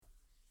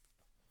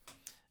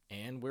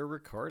And we're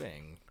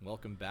recording.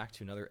 Welcome back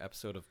to another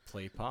episode of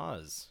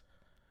PlayPause.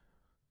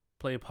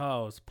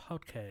 PlayPause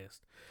podcast.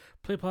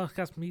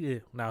 PlayPause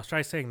media. Now,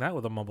 try saying that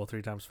with a mumble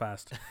 3 times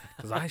fast,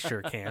 because I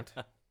sure can't.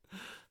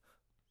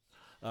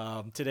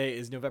 Today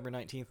is November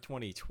 19th,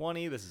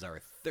 2020. This is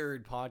our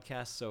third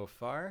podcast so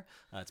far.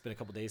 It's been a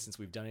couple days since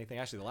we've done anything.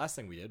 Actually, the last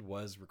thing we did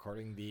was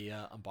recording the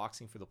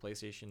unboxing for the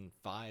PlayStation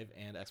 5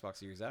 and Xbox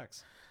Series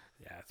X.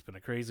 Yeah, it's been a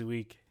crazy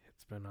week.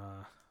 It's been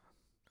a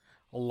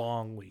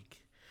long week.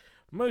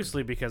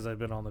 Mostly because I've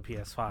been on the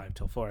PS5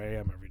 till 4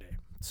 a.m. every day.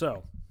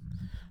 So,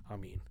 I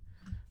mean,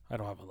 I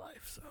don't have a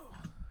life, so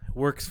it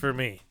works for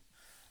me.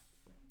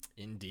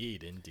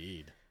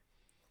 Indeed.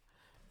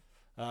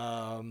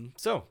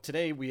 So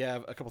today we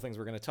have a couple things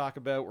we're going to talk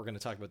about. We're going to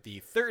talk about the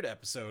third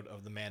episode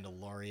of The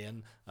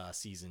Mandalorian,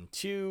 Season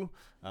 2.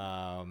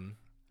 A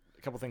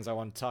couple things I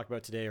want to talk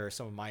about today are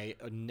some of my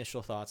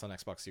initial thoughts on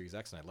Xbox Series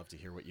X, and I'd love to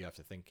hear what you have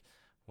to think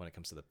when it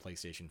comes to the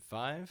PlayStation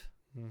 5.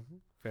 Mm-hmm.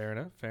 Fair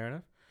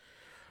enough.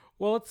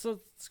 Well, let's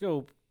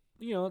go.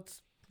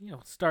 Let's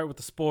start with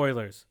the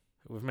spoilers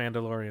with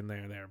Mandalorian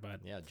there,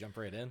 bud. Yeah, jump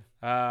right in.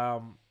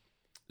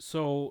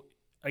 So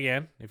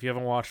again, if you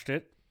haven't watched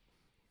it,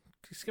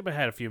 skip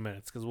ahead a few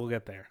minutes because we'll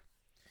get there.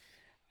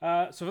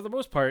 So for the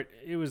most part,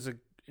 it was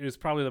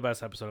probably the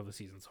best episode of the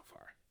season so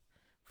far,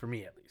 for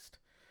me at least.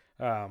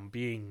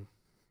 Being,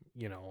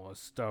 a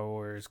Star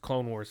Wars,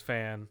 Clone Wars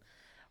fan,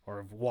 or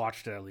have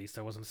watched it at least.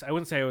 I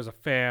wouldn't say I was a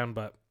fan,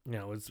 but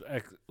it's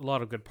a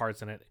lot of good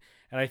parts in it.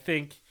 And I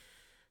think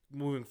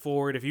moving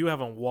forward, if you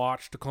haven't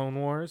watched the Clone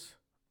Wars,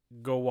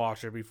 go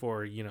watch it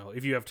before,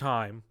 if you have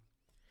time.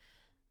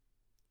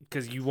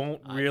 Because you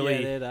won't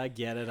really... I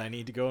get it. I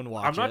need to go and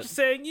watch it. I'm not just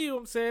saying you,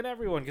 I'm saying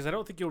everyone, because I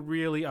don't think you'll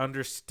really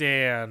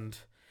understand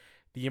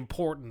the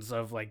importance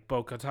of,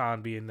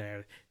 Bo-Katan being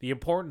there. The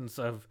importance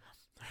of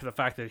the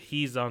fact that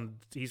he's from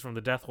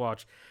the Death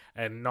Watch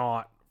and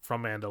not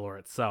from Mandalore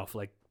itself,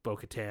 like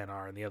Bo-Katan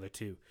are and the other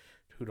two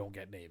who don't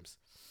get names.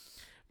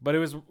 But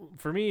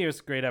for me, it was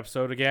a great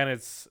episode. Again,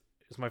 it's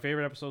my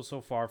favorite episode so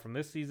far from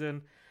this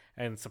season.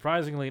 And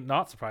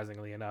not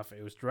surprisingly enough,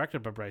 it was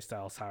directed by Bryce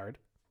Dallas Howard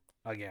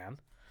again.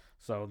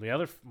 So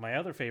my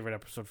other favorite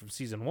episode from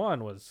season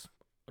 1 was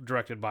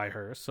directed by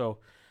her. So,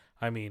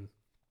 I mean,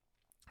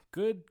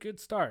 good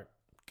start.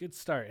 Good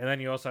start. And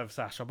then you also have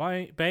Sasha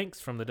Banks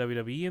from the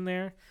WWE in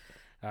there.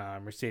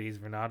 Mercedes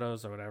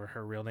Varnados or whatever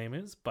her real name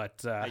is.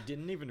 But I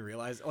didn't even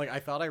realize, I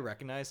thought I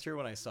recognized her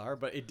when I saw her,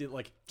 but it did,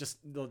 just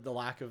the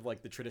lack of,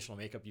 the traditional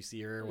makeup you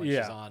see her when she's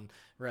on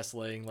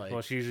wrestling.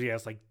 Well, she usually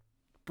has,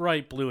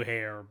 bright blue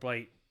hair or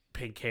bright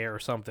pink hair or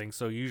something,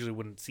 so you usually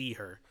wouldn't see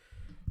her.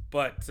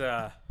 But, she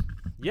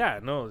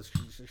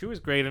was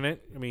great in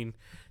it. I mean,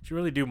 she didn't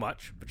really do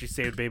much, but she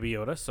saved Baby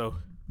Yoda, so,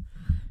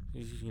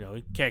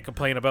 you can't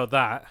complain about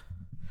that.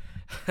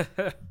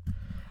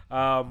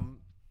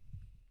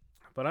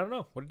 But I don't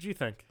know. What did you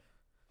think?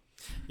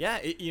 Yeah,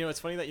 it's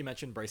funny that you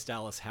mentioned Bryce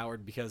Dallas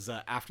Howard because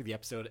after the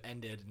episode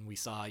ended and we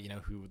saw,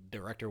 who the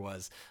director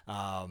was,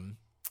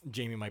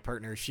 Jamie, my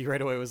partner, she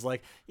right away was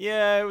like,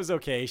 yeah, it was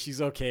okay.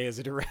 She's okay as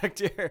a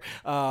director.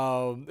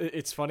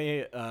 It's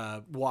funny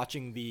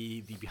watching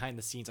the behind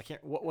the scenes. I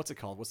can't. What's it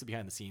called? What's the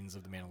behind the scenes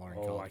of The Mandalorian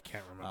called? I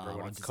can't remember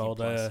what it's Disney called.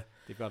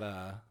 They've got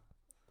I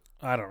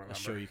don't remember. A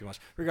show you can watch.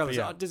 Regardless,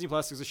 on Disney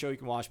Plus, there's a show you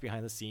can watch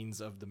behind the scenes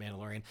of The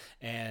Mandalorian.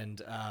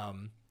 And,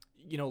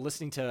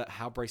 listening to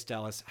how Bryce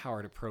Dallas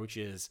Howard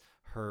approaches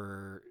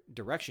her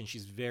direction,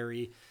 she's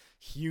very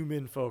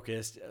human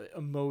focused,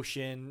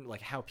 emotion,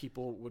 how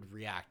people would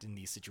react in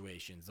these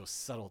situations, those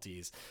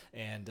subtleties.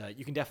 And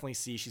you can definitely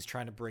see she's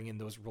trying to bring in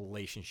those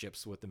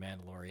relationships with the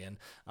Mandalorian.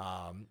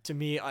 To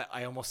me,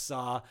 I almost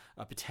saw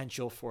a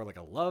potential for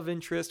a love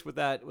interest with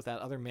that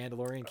other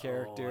Mandalorian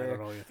character. I don't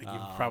know. I think you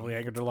probably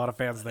angered a lot of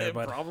fans there,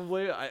 but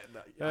probably I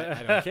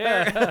don't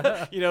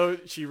care.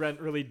 She went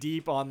really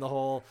deep on the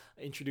whole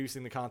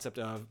introducing the concept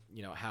of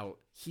how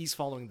he's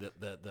following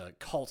the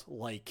cult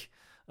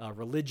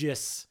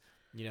religious,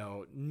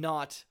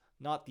 not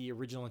the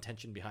original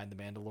intention behind the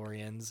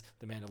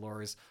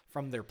Mandalores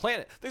from their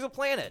planet. There's a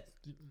planet.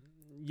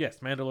 Yes,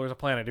 Mandalore's a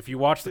planet. If you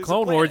watch the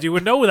Clone Wars, you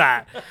would know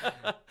that.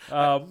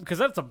 Because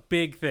that's a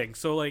big thing.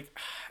 So, I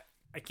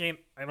don't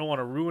want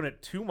to ruin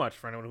it too much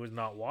for anyone who has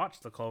not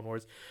watched the Clone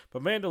Wars,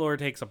 but Mandalore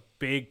takes a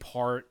big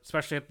part,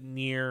 especially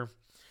near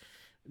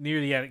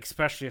the end,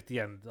 especially at the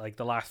end.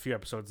 The last few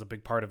episodes is a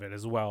big part of it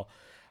as well.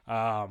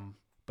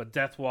 But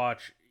Death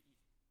Watch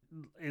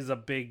is a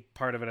big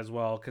part of it as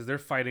well because they're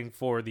fighting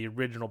for the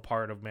original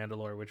part of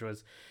Mandalore, which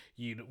was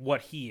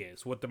what he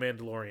is, what the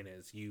Mandalorian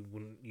is.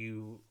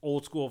 You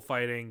old school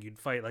fighting, you'd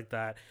fight like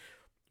that.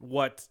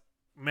 What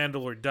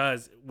Mandalore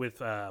does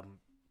with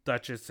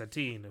Duchess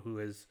Satine, who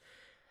is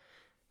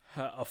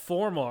a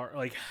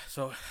former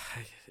so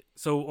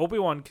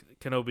Obi-Wan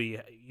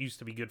Kenobi used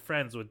to be good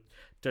friends with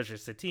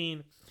Duchess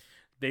Satine.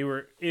 They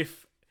were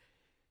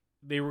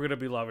going to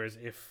be lovers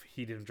if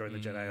he didn't join the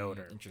Jedi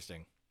Order.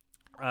 Interesting.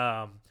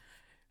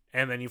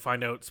 And then you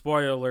find out,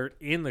 spoiler alert,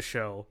 in the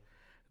show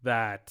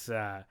that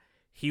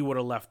he would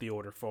have left the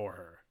Order for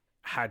her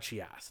had she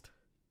asked.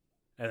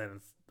 and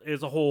then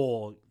it's a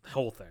whole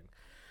thing.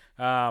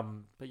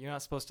 But you're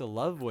not supposed to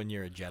love when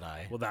you're a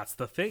Jedi. Well, that's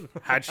the thing.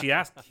 Had she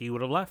asked, he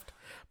would have left.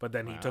 But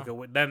then he took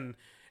it. Then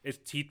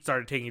he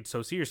started taking it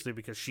so seriously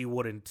because she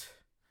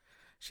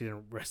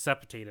didn't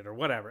reciprocate it or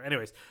whatever.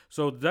 Anyways,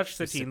 so the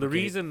Duchess Satine, the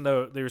reason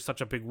there's such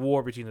a big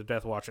war between the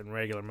Death Watch and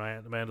regular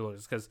Mandalorian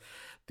is because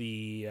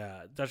the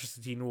Duchess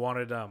Satine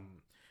wanted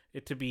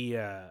it to be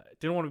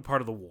didn't want to be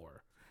part of the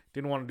war,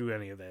 didn't want to do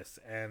any of this,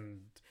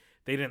 and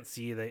they didn't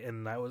see that,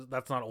 and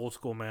that's not old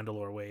school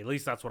Mandalore way. At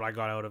least that's what I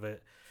got out of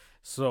it.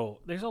 So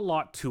there's a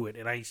lot to it,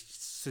 and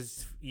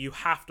you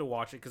have to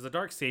watch it because the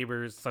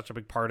Darksaber is such a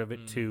big part of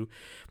it too.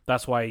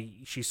 That's why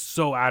she's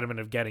so adamant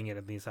of getting it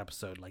in this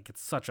episode. Like,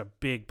 it's such a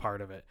big part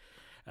of it,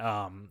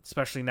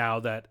 especially now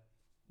that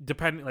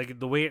depending, like,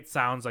 the way it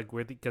sounds like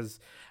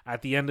because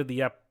at the end of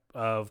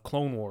of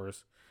Clone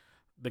Wars,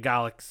 the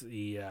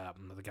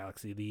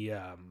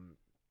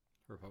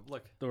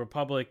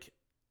Republic.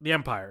 The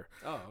Empire,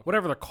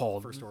 whatever they're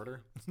called, First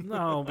Order.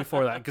 No,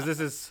 before that, because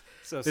this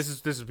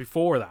is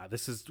before that.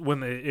 This is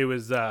when it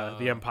was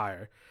the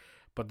Empire,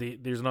 but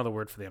there's another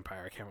word for the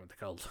Empire. I can't remember what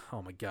they're called.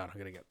 Oh my god, I'm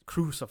gonna get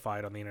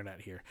crucified on the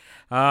internet here.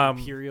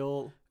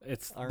 Imperial.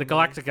 It's Army? the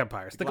Galactic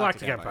Empire. It's the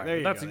Galactic Empire. There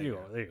you That's go, you.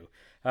 There you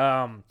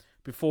go.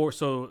 Before,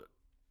 so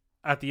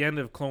at the end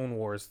of Clone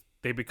Wars,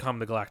 they become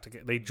the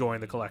Galactic. They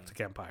join the Galactic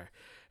Empire,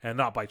 and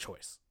not by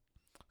choice.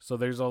 So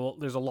there's a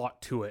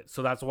lot to it.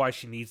 So that's why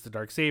she needs the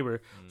Darksaber,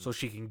 so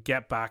she can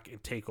get back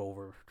and take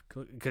over.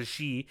 Because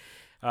she,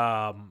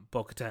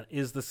 Bo-Katan,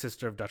 is the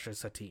sister of Duchess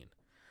Satine.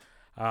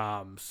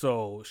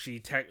 So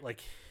she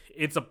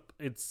it's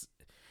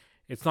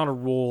not a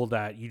role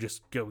that you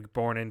just get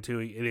born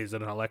into. It is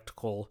an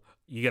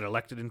you get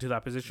elected into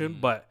that position.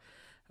 But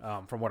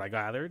from what I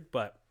gathered,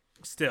 but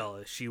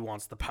still, she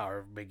wants the power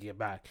of making it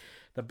back.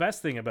 The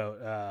best thing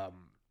about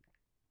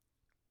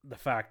the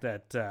fact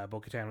that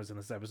Bo-Katan was in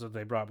this episode,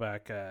 they brought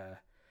back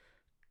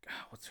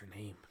what's her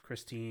name?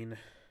 Christy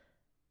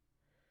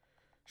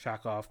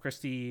Shakov.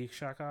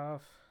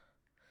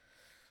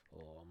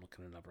 Oh, I'm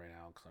looking it up right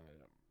now because I'm in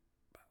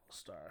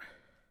Battlestar.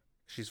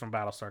 She's from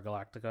Battlestar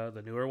Galactica,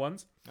 the newer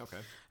ones. Okay.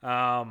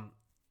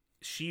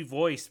 She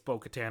voiced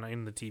Bo-Katan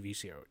in the TV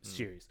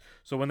series.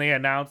 So when they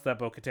announced that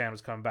Bo-Katan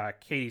was coming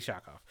back, Katie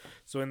Shakov.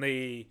 So when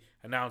they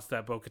announced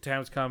that Bo-Katan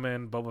was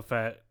coming, Boba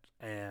Fett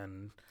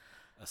and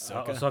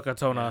Ahsoka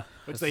Tano.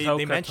 Which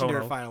they mentioned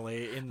her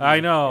finally in the, I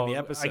know. in the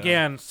episode.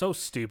 Again, so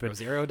stupid.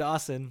 Rosario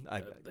Dawson.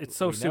 It's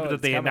so stupid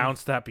that they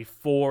announced that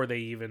before they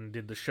even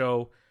did the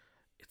show.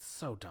 It's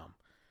so dumb.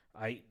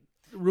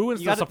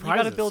 Ruins the surprises.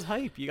 You gotta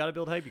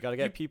build hype. You gotta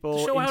get people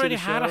the show into already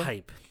the show. had a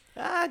hype.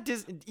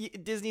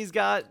 Disney's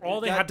got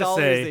all they got had to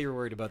dollars say. they were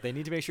worried about. They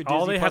need to make sure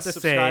All Disney they Plus had to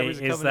subscribers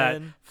say are is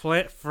coming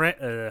that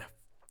in.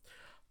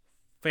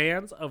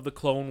 Fans of the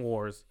Clone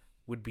Wars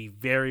would be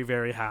very,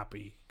 very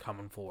happy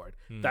coming forward.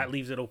 That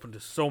leaves it open to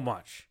so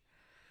much.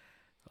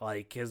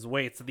 Like, his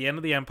it's at the end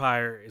of the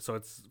Empire, so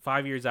it's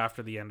 5 years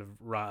after the end of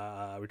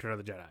Return of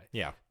the Jedi.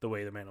 Yeah. The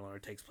way the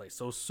Mandalorian takes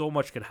place. So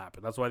much could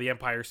happen. That's why the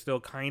Empire's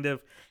still kind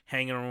of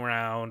hanging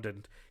around,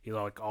 and he's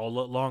like,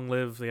 long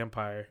live the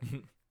Empire.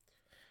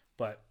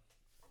 But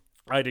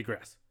I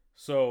digress.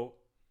 So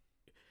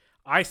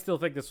I still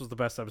think this was the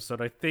best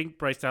episode. I think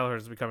Bryce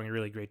Dallas is becoming a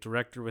really great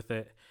director with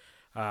it.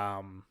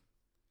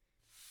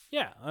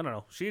 Yeah, I don't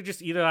know. She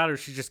just either that or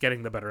she's just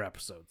getting the better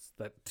episodes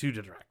to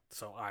direct.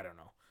 So I don't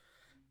know.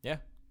 Yeah.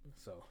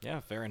 So yeah,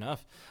 fair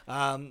enough.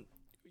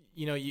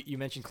 You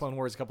mentioned Clone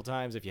Wars a couple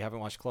times. If you haven't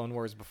watched Clone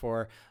Wars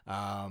before,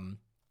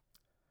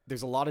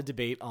 there's a lot of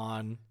debate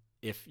on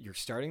if you're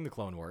starting the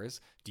Clone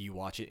Wars, do you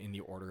watch it in the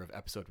order of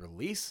episode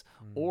release,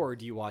 or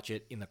do you watch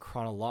it in the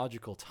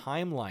chronological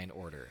timeline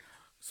order?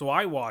 So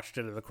I watched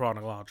it in the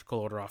chronological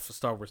order off of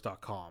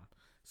StarWars.com.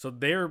 So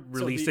they're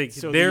releasing.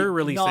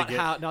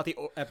 Not the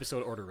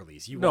episode order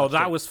release.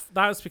 That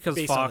was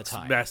because Fox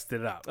messed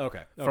it up.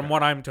 Okay. From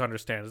what I'm to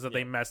understand is that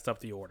they messed up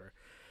the order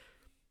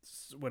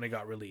when it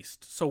got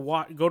released.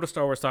 So go to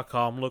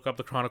StarWars.com, look up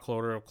the chronological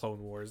order of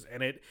Clone Wars,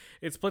 and it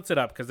splits it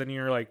up because then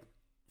you're like,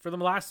 for the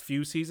last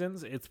few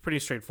seasons, it's pretty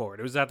straightforward.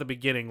 It was at the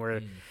beginning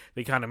where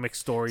they kind of mix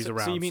stories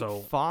around. So you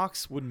mean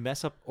Fox would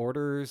mess up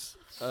orders,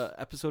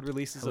 episode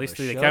releases? At least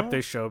they kept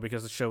this show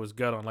because the show was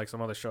good, unlike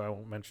some other show I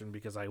won't mention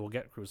because I will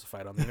get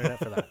crucified on the internet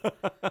for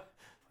that.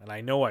 And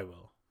I know I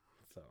will.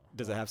 So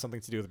does it have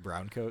something to do with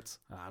brown coats?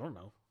 I don't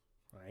know.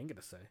 I ain't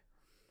gonna say.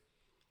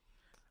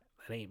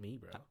 That ain't me,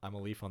 bro. I'm a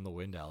leaf on the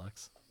wind,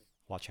 Alex.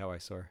 Watch how I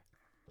soar.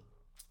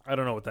 I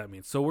don't know what that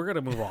means. So we're going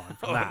to move on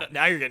from that.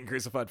 Now you're getting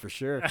crucified for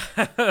sure.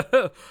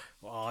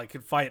 Well, I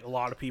could fight a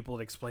lot of people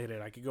and explain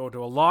it. I could go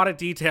into a lot of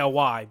detail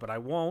why, but I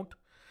won't.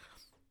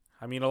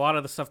 I mean, a lot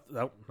of the stuff...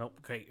 No.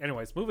 Okay,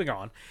 anyways, moving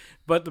on.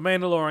 But The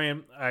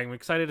Mandalorian, I'm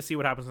excited to see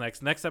what happens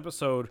next. Next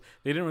episode,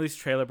 they didn't release a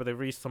trailer, but they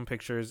released some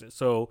pictures.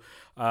 So,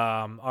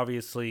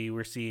 obviously,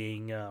 we're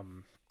seeing... oh,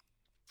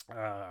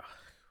 God,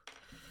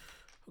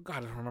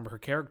 I don't remember her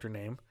character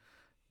name.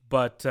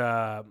 But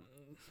the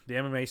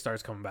MMA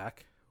star's coming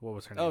back. What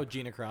was her name? Oh,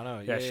 Gina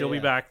Carano. Yeah, she'll be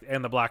back.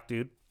 And the black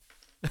dude.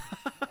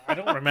 I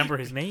don't remember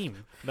his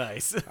name.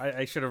 Nice.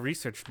 I should have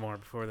researched more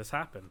before this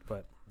happened,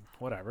 but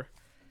whatever.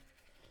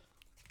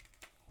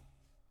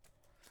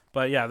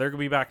 But yeah, they're gonna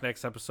be back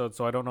next episode,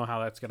 so I don't know how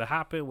that's gonna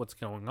happen. What's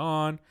going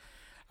on?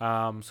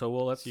 So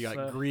let's. You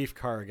got Grief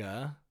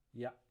Karga.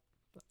 Yeah.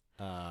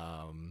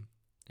 And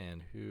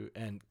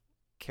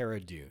Cara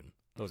Dune.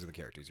 Those are the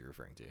characters you're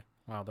referring to.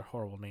 Wow, they're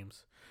horrible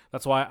names.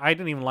 That's why I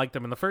didn't even like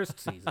them in the first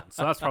season.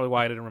 So that's probably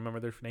why I didn't remember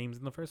their names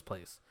in the first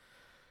place.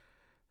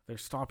 They're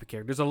stompy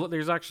characters.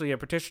 There's actually a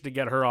petition to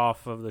get her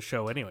off of the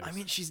show anyways. I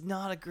mean, she's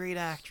not a great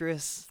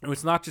actress.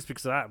 It's not just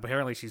because of that.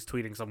 Apparently, she's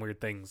tweeting some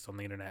weird things on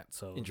the internet,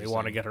 so they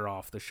want to get her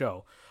off the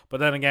show. But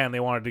then again, they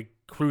wanted to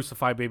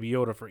crucify Baby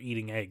Yoda for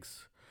eating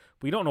eggs.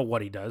 We don't know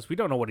what he does. We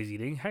don't know what he's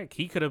eating. Heck,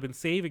 he could have been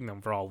saving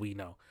them for all we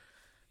know.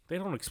 They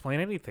don't explain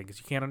anything because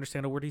you can't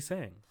understand a word he's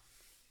saying.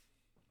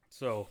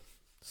 So,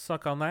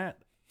 suck on that.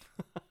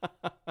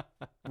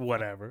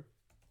 Whatever.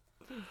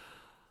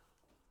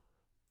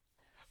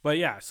 But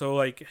yeah, so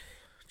like,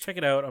 check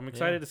it out. I'm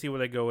excited to see where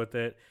they go with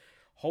it.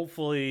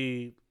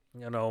 Hopefully,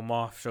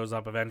 Moff shows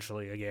up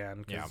eventually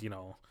again because,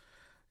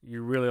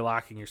 you're really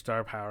lacking your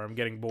star power. I'm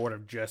getting bored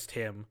of just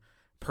him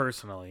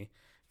personally.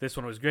 This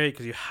one was great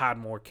because you had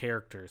more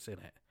characters in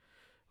it.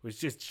 It was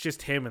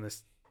just him and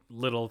this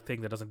little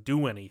thing that doesn't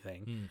do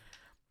anything.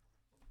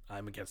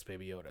 I'm against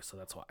Baby Yoda, so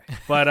that's why.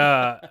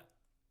 But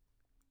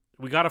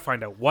we got to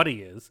find out what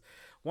he is.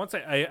 Once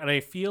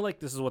I feel like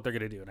this is what they're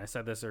going to do, and I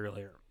said this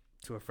earlier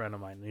to a friend of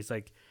mine, and he's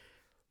like,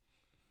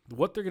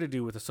 what they're going to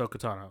do with Ahsoka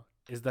Tano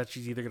is that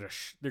she's either going to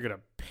they're going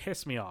to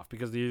piss me off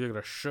because they're either going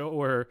to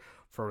show her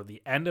for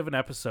the end of an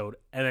episode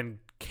and then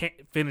can't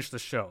finish the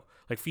show.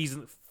 Like,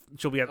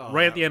 she'll be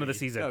right at the end of the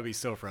season. That would be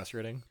so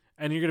frustrating.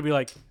 And you're going to be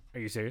like, are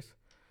you serious?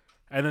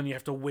 And then you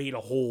have to wait a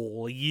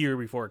whole year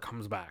before it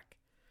comes back.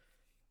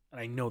 And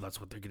I know that's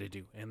what they're going to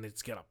do. And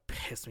it's going to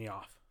piss me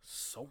off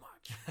so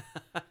much.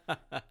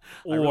 I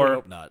really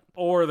hope not.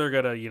 Or they're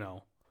going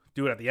to,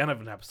 do it at the end of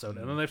an episode.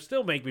 And then they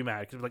still make me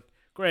mad. Because they're like,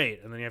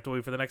 great. And then you have to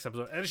wait for the next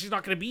episode. And she's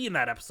not going to be in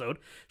that episode.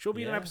 She'll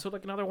be in an episode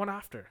like another one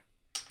after.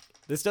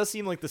 This does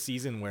seem like the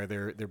season where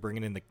they're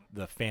bringing in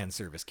the fan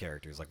service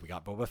characters. Like, we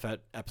got Boba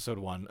Fett episode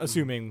 1,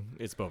 assuming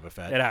it's Boba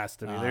Fett. It has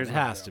to be. It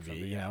has to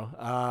be,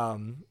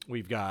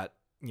 We've got,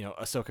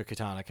 Ahsoka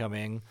Katana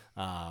coming.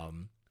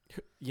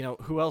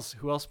 Who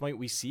else might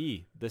we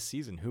see this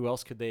season? Who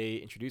else could they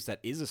introduce that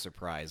is a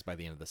surprise by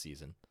the end of the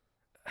season?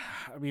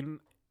 I mean,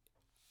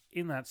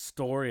 in that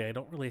story, I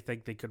don't really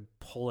think they could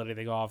pull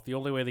anything off. The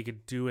only way they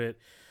could do it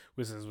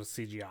was with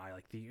CGI,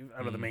 like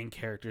out of the main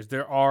characters.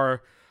 There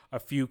are a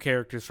few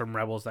characters from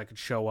Rebels that could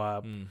show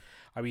up.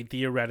 I mean,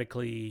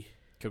 theoretically,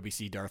 could we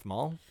see Darth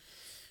Maul?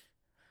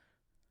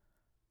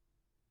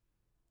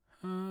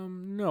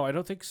 No, I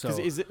don't think so.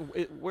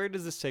 Where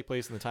does this take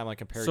place in the timeline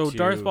compared to? So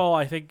Darth Maul,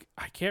 I think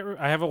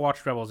I haven't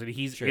watched Rebels, and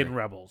he's in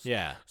Rebels.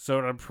 Yeah. So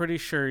I'm pretty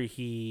sure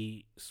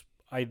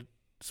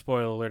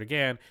spoiler alert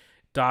again,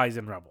 dies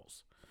in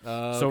Rebels.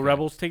 So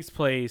Rebels takes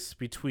place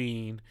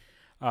between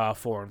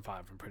 4 and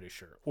 5. I'm pretty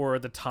sure, or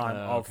at the time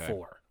of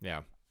 4.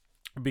 Yeah.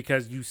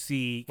 Because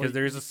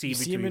there is a scene. You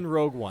see him in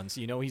Rogue One,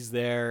 so he's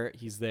there.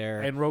 He's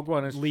there, and Rogue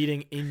One is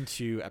leading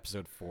into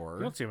Episode 4.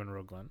 You don't see him in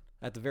Rogue One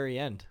at the very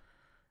end.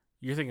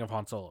 You're thinking of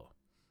Han Solo.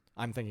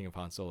 I'm thinking of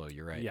Han Solo.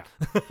 You're right.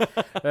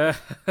 Yeah.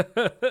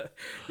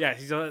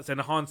 Yeah.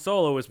 And Han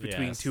Solo is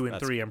between 2 and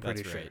 3. I'm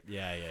pretty sure. Right.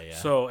 Yeah.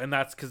 So, and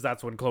that's because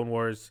that's when Clone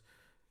Wars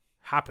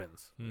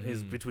happens.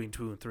 Is between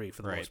 2 and 3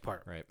 for the most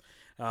part. Right.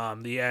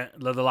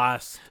 The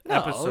last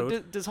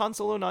episode. Does Han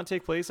Solo not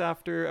take place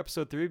after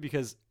Episode 3?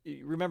 Because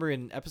remember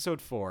in Episode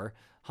 4,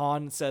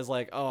 Han says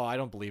like, "Oh, I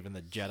don't believe in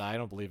the Jedi. I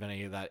don't believe in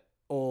any of that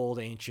old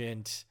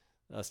ancient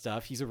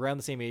stuff." He's around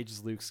the same age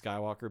as Luke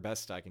Skywalker,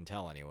 best I can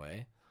tell,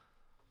 anyway.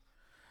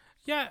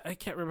 Yeah, I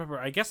can't remember.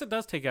 I guess it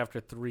does take after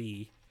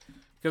 3,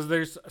 because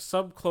there's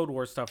some Clone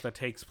Wars stuff that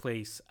takes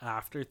place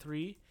after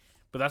 3,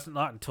 but that's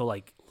not until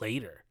like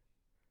later.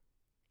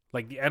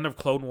 Like the end of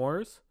Clone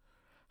Wars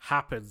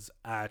happens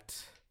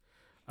at.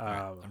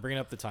 Right, I'm bringing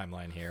up the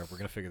timeline here. We're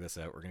gonna figure this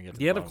out. We're gonna get to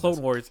the end of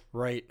Clone Wars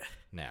right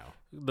now.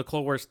 The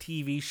Clone Wars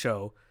TV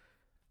show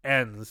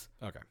ends.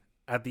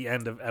 At the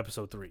end of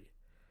Episode 3.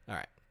 All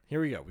right.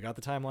 Here we go. We got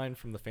the timeline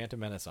from the Phantom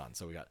Menace on.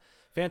 So we got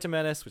Phantom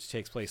Menace, which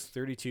takes place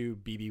 32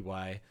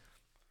 BBY.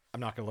 I'm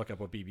not going to look up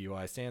what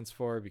BBY stands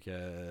for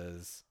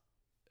because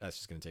that's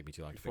just going to take me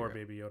too long to figure out.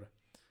 Before Baby Yoda.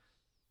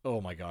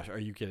 Oh my gosh. Are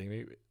you kidding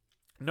me?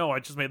 No, I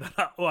just made that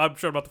up. Well, I'm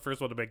sure I'm not the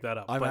first one to make that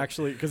up.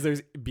 Actually, because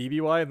there's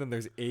BBY and then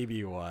there's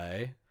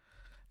ABY.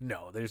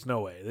 No, there's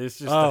no way. There's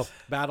just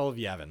Battle of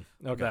Yavin.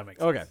 Okay. That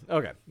makes sense.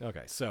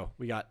 Okay. So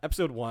we got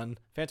Episode 1,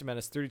 Phantom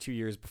Menace, 32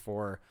 years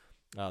before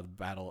the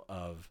Battle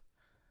of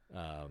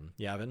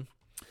Yavin.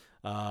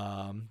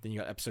 Then you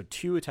got Episode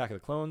 2, Attack of the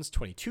Clones,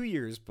 22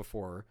 years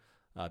before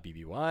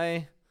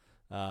BBY.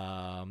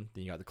 Then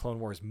you got the Clone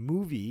Wars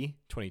movie,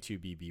 22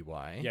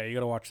 BBY. Yeah, you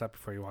got to watch that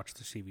before you watch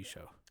the TV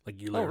show.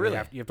 Like you literally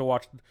you have to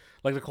watch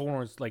like the Clone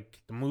Wars,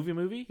 like the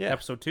movie. Yeah.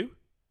 Episode 2.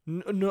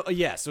 No,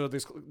 yeah. So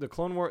there's the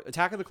Clone War,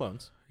 Attack of the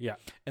Clones. Yeah.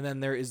 And then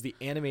there is the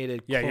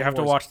animated. Yeah, Clone you have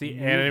to Wars watch the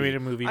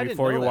animated movie I didn't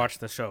before know you that. watch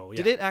the show. Yeah.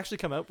 Did it actually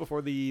come out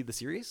before the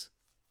series?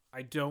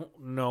 I don't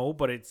know,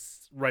 but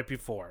it's right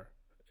before.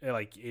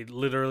 It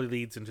literally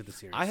leads into the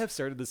series. I have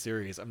started the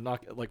series. I'm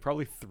not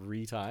probably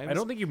 3 times. I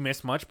don't think you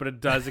miss much, but it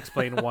does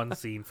explain one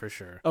scene for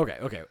sure.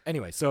 Okay.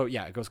 Anyway, so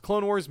yeah, it goes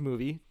Clone Wars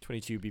movie,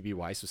 22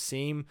 BBY, so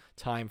same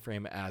time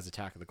frame as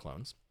Attack of the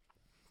Clones.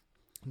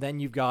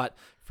 Then you've got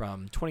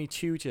from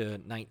 22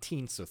 to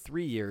 19, so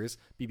 3 years,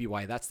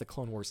 BBY. That's the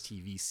Clone Wars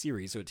TV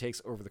series, so it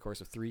takes over the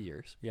course of 3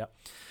 years. Yeah.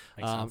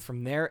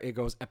 From there, it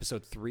goes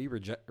Episode 3,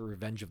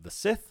 Revenge of the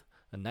Sith,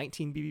 a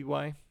 19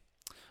 BBY.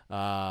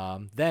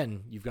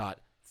 Then you've got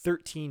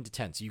 13 to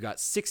 10. So you got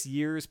 6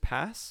 years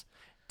pass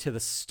to the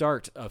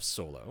start of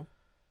Solo.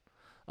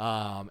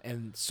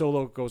 And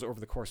Solo goes over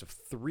the course of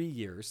 3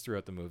 years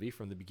throughout the movie,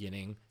 from the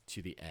beginning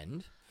to the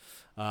end.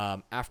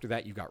 After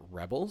that, you've got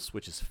Rebels,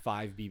 which is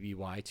 5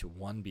 BBY to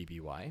 1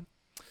 BBY.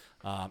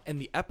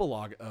 And the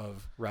epilogue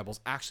of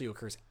Rebels actually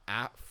occurs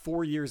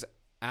 4 years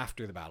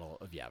after the Battle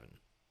of Yavin.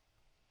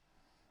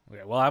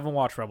 Okay, well, I haven't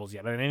watched Rebels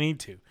yet, and I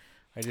need to.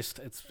 It's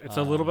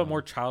a little bit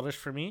more childish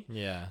for me.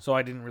 Yeah. So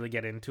I didn't really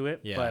get into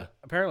it. Yeah. But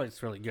apparently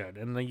it's really good.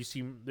 And then you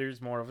see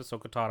there's more of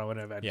Ahsoka Tano, and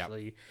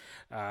eventually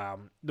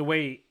the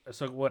way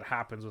what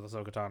happens with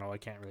Ahsoka Tano, I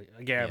can't really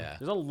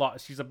there's a lot.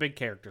 She's a big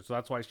character, so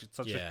that's why she's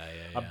such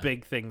a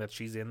big thing that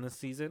she's in this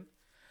season.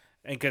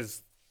 And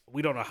because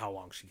we don't know how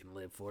long she can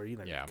live for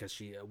either. Yeah. Because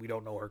we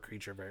don't know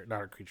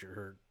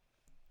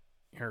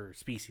her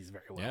species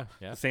very well.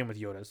 Yeah. The same with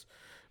Yoda's.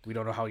 We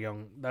don't know how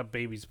young that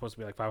baby's supposed to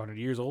be, like 500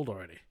 years old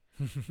already.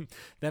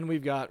 Then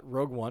we've got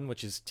Rogue One,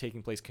 which is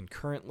taking place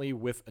concurrently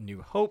with A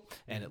New Hope,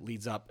 and it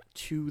leads up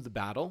to the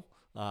battle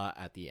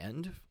at the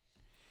end.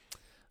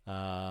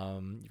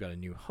 You've got A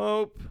New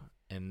Hope,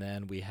 and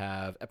then we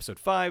have Episode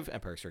 5,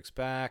 Empire Strikes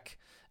Back,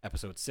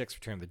 Episode 6,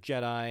 Return of the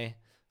Jedi,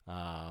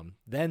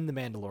 then The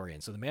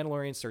Mandalorian. So The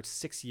Mandalorian starts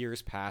 6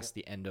 years past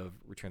the end of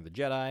Return of the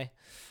Jedi.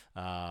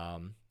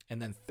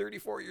 And then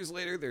 34 years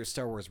later, there's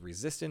Star Wars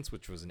Resistance,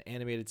 which was an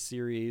animated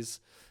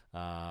series.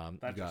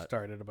 That just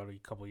started about a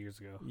couple years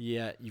ago.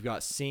 Yeah, you've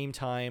got same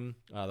time,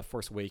 The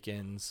Force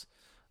Awakens.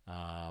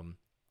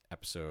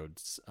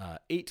 Episode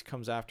 8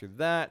 comes after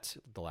that,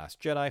 The Last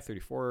Jedi,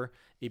 34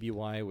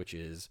 ABY, which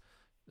is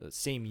the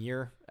same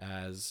year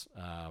as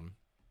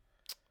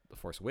The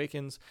Force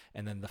Awakens.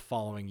 And then the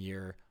following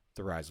year,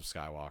 The Rise of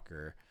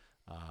Skywalker,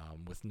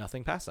 with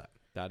nothing past that.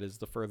 That is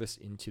the furthest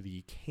into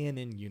the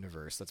canon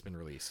universe that's been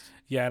released.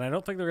 Yeah, and I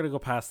don't think they're going to go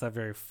past that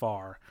very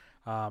far.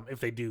 If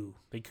they do,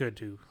 they could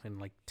do in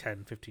like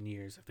 10, 15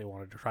 years if they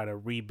wanted to try to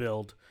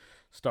rebuild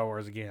Star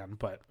Wars again.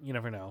 But you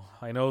never know.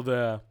 I know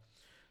the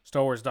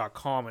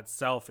StarWars.com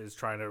itself is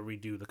trying to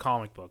redo the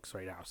comic books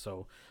right now.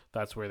 So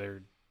that's where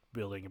they're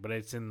building it. But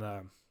it's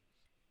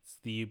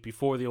the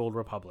before the Old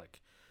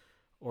Republic.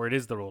 Or it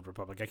is the Old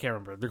Republic. I can't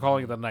remember. They're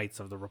calling it the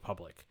Knights of the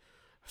Republic.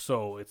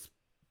 So it's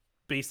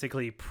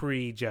basically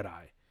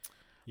pre-Jedi.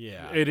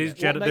 Yeah. It is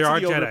Jedi. There are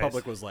the Jedis. Old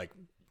Republic was like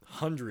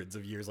hundreds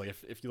of years. Like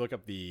if you look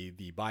up the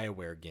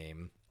BioWare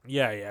game.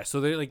 Yeah. So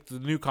they the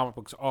new comic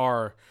books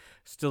are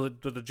still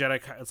the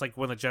Jedi. It's like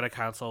when the Jedi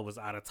Council was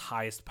at its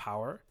highest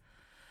power.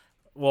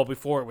 Well,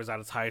 before it was at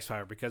its highest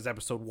power, because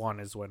Episode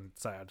 1 is when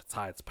it's at its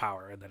highest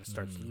power, and then it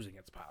starts losing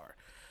its power.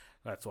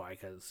 That's why,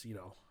 because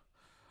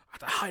at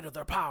the height of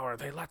their power,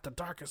 they let the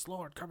Darkest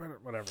Lord come in.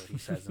 Whatever he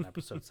says in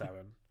Episode 7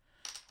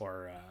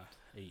 or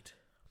 8.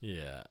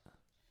 Yeah.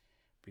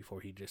 Before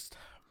he just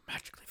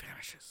magically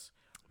vanishes.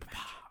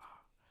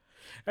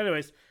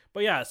 Anyways,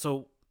 but yeah,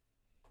 so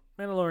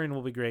Mandalorian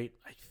will be great.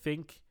 I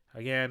think,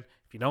 again,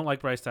 if you don't like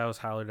Bryce Dallas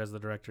Howard as the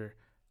director,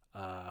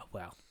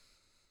 well,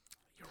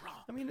 you're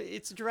wrong. I mean,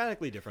 it's a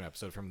dramatically different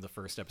episode from the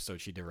first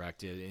episode she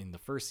directed in the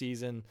first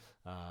season.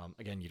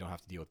 Again, you don't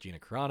have to deal with Gina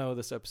Carano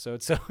this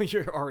episode, so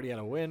you're already on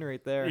a win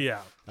right there.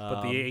 Yeah,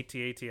 but the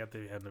AT-AT at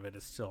the end of it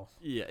is still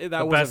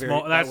that was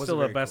that's still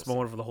the best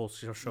moment of the whole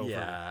show.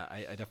 Yeah,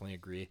 I definitely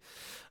agree.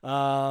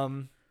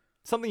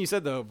 Something you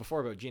said though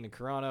before about Gina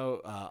Carano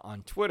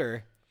on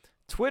Twitter.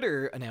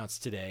 Twitter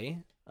announced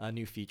today a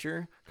new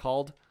feature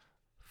called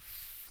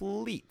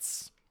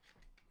Fleets.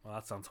 Well,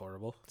 that sounds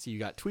horrible. So you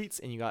got tweets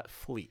and you got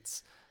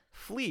fleets.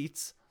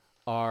 Fleets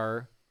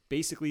are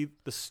basically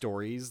the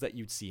stories that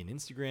you'd see in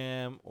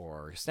Instagram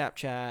or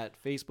Snapchat,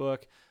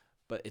 Facebook,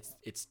 but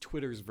it's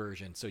Twitter's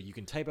version. So you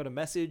can type out a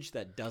message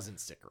that doesn't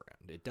stick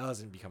around. It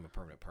doesn't become a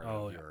permanent part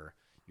of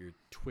your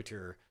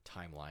Twitter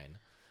timeline.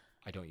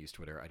 I don't use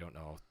Twitter. I don't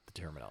know the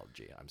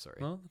terminology. I'm sorry.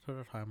 Well, the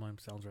Twitter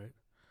timeline sounds right.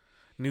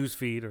 News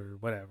feed or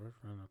whatever.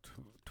 I don't know,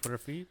 Twitter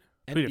feed?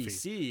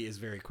 NBC is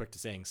very quick to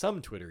saying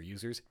some Twitter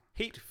users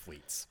hate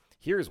fleets.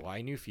 Here's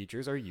why new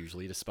features are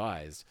usually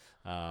despised.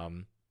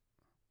 Why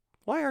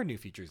are new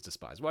features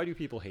despised? Why do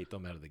people hate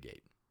them out of the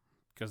gate?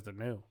 Because they're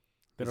new.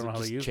 They don't know how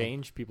to use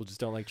change. Them. People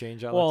just don't like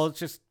change. Alex? Well, it's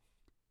just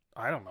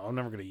I don't know. I'm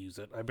never going to use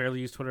it. I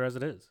barely use Twitter as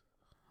it is.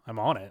 I'm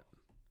on it.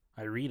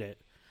 I read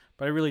it,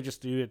 but I really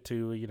just do it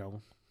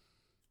to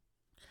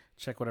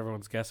check what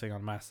everyone's guessing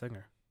on Masked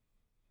Singer.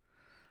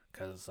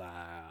 because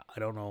I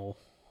don't know.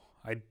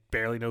 I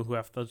barely know who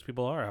half those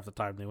people are half the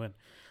time they win.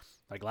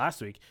 Like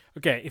last week.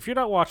 Okay, if you're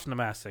not watching The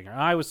Masked Singer,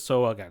 I was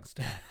so against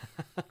it.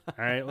 All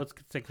right, let's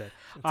take that.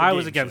 I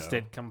was against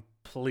it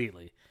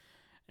completely.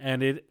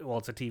 And it's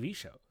a TV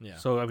show. Yeah.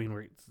 So, I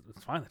mean,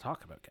 it's fine to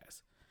talk about,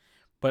 guys.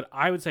 But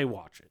I would say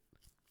watch it.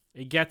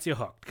 It gets you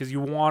hooked because you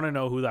want to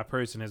know who that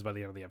person is by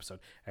the end of the episode.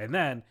 And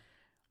then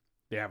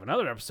they have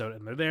another episode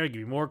and they're there, give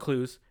you more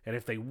clues. And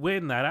if they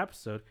win that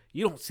episode,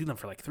 you don't see them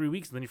for like 3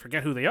 weeks and then you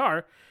forget who they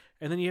are.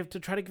 And then you have to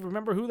try to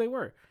remember who they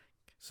were.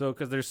 So,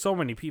 because there's so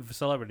many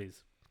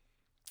celebrities.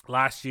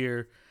 Last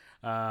year,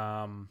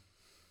 or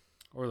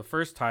the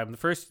first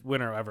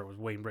winner ever was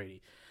Wayne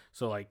Brady.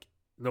 So, like,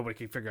 nobody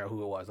can figure out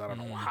who it was. I don't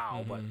know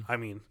how, but I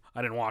mean,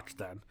 I didn't watch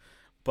then.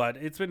 But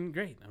it's been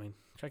great. I mean,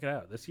 check it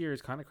out. This year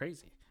is kind of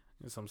crazy.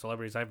 There's some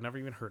celebrities I've never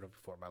even heard of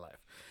before in my life.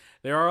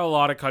 There are a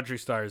lot of country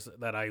stars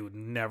that I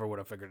never would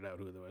have figured out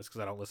who they was because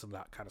I don't listen to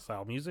that kind of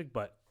style of music.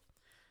 But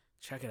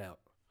check it out.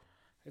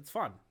 It's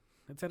fun.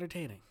 It's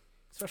entertaining,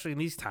 especially in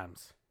these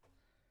times.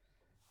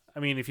 I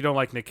mean, if you don't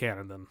like Nick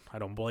Cannon, then I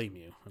don't blame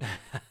you.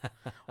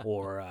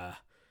 Or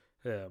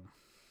the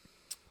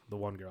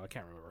one girl, I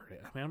can't remember her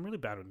name. I mean, I'm really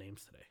bad with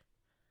names today.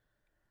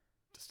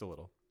 Just a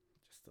little.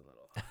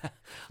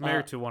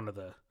 Married to one of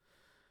the...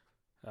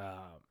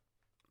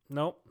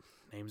 nope.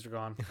 Names are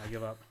gone. I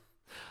give up.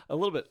 A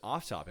little bit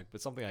off topic, but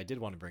something I did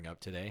want to bring up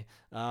today.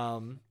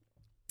 When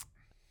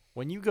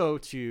you go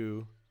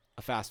to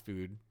a fast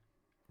food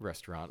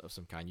restaurant of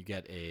some kind, you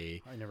get I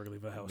never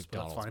leave the house.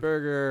 McDonald's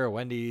burger, a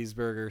Wendy's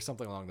burger,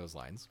 something along those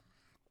lines.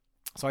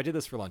 So I did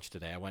this for lunch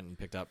today. I went and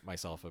picked up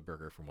myself a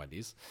burger from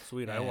Wendy's.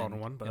 Sweet, I wanted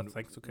one, but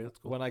thanks. Okay, that's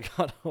cool. When I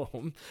got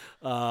home,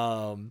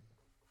 I'm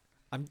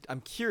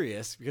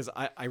curious because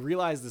I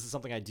realize this is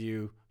something I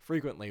do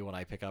frequently when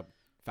I pick up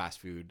fast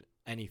food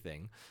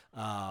anything,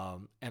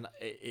 and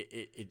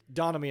it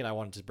dawned on me, and I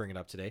wanted to bring it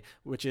up today,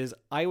 which is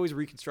I always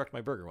reconstruct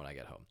my burger when I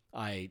get home.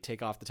 I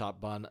take off the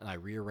top bun and I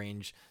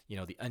rearrange,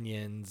 the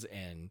onions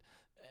and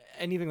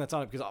anything that's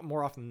on it, because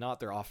more often than not,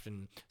 they're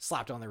often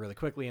slapped on there really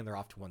quickly and they're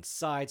off to one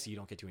side, so you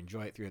don't get to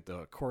enjoy it throughout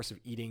the course of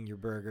eating your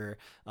burger.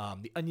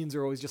 The onions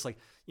are always just like,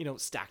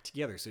 stacked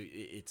together, so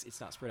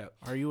it's not spread out.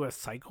 Are you a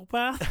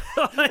psychopath?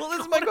 Well, this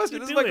is my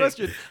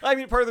question. I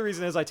mean, part of the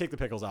reason is I take the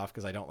pickles off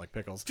because I don't like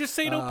pickles. Just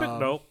say no pickle.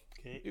 Nope.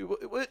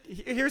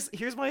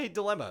 Here's my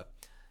dilemma,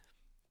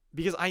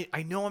 because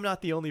I know I'm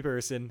not the only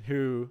person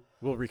who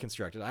will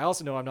reconstruct it. I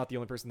also know I'm not the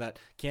only person that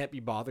can't be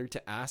bothered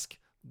to ask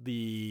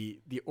the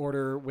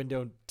order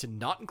window to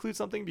not include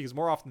something, because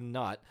more often than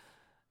not,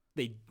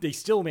 they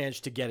still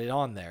manage to get it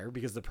on there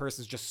because the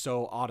person's just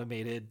so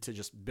automated to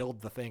just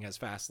build the thing as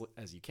fast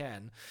as you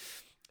can.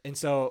 And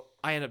so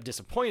I end up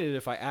disappointed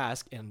if I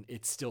ask and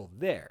it's still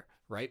there.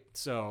 Right.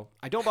 So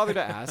I don't bother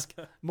to ask.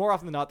 More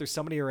often than not, there's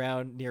somebody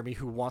around near me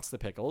who wants the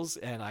pickles,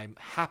 and I'm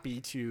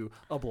happy to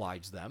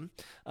oblige them.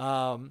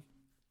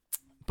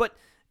 But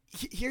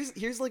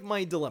here's like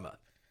my dilemma.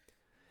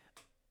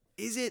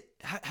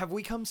 Have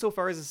we come so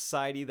far as a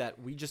society that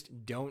we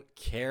just don't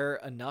care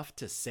enough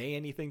to say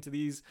anything to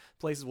these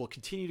places? We'll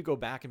continue to go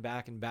back and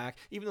back and back,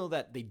 even though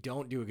that they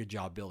don't do a good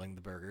job building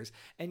the burgers.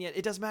 And yet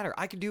it doesn't matter.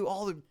 I can do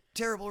all the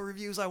terrible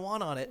reviews I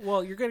want on it.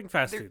 Well, you're getting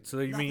fast food, so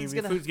you mean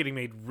food's getting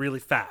made really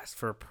fast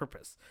for a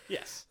purpose.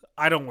 Yes.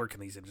 I don't work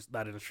in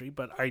that industry,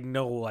 but I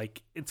know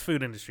it's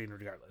food industry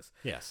regardless.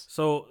 Yes.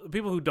 So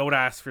people who don't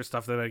ask for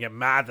stuff, then get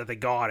mad that they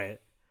got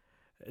it.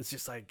 It's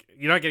just like,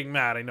 you're not getting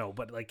mad, I know,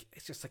 but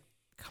it's just like,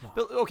 come on.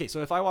 But, okay,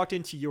 so if I walked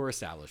into your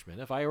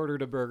establishment, if I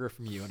ordered a burger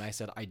from you and I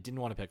said I didn't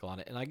want a pickle on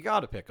it and I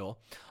got a pickle,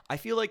 I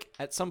feel like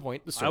at some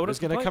point the server's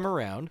going to come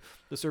around,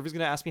 the server's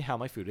going to ask me how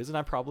my food is, and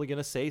I'm probably going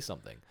to say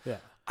something. Yeah.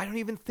 I don't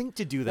even think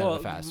to do that in a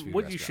fast food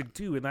restaurant. You should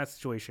do in that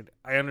situation,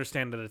 I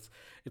understand that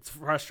it's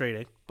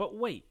frustrating, but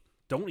wait,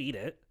 don't eat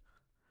it.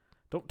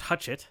 Don't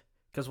touch it,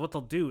 because what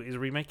they'll do is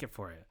remake it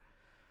for you.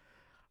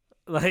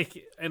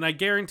 And I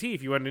guarantee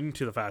if you went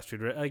into the fast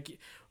food,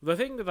 the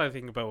thing that I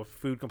think about with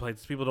food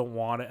complaints is people don't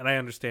want it, and I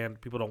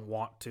understand people don't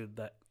want to,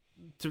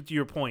 to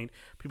your point,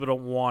 people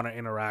don't want to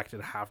interact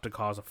and have to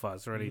cause a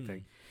fuss or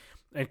anything.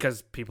 And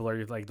because people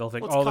are they'll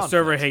think, the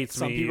server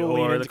hates me,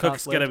 or the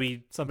cook's going to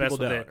be messed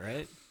with it.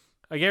 Right?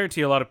 I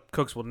guarantee a lot of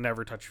cooks will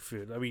never touch your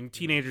food. I mean,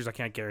 teenagers I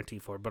can't guarantee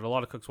for, but a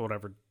lot of cooks won't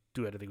ever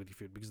do anything with your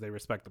food because they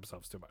respect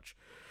themselves too much.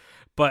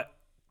 But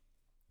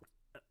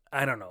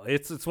I don't know.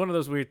 It's one of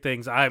those weird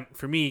things.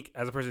 For me,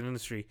 as a person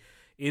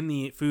in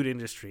the food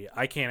industry,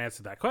 I can't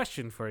answer that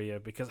question for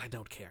you because I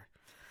don't care.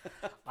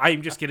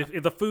 I'm just gonna,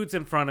 if the food's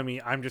in front of me,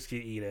 I'm just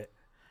gonna eat it.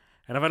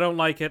 And if I don't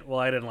like it, well,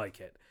 I didn't like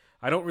it.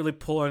 I don't really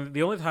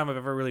the only time I've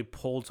ever really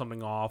pulled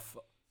something off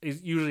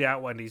is usually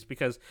at Wendy's,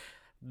 because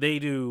they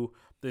do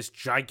this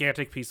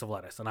gigantic piece of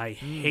lettuce, and I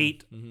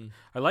hate.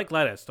 I like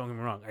lettuce. Don't get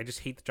me wrong. I just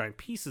hate the giant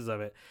pieces of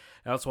it.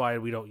 And that's why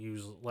we don't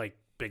use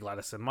big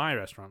lettuce in my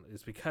restaurant,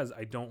 is because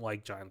I don't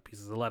like giant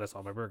pieces of lettuce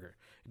on my burger.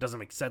 It doesn't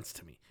make sense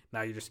to me.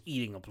 Now you're just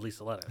eating a piece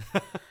of lettuce.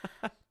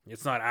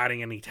 It's not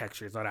adding any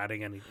texture. It's not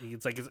adding any.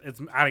 It's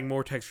adding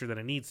more texture than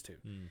it needs to.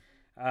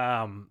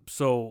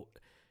 So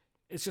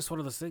it's just one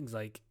of those things.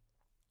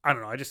 I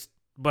don't know.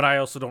 But I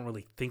also don't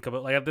really think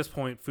about, like, at this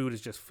point, food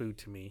is just food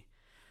to me.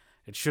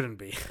 It shouldn't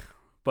be.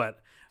 But,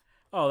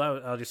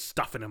 I'll just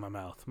stuff it in my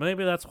mouth.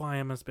 Maybe that's why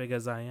I'm as big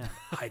as I am.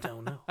 I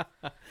don't know.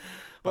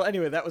 Well,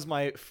 anyway, that was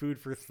my food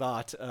for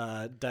thought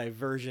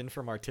diversion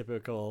from our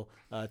typical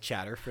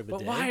chatter for the day.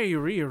 But why are you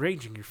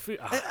rearranging your food?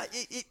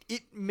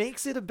 It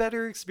makes it a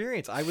better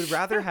experience. I would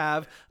rather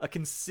have a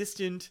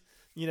consistent,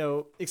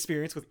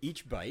 experience with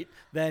each bite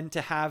than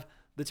to have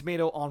the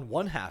tomato on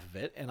one half of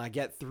it and I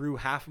get through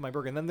half of my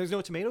burger and then there's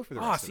no tomato for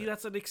the rest of it.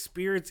 That's an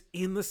experience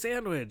in the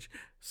sandwich.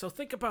 So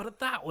think about it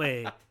that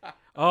way.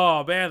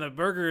 Oh, man, the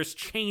burger is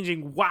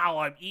changing while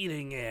I'm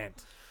eating it.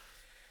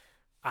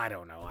 I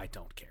don't know. I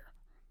don't care.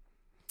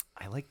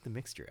 I like the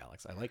mixture,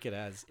 Alex. I like it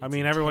as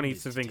everyone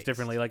eats the things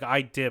differently. Like,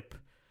 I dip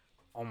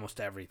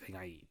almost everything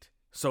I eat.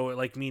 So,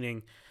 like,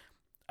 meaning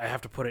I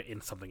have to put it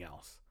in something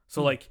else.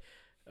 So, like,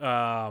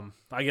 I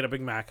get a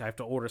Big Mac. I have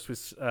to order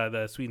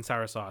the sweet and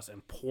sour sauce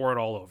and pour it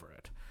all over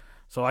it.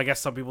 So, I guess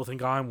some people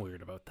think I'm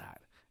weird about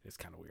that. It's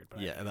kind of weird.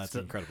 But yeah, that's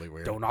incredibly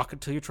weird. Don't knock it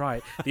until you try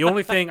it. The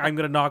only thing I'm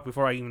going to knock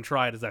before I even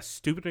try it is that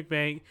stupid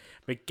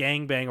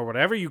McGangbang, or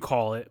whatever you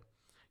call it,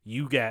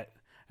 you get.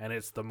 And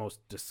it's the most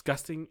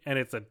disgusting, and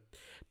it's a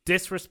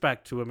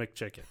disrespect to a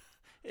McChicken.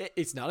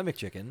 It's not a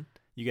McChicken.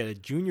 You get a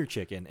junior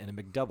chicken and a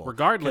McDouble.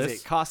 Regardless,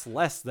 it costs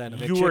less than a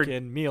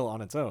McChicken meal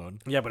on its own.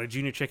 Yeah, but a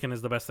junior chicken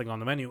is the best thing on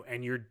the menu,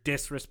 and you're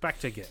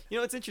disrespecting it.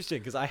 It's interesting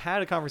because I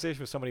had a conversation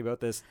with somebody about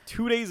this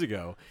 2 days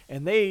ago,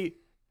 and they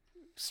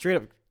straight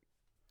up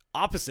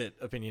opposite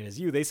opinion as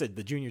you. They said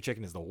the junior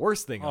chicken is the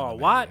worst thing on the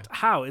menu. What?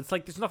 How? It's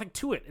like there's nothing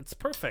to it. It's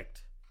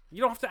perfect. You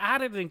don't have to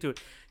add anything to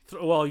it.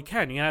 Well, you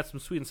can. You can add some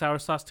sweet and sour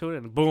sauce to it,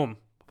 and boom,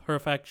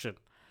 perfection.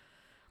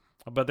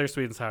 But their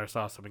sweet and sour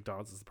sauce at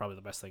McDonald's is probably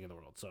the best thing in the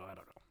world, so I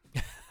don't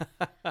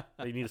know.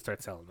 They need to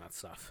start selling that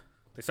stuff.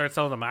 They start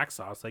selling the Mac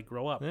sauce. Like,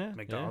 grow up. Yeah,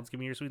 McDonald's, give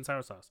me your sweet and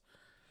sour sauce.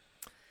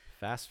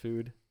 Fast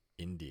food,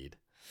 indeed.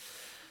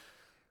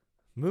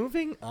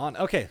 Moving on.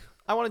 Okay,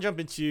 I want to jump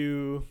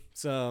into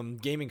some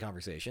gaming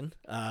conversation.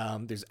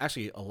 There's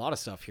actually a lot of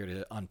stuff here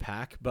to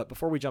unpack, but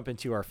before we jump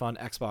into our fun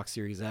Xbox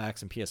Series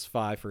X and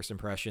PS5 first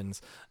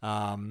impressions,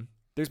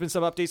 there's been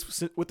some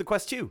updates with the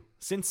Quest 2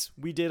 since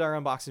we did our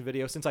unboxing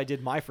video, since I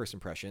did my first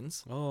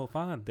impressions. Oh,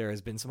 fun. There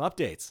has been some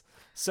updates.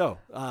 So,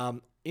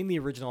 in the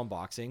original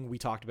unboxing, we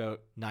talked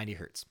about 90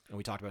 hertz, and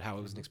we talked about how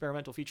it was an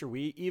experimental feature.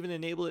 We even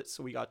enabled it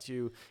so we got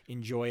to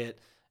enjoy it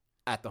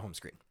at the home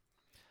screen.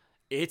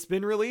 It's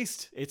been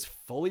released. It's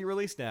fully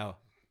released now.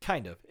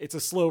 Kind of. It's a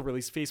slow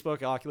release.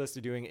 Facebook, Oculus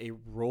are doing a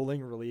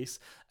rolling release.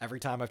 Every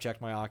time I've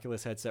checked my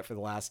Oculus headset for the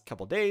last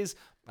couple days,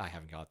 I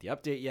haven't got the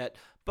update yet.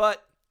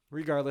 But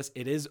regardless,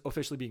 it is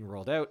officially being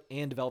rolled out,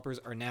 and developers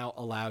are now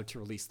allowed to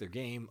release their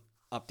game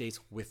updates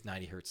with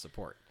 90 hertz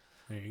support.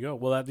 There you go.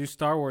 Well, that new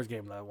Star Wars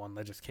game, that one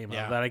that just came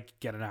out, that I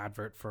get an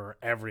advert for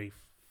every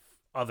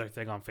other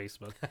thing on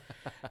Facebook.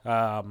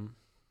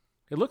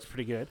 It looks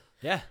pretty good.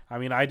 Yeah.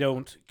 I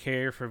don't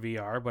care for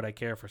VR, but I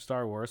care for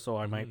Star Wars, so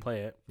I might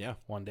play it. Yeah.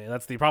 One day.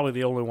 That's probably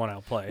the only one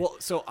I'll play. Well,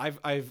 so I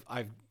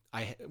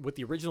with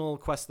the original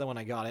Quest, then when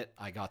I got it,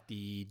 I got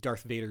the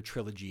Darth Vader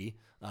trilogy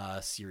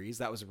series.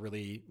 That was it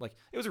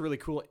was a really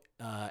cool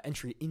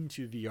entry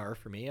into VR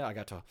for me. I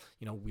got to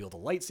wield a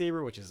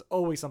lightsaber, which is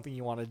always something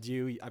you want to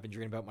do. I've been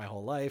dreaming about my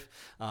whole life.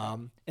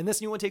 And this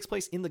new one takes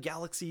place in the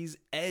Galaxy's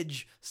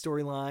Edge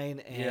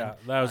storyline, and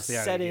that was the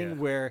setting idea.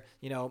 where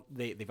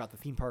they've got the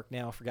theme park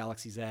now for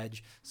Galaxy's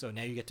Edge. So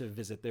now you get to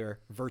visit there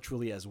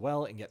virtually as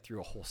well and get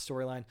through a whole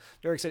storyline.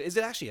 Very excited. Is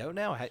it actually out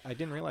now? I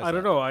didn't realize. I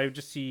don't know. I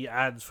just see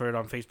ads for it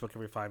on Facebook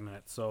every 5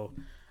 minutes. So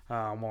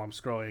while I'm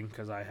scrolling,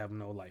 because I have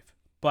no life,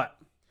 but.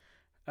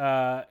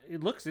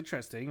 It looks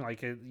interesting.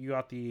 Like you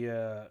got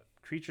the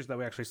creatures that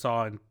we actually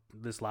saw in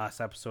this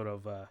last episode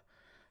of.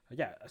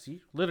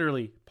 See,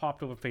 literally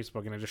popped up on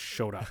Facebook and it just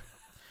showed up.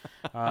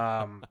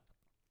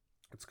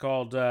 It's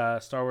called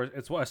Star Wars.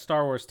 It's a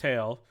Star Wars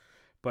Tale,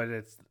 but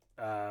it's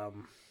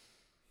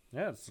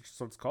it's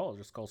what it's called.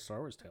 It's just called Star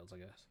Wars Tales, I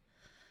guess.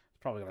 It's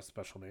probably got a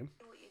special name,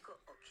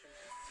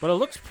 but it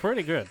looks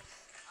pretty good.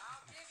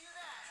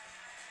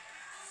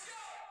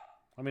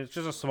 It's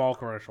just a small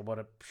commercial, but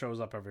it shows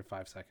up every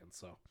 5 seconds.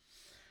 So,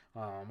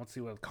 let's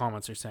see what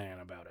comments are saying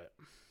about it.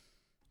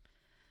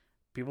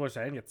 People are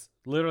saying it's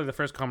literally the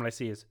first comment I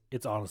see is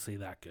it's honestly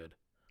that good.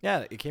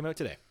 Yeah, it came out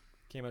today.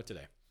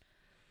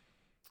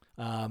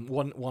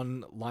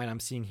 One line I'm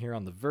seeing here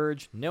on The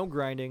Verge: no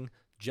grinding,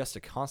 just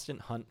a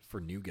constant hunt for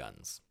new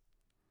guns.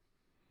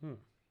 I'm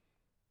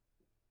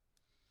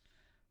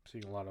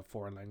seeing a lot of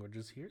foreign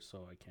languages here,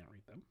 so I can't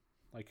read them.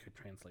 I could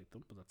translate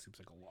them, but that seems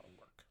like a lot of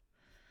work.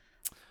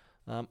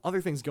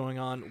 Other things going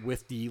on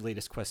with the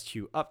latest Quest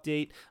 2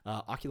 update,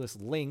 Oculus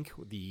Link,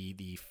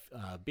 the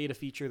beta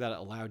feature that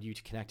allowed you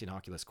to connect an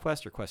Oculus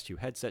Quest or Quest 2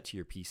 headset to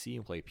your PC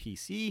and play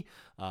PC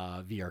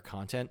VR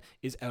content,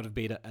 is out of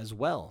beta as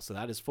well. So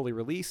that is fully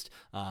released.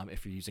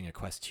 If you're using a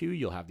Quest 2,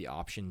 you'll have the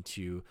option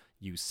to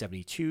use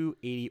 72,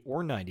 80,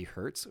 or 90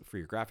 hertz for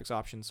your graphics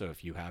option. So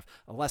if you have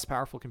a less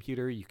powerful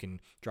computer, you can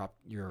drop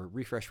your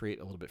refresh rate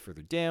a little bit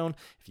further down.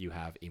 If you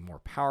have a more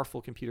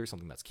powerful computer,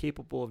 something that's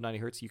capable of 90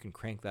 hertz, you can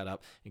crank that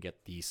up and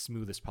get the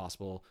smoothest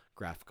possible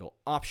graphical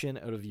option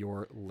out of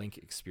your Link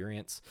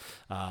experience.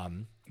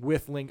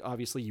 With Link,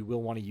 obviously, you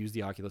will want to use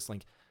the Oculus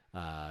Link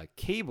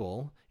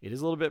cable. It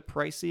is a little bit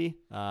pricey.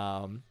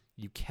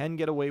 You can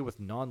get away with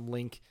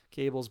non-Link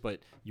cables, but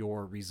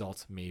your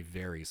results may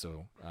vary.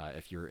 So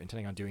if you're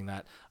intending on doing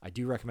that, I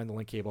do recommend the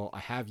Link cable. I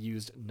have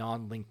used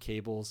non-Link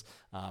cables.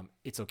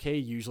 It's okay.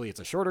 Usually it's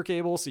a shorter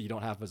cable, so you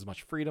don't have as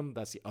much freedom.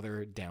 That's the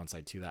other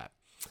downside to that.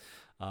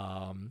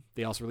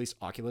 They also released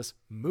Oculus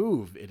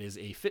Move. It is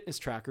a fitness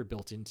tracker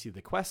built into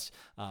the Quest.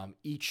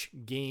 Each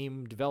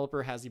game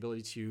developer has the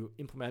ability to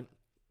implement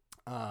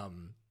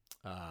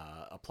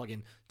a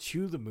plugin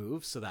to the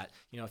Move so that,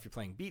 if you're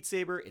playing Beat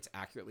Saber, it's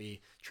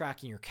accurately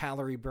tracking your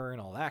calorie burn,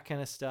 all that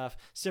kind of stuff,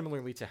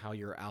 similarly to how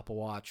your Apple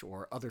Watch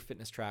or other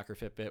fitness tracker,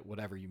 Fitbit,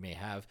 whatever you may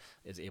have,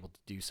 is able to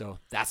do so.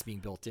 That's being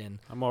built in.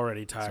 I'm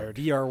already tired.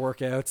 So VR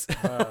workouts.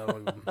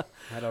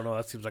 I don't know.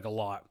 That seems like a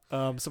lot.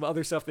 Some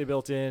other stuff they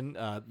built in,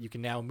 you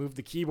can now move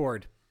the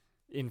keyboard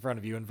in front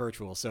of you in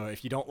virtual. So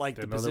if you don't like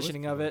the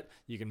positioning of it,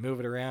 you can move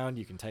it around.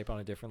 You can type on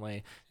it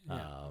differently.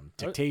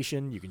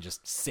 Dictation, you can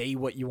just say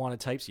what you want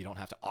to type, so you don't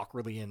have to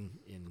awkwardly in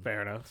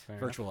Fair enough.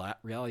 virtual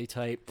reality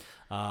type.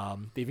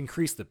 They've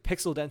increased the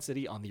pixel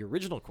density on the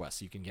original Quest,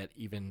 so you can get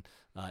even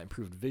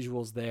improved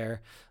visuals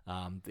there.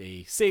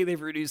 They say they've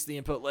reduced the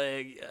input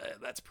lag.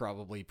 That's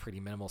probably pretty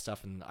minimal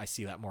stuff, and I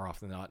see that more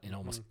often than not in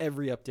almost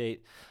every update.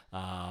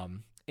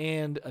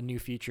 And a new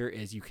feature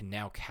is you can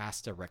now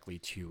cast directly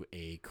to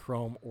a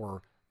Chrome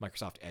or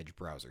Microsoft Edge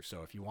browser.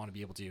 So if you want to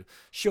be able to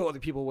show other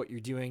people what you're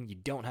doing, you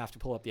don't have to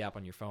pull up the app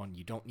on your phone.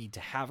 You don't need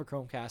to have a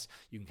Chromecast.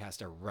 You can cast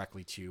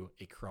directly to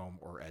a Chrome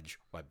or Edge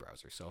web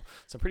browser. So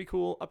some pretty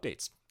cool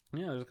updates.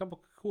 Yeah, there's a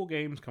couple cool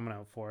games coming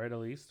out for it, at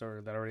least,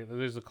 or that already.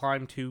 There's a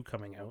Climb 2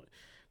 coming out.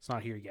 It's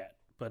not here yet,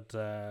 but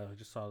I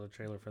just saw the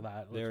trailer for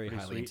that. Very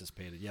highly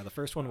anticipated. Yeah, the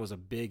first one was a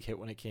big hit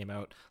when it came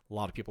out. A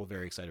lot of people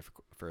very excited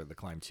for the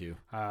Climb 2.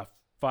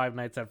 Five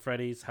Nights at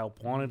Freddy's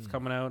Help Wanted's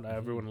coming out.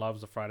 Everyone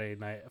loves the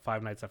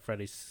Five Nights at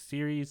Freddy's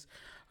series.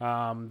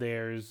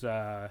 There's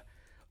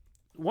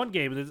one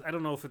game. I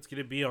don't know if it's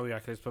going to be on the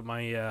Oculus, but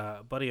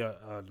my buddy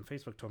on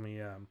Facebook told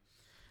me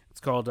it's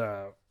called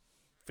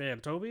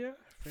Phasmobia.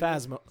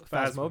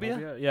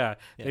 Phasmobia? Yeah.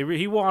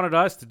 He wanted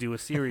us to do a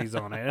series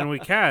on it, and we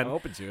can. I'm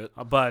open to it.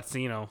 But,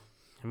 it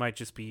might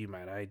just be you,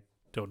 man. I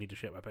don't need to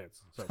shit my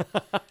pants. So,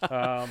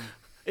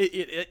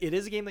 it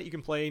is a game that you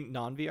can play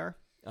non-VR.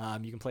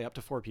 You can play up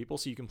to 4 people,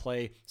 so you can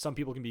play. Some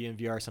people can be in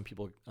VR, some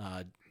people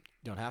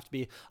don't have to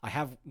be. I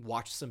have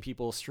watched some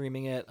people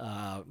streaming it.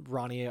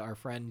 Ronnie, our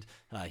friend,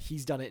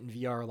 he's done it in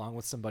VR along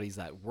with some buddies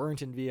that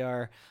weren't in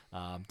VR.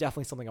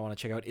 Definitely something I want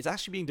to check out. It's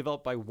actually being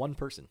developed by one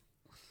person.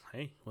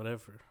 Hey,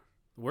 whatever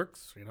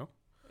works,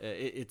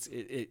 It's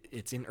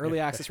in early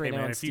access right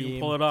now on Steam. If you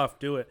can pull it off,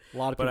 do it. A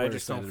lot of people, but I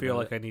just don't feel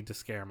like I need to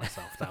scare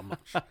myself that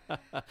much.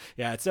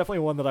 Yeah, it's definitely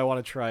one that I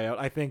want to try out.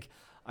 I think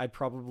I'd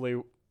probably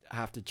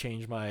have to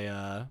change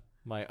my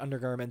my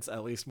undergarments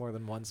at least more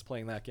than once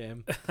playing that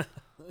game.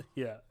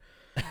 Yeah.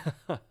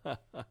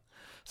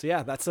 So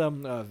yeah, that's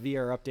some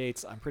VR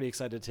updates. I'm pretty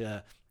excited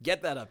to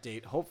get that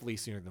update, hopefully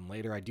sooner than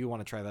later. I do want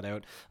to try that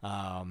out.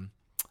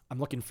 I'm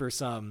looking for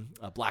some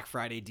Black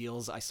Friday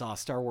deals. I saw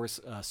Star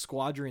Wars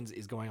Squadrons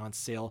is going on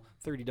sale,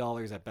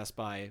 $30 at Best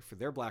Buy for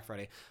their Black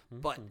Friday,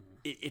 but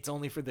it's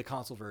only for the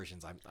console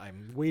versions.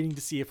 I'm waiting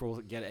to see if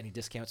we'll get any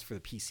discounts for the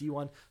PC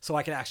one, so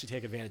I can actually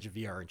take advantage of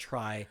VR and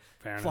try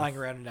flying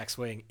around an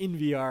X-Wing in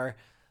VR.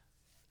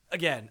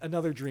 Again,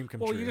 another dream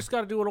come true. Well, you just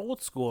got to do it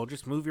old school.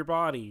 Just move your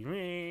body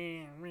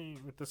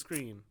with the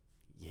screen.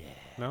 Yeah.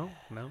 No?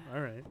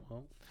 All right.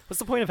 Well, what's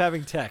the point of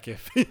having tech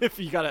if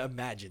you got to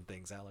imagine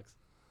things, Alex?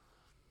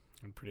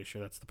 I'm pretty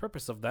sure that's the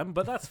purpose of them,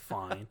 but that's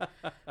fine.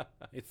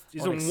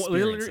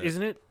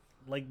 Isn't it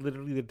like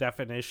literally the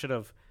definition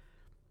of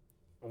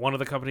one of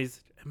the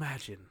companies?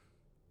 Imagine.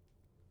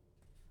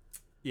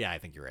 Yeah, I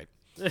think you're right.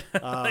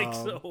 Like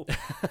so.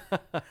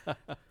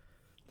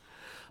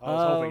 I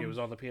was hoping it was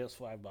on the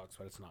PS5 box,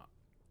 but it's not.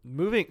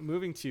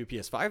 Moving to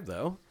PS5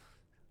 though.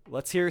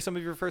 Let's hear some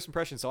of your first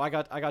impressions. So I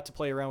got to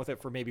play around with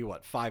it for maybe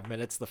 5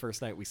 minutes the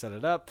first night we set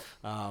it up.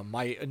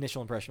 My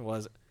initial impression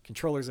was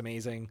controller's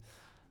amazing.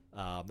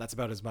 That's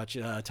about as much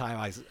time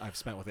I've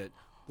spent with it.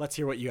 Let's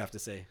hear what you have to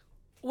say.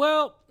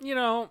 Well,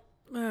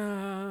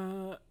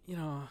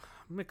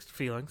 mixed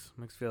feelings.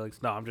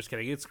 No, I'm just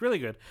kidding. It's really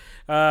good.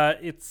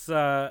 It's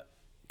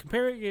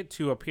comparing it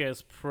to a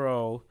PS4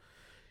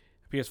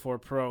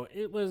 Pro.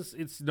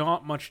 It's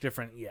not much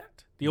different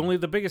yet.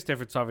 The biggest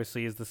difference,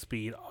 obviously, is the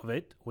speed of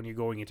it when you're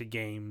going into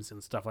games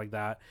and stuff like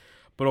that.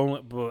 But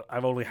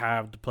I've only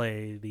had to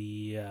play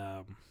the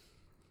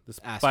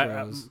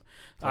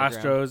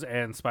Astros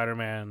and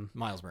Spider-Man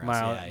Miles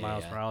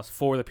Morales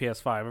for the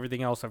PS5.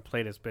 Everything else I've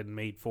played has been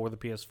made for the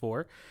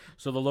PS4.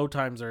 So the load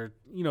times are,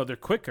 they're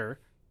quicker.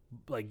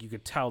 Like you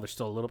could tell they're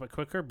still a little bit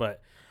quicker,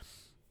 but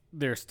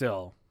they're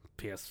still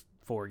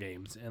 4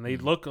 games, and they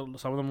look.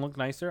 Some of them look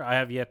nicer. I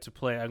have yet to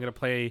play. I'm gonna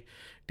play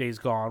Days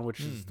Gone,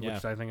 which I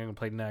think I'm gonna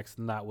play next,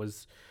 and that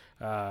was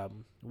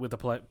with the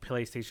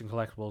PlayStation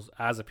collectibles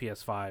as a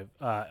PS5,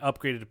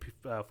 upgraded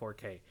to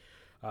 4K.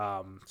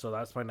 So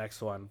that's my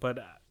next one. But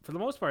for the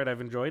most part,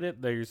 I've enjoyed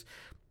it. There's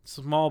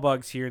small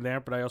bugs here and there,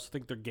 but I also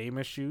think they're game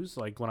issues.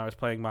 Like when I was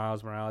playing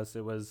Miles Morales,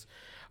 it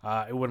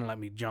wouldn't let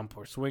me jump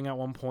or swing at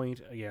one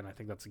point. Again, I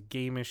think that's a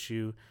game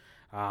issue.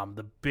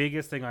 The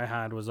biggest thing I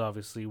had was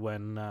obviously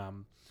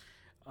when,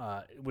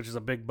 which is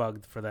a big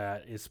bug for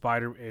that, is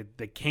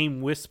that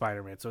came with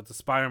Spider-Man. So it's a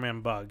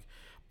Spider-Man bug,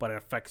 but it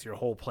affects your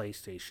whole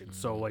PlayStation.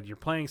 So when you're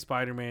playing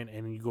Spider-Man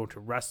and you go to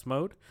rest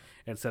mode,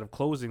 instead of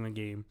closing the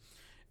game,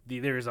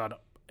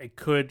 it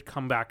could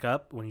come back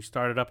up when you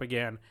start it up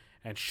again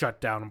and shut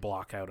down and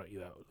block out at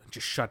you.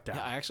 Just shut down.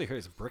 Yeah, I actually heard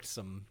it's bricked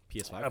some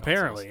PS5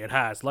 Apparently consoles. it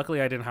has.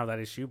 Luckily I didn't have that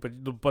issue,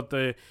 but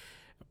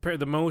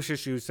the most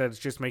issue said it's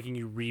just making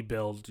you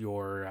rebuild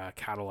your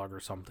catalog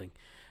or something.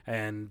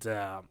 And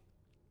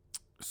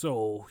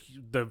so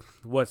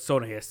what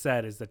Sony has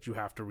said is that you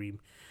have to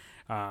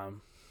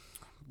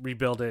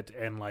rebuild it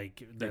and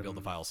rebuild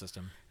the file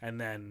system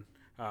and then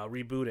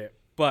reboot it.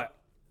 But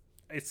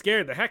it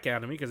scared the heck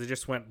out of me because it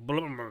just went blah,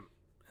 blah, blah,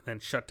 and then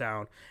shut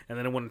down, and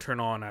then it wouldn't turn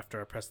on after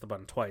I pressed the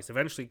button twice.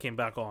 Eventually it came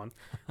back on,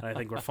 and I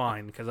think we're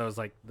fine because I was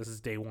like, this is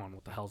day 1.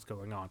 What the hell's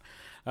going on?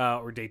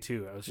 Or day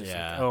 2. I was just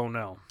like, oh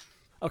no.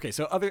 Okay,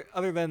 so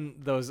other than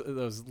those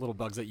little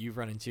bugs that you've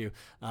run into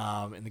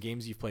in the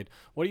games you've played,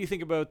 what do you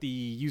think about the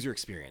user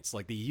experience,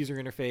 like the user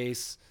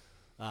interface?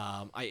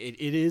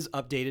 It is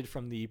updated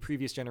from the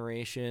previous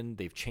generation.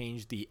 They've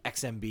changed the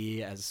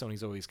XMB, as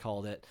Sony's always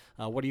called it.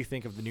 What do you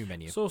think of the new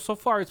menu? So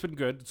far it's been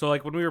good. So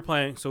like when we were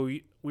playing,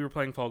 we were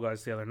playing Fall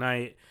Guys the other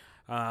night.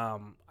 I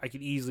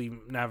could easily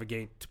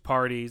navigate to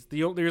parties.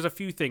 There's a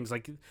few things,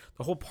 like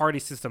the whole party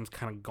system's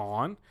kind of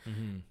gone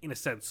in a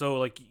sense. So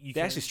like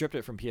they actually stripped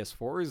it from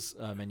PS4's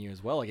menu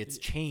as well. Like it's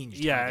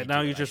changed. Yeah, now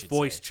you just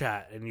voice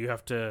chat, and you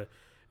have to.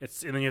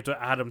 And then you have to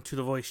add them to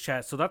the voice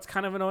chat. So that's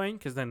kind of annoying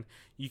because then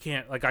you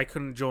can't, like, I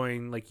couldn't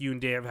join, like, you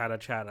and Dave had a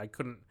chat. I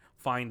couldn't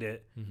find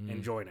it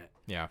and join it.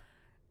 Yeah.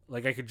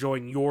 Like, I could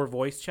join your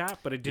voice chat,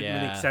 but it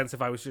didn't make sense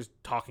if I was just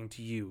talking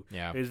to you.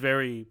 Yeah. It was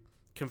very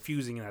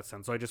confusing in that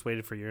sense. So I just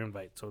waited for your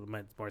invite. So it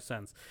made more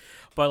sense.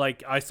 But,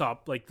 like, I saw,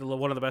 like,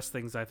 one of the best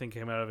things I think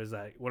came out of it is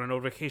that when a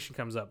notification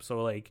comes up,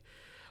 so, like,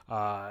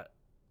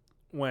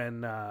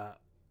 when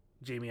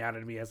Jamie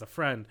added me as a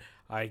friend,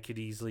 I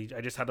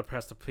just had to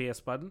press the PS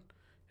button.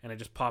 And it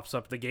just pops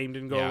up. The game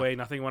didn't go away.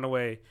 Nothing went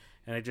away.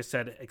 And it just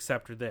said,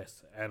 accept or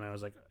this. And I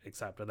was like,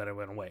 accept. And then it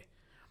went away.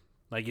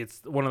 Like,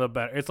 it's one of the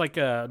better. It's like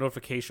a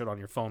notification on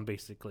your phone,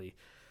 basically,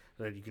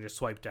 that you can just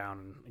swipe down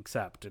and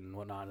accept and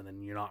whatnot. And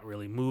then you're not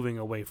really moving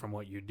away from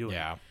what you're doing.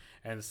 Yeah.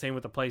 And the same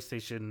with the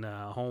PlayStation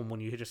Home. When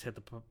you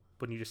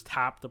just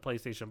tap the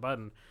PlayStation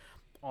button,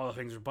 all the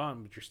things are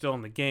button, but you're still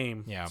in the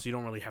game. Yeah. So you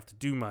don't really have to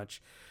do much.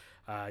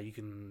 You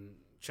can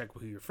check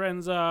who your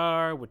friends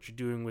are, what you're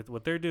doing with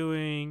what they're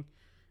doing.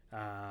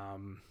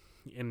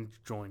 And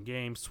join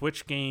games,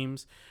 switch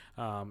games.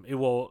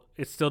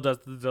 It still does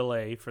the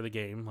delay for the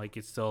game. Like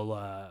it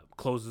still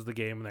closes the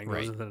game and then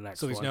goes into the next one.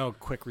 So there's no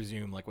quick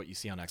resume like what you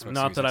see on Xbox.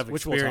 Not Series that X, I've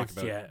which we'll talk experienced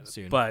about yet.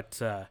 soon.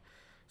 But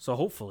so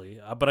hopefully.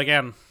 But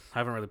again, I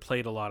haven't really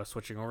played a lot of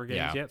switching over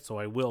games yet, so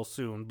I will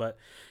soon. But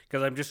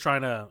because I'm just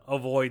trying to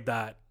avoid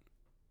that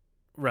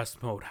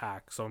rest mode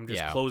hack, so I'm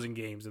just closing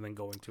games and then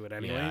going to it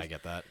anyways. Yeah, I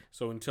get that.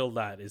 So until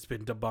that has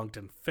been debunked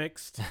and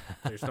fixed,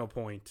 there's no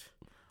point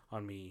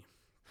on me.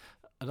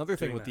 Another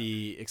thing with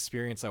the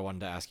experience I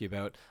wanted to ask you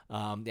about,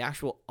 the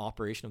actual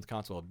operation of the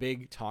console, a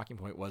big talking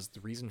point was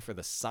the reason for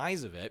the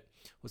size of it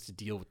was to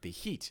deal with the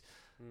heat.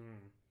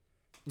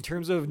 In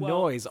terms of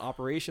noise,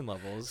 operation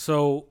levels.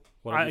 So,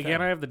 I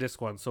have the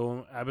disc one.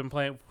 So, I've been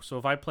playing. So,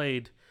 if I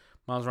played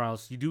Miles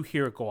Morales, you do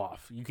hear it go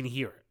off. You can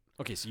hear it.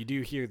 Okay, so you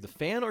do hear the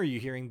fan, or are you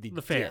hearing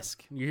the fan.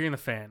 disc? You're hearing the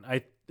fan.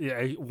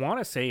 I want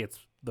to say it's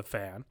the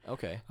fan.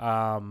 Okay.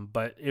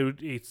 But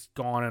it's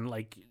gone and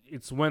like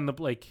it's when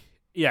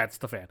it's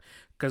the fan.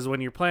 Because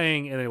when you're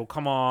playing, and it will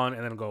come on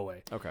and then it'll go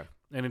away. Okay.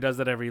 And it does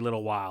that every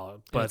little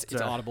while. But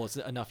it's audible. It's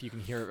enough you can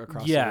hear it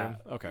across the room.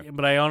 Okay.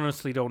 But I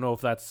honestly don't know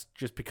if that's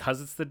just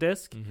because it's the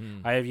disc.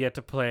 Mm-hmm. I have yet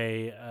to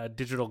play a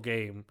digital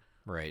game.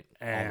 Right.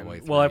 And, all the way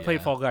through, I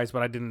played Fall Guys,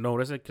 but I didn't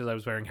notice it because I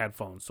was wearing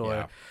headphones.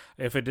 So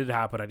if it did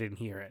happen, I didn't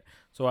hear it.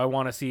 So I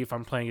want to see if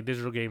I'm playing a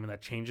digital game and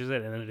that changes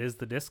it, and it is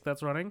the disc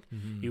that's running,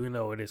 even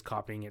though it is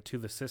copying it to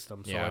the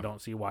system. So I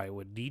don't see why it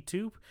would need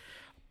to.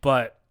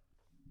 But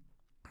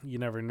you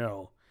never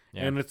know.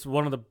 Yeah. And it's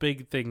one of the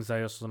big things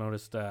I also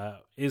noticed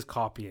is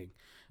copying.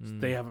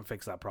 They haven't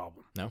fixed that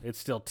problem. No, it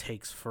still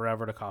takes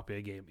forever to copy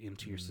a game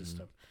into your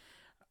system.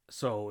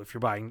 So if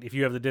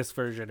you have the disc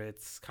version,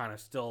 it's kind of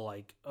still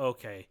like,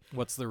 okay,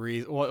 what's the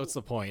reason? What's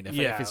the point? If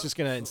it's just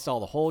gonna install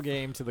the whole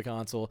game to the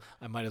console,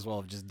 I might as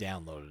well have just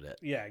downloaded it.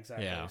 Yeah,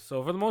 exactly. Yeah.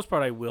 So for the most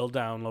part, I will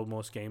download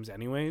most games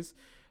anyways,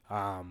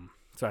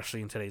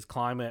 especially in today's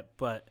climate.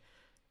 But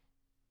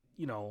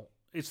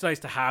it's nice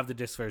to have the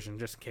disc version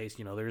just in case,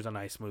 there's a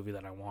nice movie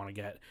that I want to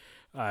get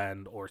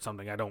or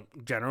something. I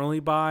don't generally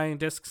buy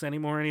discs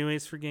anymore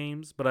anyways for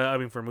games, but I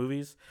mean for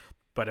movies.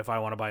 But if I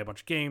want to buy a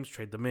bunch of games,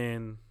 trade them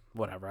in,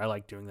 whatever. I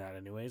like doing that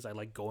anyways. I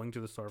like going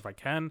to the store if I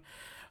can.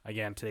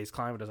 Again, today's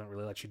climate doesn't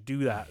really let you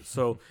do that.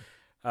 So,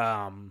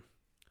 we'll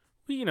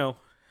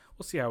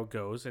see how it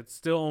goes. It's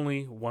still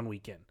only 1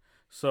 weekend.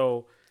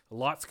 So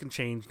lots can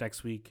change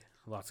next week.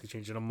 Lots can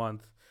change in a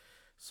month.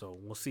 So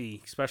we'll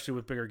see, especially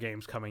with bigger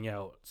games coming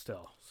out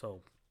still.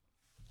 So,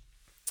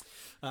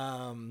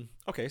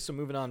 okay, so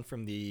moving on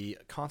from the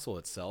console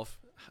itself,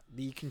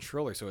 the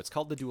controller. So it's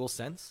called the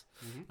DualSense.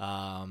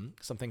 Mm-hmm.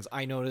 Some things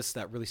I noticed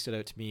that really stood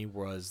out to me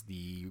was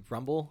the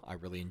rumble. I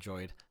really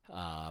enjoyed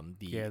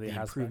the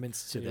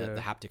improvements to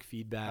the haptic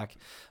feedback,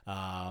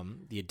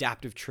 the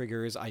adaptive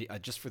triggers. I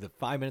just for the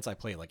 5 minutes I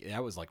played, like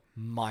that was like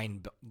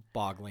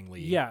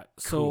mind-bogglingly cool.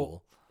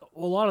 So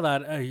a lot of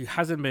that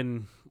hasn't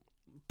been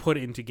put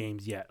into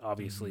games yet,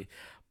 obviously.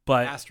 Mm-hmm.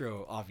 But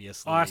Astro,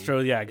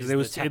 because it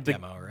was the tech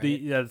demo, right?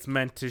 It's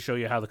meant to show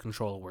you how the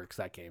controller works,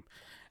 that game.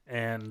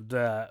 And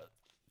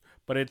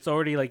but it's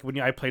already like when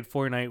I played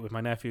Fortnite with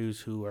my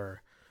nephews who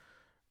are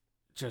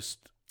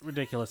just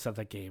ridiculous at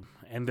that game,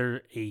 and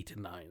they're 8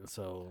 and 9.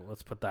 So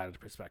let's put that into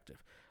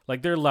perspective.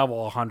 Like they're level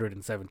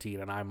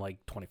 117, and I'm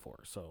like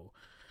 24. So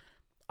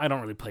I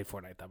don't really play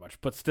Fortnite that much,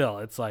 but still,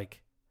 it's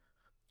like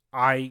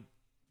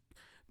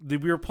we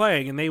were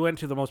playing, and they went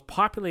to the most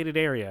populated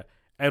area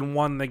and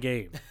won the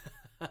game.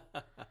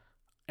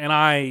 And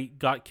I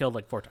got killed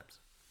like 4 times.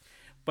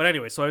 But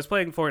anyway, so I was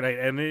playing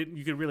Fortnite, and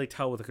you could really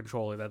tell with the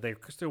controller that they're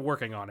still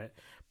working on it.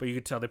 But you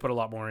could tell they put a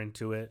lot more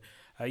into it.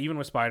 Even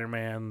with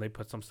Spider-Man, they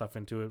put some stuff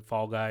into it.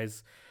 Fall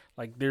Guys,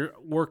 like they're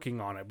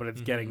working on it, but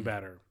it's getting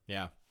better.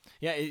 Yeah.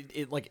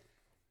 It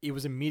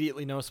was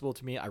immediately noticeable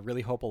to me. I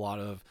really hope a lot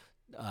of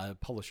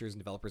publishers and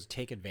developers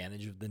take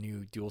advantage of the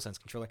new DualSense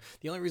controller.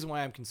 The only reason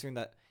why I'm concerned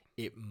that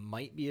it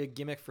might be a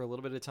gimmick for a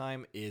little bit of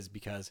time is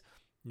because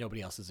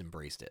nobody else has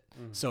embraced it.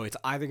 So it's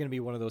either going to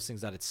be one of those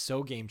things that it's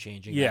so game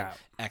changing that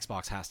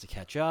Xbox has to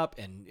catch up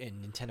and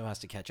Nintendo has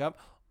to catch up,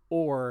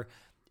 or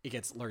it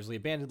gets largely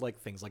abandoned, like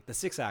things like the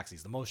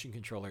 6-axis, the motion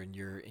controller in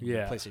your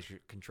PlayStation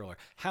controller.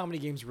 How many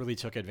games really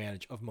took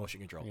advantage of motion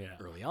control? Yeah.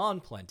 Early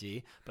on,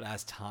 plenty, but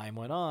as time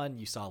went on,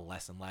 you saw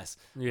less and less.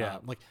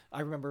 Like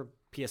I remember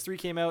PS3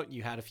 came out,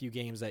 you had a few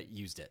games that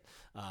used it.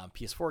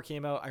 PS4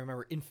 came out. I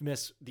remember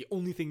Infamous, the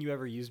only thing you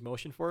ever used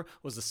motion for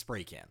was the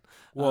spray can.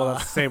 Well,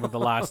 that's the same with The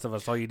Last of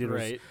Us. All you did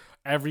was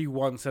every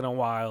once in a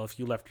while, if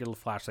you left your little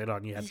flashlight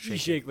on, you had to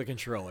shake the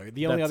controller.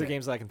 The only other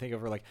games that I can think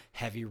of were like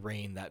Heavy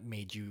Rain that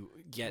made you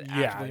get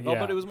actively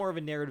involved, but it was more of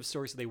a narrative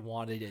story, so they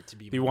wanted it to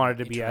be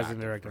as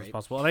interactive as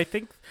possible. And I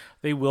think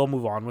they will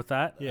move on with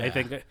that. I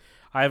think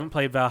I haven't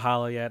played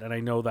Valhalla yet, and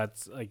I know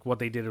that's like what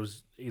they did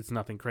it's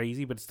nothing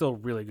crazy, but it's still a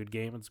really good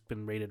game. It's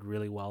been rated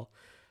really well.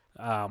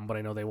 But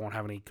I know they won't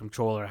have any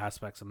controller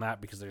aspects in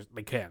that because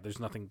there's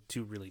nothing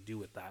to really do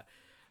with that.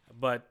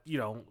 But,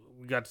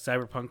 we got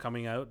Cyberpunk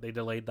coming out. They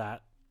delayed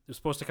that. It was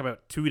supposed to come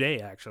out today,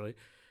 actually.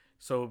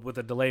 So with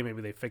the delay,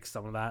 maybe they fixed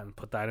some of that and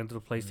put that into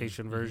the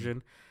PlayStation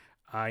version.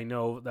 I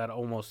know that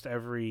almost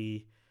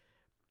every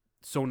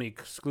Sony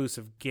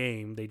exclusive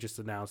game, they just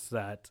announced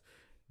that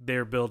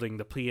they're building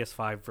the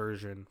PS5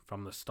 version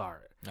from the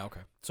start.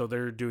 Okay. So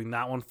they're doing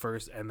that one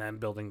first and then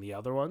building the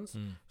other ones.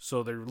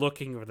 So they're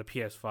looking for the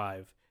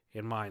PS5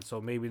 in mind.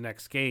 So maybe the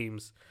next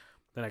games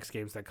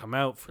that come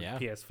out for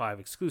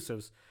PS5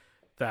 exclusives,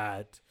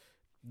 that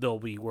they'll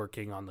be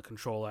working on the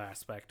control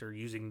aspect or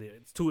using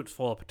it's to its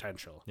full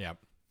potential. Yeah.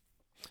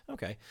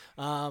 Okay.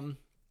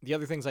 The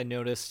other things I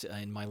noticed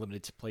in my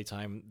limited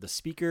playtime, the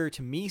speaker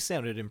to me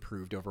sounded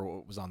improved over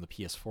what was on the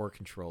PS4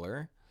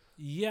 controller.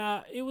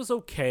 Yeah, it was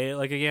okay.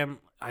 Like again,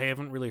 I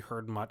haven't really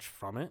heard much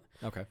from it.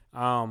 Okay.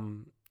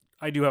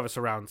 I do have not a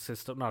surround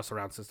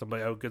system,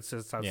 but a good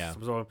system. Yeah.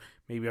 So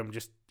maybe I'm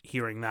just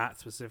hearing that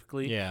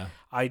specifically. Yeah.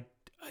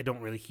 I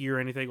don't really hear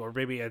anything, or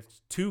maybe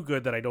it's too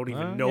good that I don't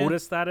even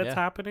notice that it's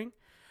happening.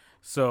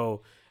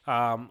 So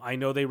I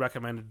know they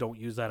recommended don't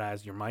use that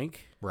as your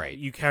mic. Right.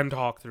 You can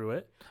talk through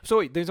it. So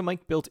wait, there's a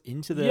mic built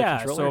into the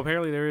controller? So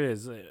apparently there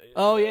is.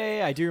 Oh,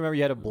 yeah. I do remember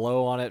you had to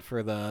blow on it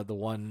for the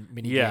one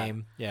mini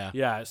game. Yeah.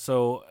 Yeah,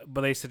 so,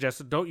 but they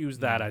suggested don't use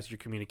that as your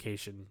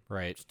communication.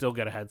 Right. Still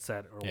get a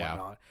headset or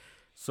whatnot.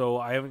 So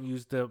I haven't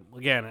used it.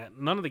 Again,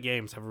 none of the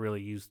games have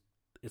really used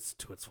it's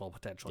to its full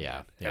potential.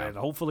 Yeah. And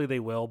hopefully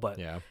they will, but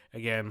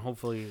again,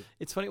 hopefully.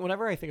 It's funny,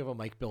 whenever I think of a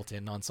mic built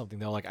in on something,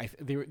 though, like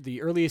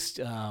the earliest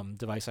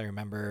device I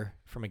remember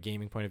from a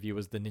gaming point of view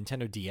was the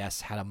Nintendo DS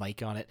had a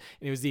mic on it,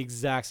 and it was the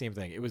exact same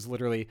thing. It was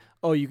literally,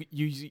 you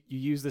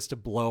use this to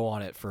blow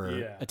on it for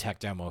a tech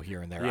demo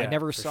here and there. I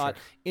never saw it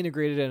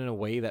integrated in a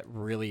way that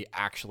really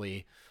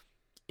actually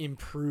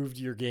improved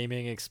your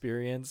gaming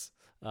experience.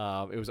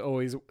 It was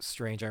always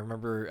strange. I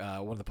remember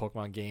one of the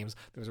Pokemon games,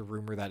 there was a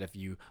rumor that if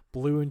you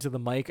blew into the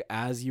mic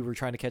as you were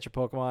trying to catch a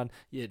Pokemon,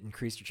 it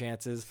increased your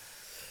chances.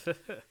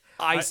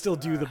 I still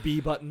do the B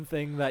button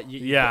thing that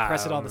you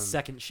press it on the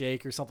second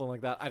shake or something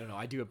like that. I don't know.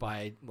 I do it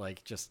by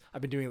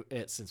I've been doing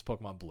it since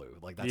Pokemon Blue.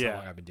 Like that's how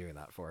long I've been doing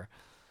that for.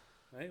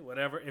 Hey,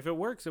 whatever. If it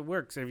works, it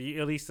works. If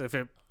you, at least if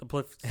it the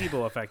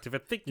placebo effect. If you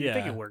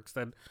think it works,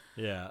 then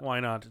why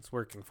not? It's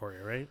working for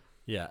you, right?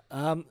 Yeah.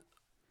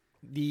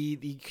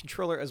 The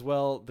controller as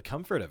well, the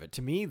comfort of it.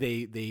 To me,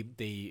 they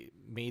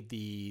made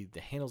the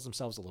handles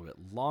themselves a little bit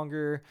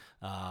longer.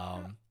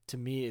 To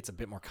me, it's a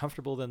bit more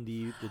comfortable than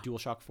the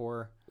DualShock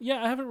 4.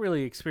 Yeah, I haven't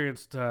really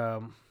experienced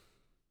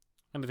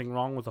anything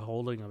wrong with the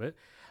holding of it.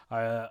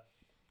 It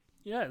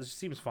just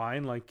seems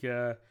fine. Like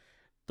the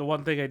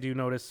one thing I do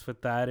notice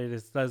with that it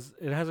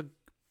has a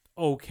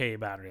okay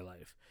battery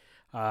life.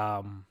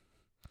 Have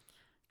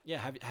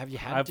you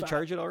had to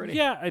charge it already?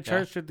 Yeah, I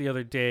charged it the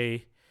other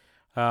day.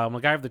 I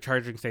have the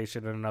charging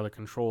station and another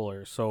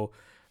controller, so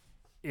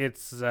it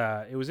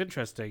was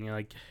interesting.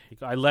 Like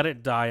I let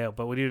it die out,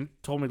 but when you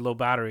told me low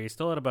battery, it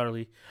still had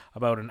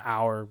about an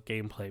hour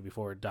gameplay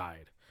before it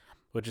died,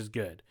 which is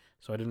good.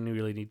 So I didn't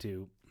really need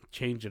to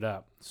change it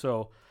up.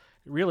 So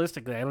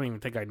realistically, I don't even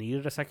think I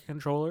needed a second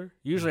controller.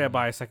 Usually I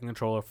buy a second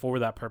controller for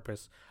that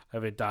purpose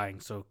of it dying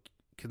so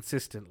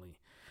consistently.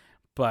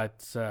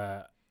 But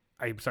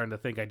I'm starting to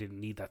think I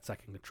didn't need that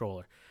second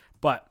controller.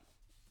 But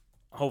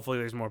hopefully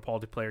there's more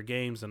multiplayer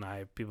games and I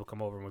have people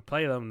come over and we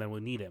play them, and then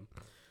we need him.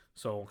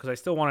 So, because I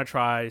still want to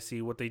try,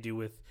 see what they do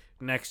with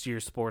next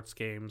year's sports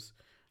games,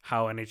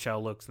 how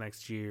NHL looks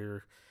next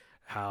year,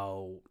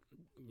 how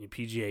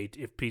PGA,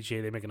 if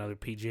PGA, they make another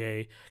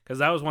PGA. Because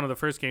that was one of the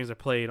first games I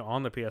played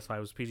on the PS5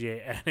 was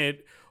PGA, and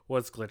it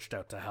was glitched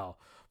out to hell.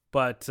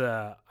 But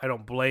I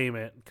don't blame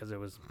it, because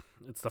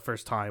it's the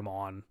first time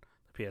on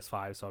the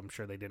PS5, so I'm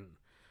sure they didn't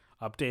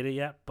update it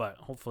yet, but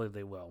hopefully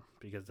they will,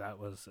 because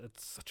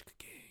it's such a good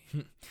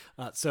game.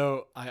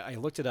 So I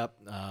looked it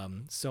up.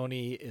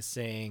 Sony is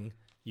saying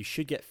you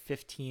should get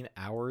 15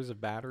 hours of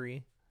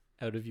battery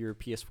out of your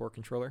PS4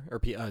 controller,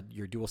 or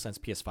your DualSense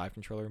PS5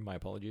 controller. My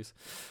apologies.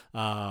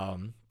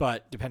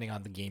 But depending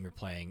on the game you're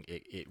playing,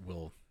 it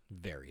will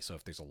vary. So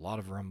if there's a lot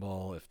of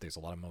rumble, if there's a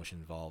lot of motion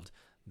involved,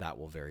 that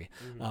will vary.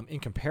 In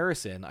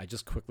comparison, I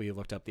just quickly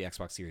looked up the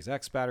Xbox Series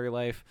X battery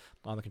life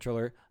on the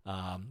controller,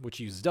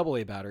 which uses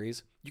AA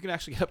batteries. You can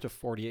actually get up to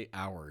 48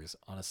 hours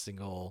on a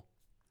single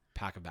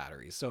pack of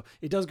batteries. So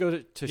it does go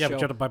to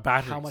show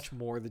how much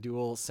more the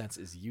DualSense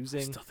is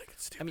using. I still think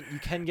it's stupid. I mean, you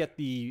can get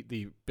the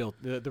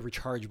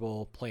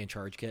rechargeable play and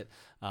charge kit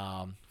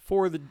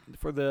for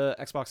the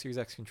Xbox Series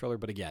X controller,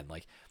 but again,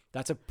 like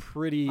that's a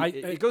pretty.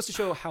 It goes to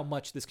show how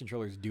much this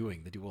controller is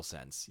doing, the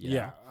DualSense.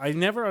 Yeah, I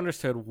never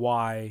understood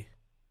why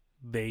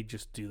they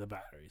just do the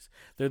batteries.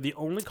 They're the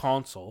only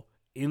console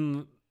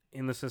in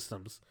the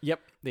systems.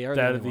 Yep, they are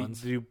the only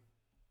ones. Do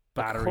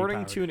battery According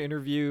powered. to an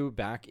interview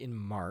back in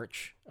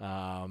March,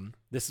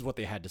 this is what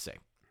they had to say.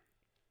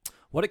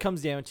 What it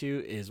comes down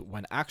to is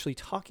when actually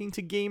talking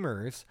to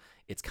gamers,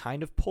 it's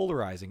kind of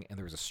polarizing, and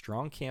there's a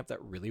strong camp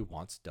that really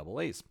wants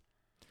AA's.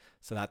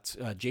 So that's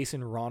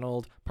Jason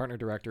Ronald, partner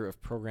director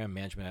of program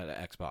management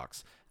at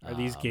Xbox. Are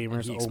these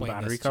gamers own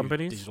battery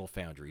companies? Digital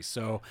Foundry.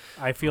 So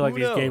I feel like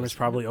these gamers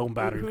probably own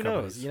battery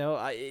companies. Who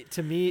knows?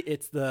 To me,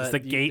 it's is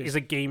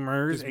it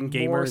gamers and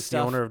gamers the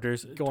owner of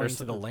going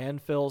to the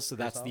landfill. So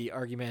that's the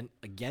argument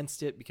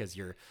against it, because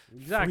you're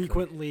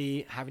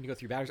frequently having to go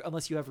through batteries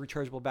unless you have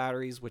rechargeable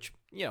batteries, which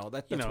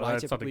that's what I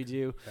typically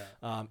do.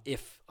 Yeah.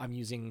 If I'm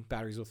using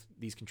batteries with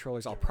these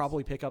controllers, I'll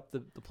probably pick up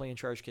the play and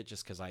charge kit,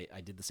 just because I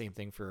did the same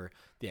thing for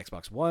the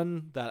Xbox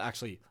One that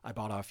actually I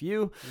bought off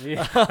you.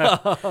 Yeah.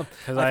 I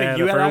think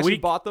you had actually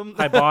bought them.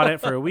 I bought it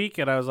for a week,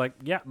 and I was like,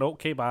 yeah, no,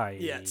 okay, bye.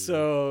 Yeah,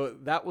 so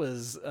that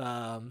is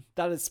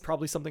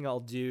probably something I'll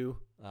do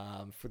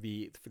for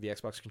the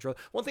Xbox controller.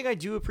 One thing I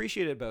do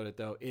appreciate about it,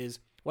 though, is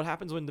what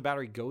happens when the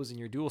battery goes in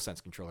your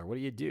DualSense controller. What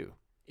do?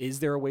 Is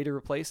there a way to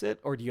replace it,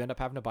 or do you end up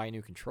having to buy a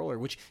new controller,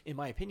 which, in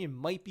my opinion,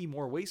 might be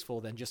more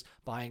wasteful than just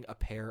buying a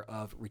pair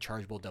of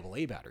rechargeable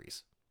AA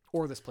batteries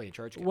or this play and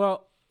charge kit?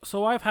 Well,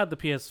 so I've had the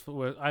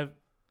PS4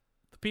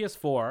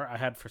 I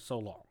had for so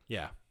long.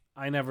 Yeah.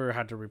 I never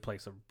had to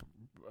replace a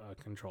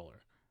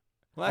controller.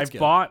 Well, that's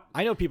good.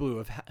 I know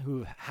people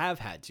who have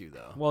had to,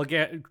 though. Well,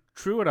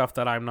 true enough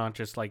that I'm not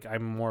just like,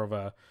 I'm more of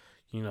a,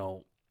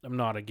 I'm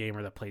not a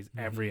gamer that plays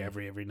every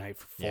night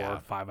for 4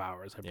 or 5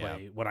 hours. I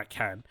play when I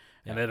can,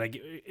 and then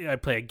I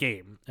play a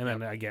game, and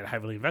then I get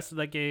heavily invested in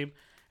that game,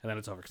 and then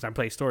it's over, because I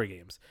play story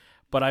games.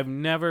 But I've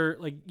never,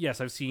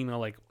 I've seen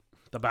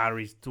the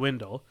batteries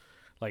dwindle.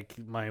 Like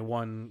my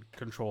one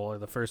controller,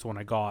 the first one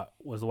I got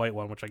was the white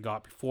one, which I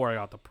got before I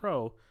got the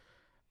Pro.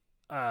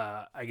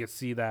 I could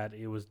see that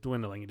it was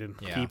dwindling. It didn't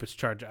keep its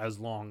charge as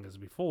long as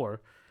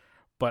before,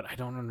 but I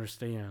don't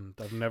understand.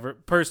 I've never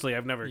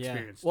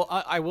experienced. Well,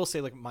 I will say,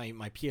 my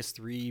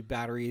PS3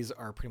 batteries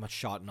are pretty much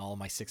shot in all of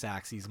my 6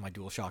 axes and my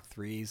DualShock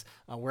 3s,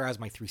 whereas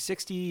my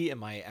 360 and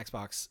my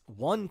Xbox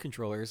One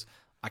controllers,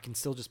 I can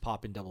still just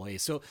pop in AA.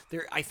 So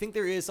I think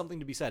there is something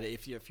to be said.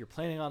 If you're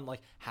planning on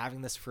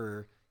having this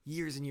for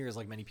years and years,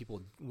 like many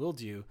people will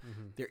do,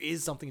 there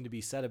is something to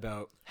be said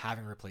about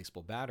having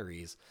replaceable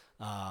batteries.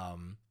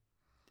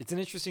 It's an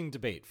interesting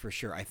debate for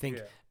sure. I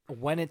think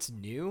when it's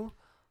new,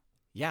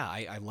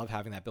 I love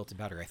having that built-in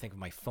battery. I think of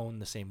my phone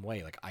the same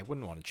way. Like, I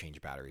wouldn't want to change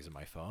batteries in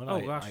my phone. Oh,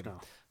 I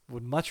no.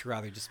 would much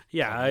rather just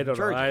I don't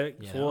know.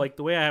 know? Like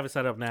the way I have it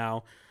set up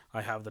now,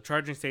 I have the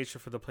charging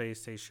station for the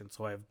PlayStation,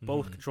 so I have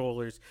both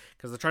controllers,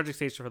 because the charging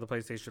station for the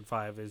PlayStation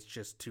 5 is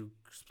just 2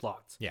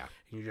 slots. Yeah.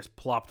 And you just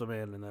plop them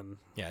in and then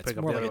it's pick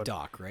up more the like other a one.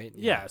 dock, right?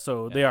 Yeah,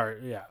 they are,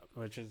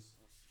 which is...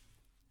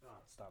 Oh,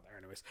 it's not there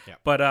anyways. Yeah.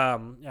 But I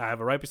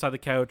have it right beside the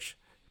couch,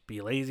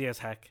 be lazy as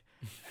heck,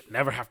 and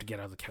never have to get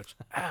out of the couch,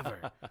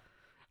 ever.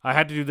 I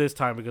had to do this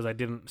time because I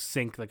didn't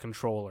sync the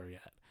controller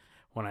yet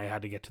when I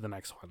had to get to the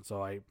next one,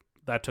 so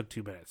that took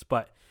 2 minutes,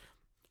 but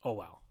oh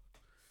well.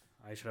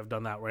 I should have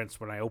done that once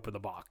when I opened the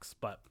box,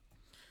 but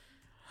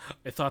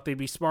I thought they'd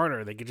be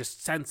smarter. They could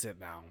just sense it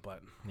now,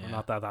 but I'm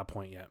not at that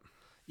point yet.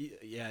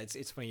 Yeah,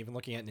 it's funny. Even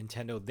looking at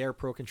Nintendo, their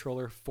Pro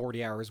Controller,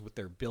 40 hours with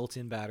their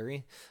built-in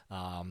battery.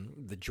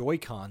 The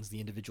Joy-Cons, the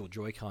individual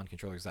Joy-Con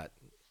controllers that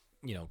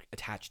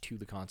attach to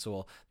the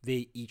console,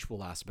 they each will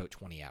last about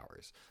 20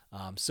 hours.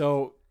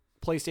 So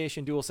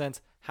PlayStation DualSense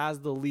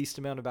has the least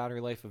amount of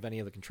battery life of any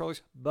of the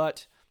controllers,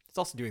 but it's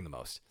also doing the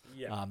most.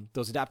 Yeah.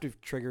 Those adaptive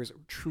triggers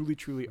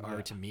truly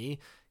are, to me,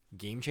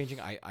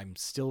 game-changing. I'm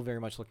still very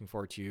much looking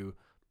forward to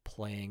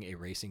playing a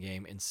racing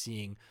game and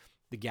seeing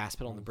the gas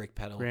pedal and the brake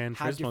pedal. Gran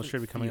Turismo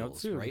should be coming out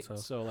soon, right?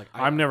 So like,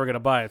 I'm never going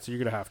to buy it, so you're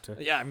going to have to.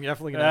 Yeah, I'm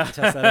definitely going to have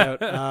to test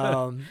that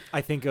out.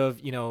 I think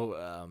of,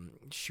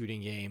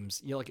 shooting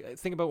games.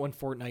 Think about when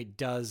Fortnite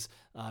does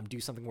do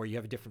something where you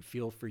have a different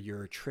feel for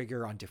your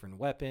trigger on different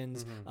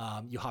weapons.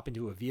 You hop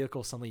into a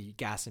vehicle, suddenly you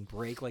gas and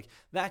brake. Like,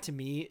 that to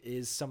me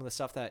is some of the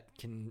stuff that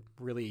can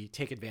really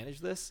take advantage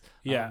of this.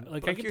 Yeah, I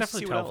can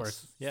definitely tell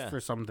for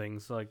some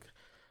things, like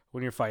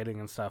when you're fighting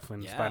and stuff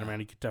in Spider-Man,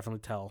 you could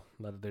definitely tell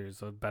that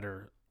there's a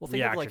better... Well,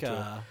 think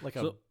of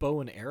a bow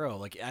and arrow.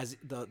 Like, as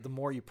the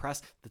more you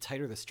press, the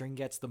tighter the string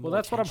gets. The more. Well,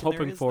 that's what I'm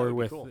hoping for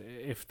with cool.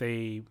 if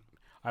they.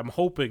 I'm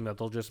hoping that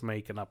they'll just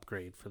make an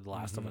upgrade for The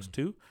Last of Us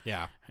 2.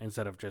 Yeah.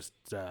 Instead of just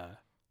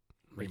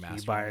making you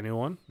Remaster. buy a new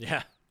one.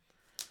 Yeah.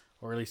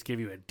 Or at least give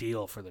you a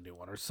deal for the new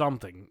one or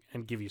something,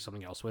 and give you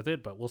something else with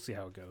it. But we'll see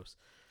how it goes.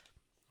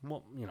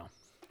 Well,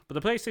 but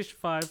the PlayStation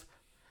 5,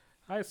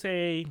 I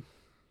say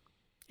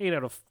 8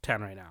 out of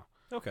 10 right now.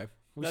 Okay.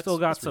 We still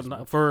got some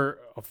reasonable. for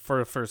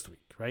the first week,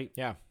 right?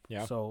 Yeah.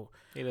 So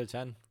 8 out of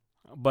 10.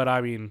 But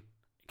I mean,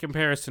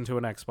 comparison to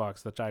an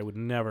Xbox that I would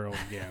never own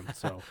again.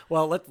 So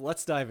well,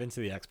 let's dive into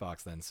the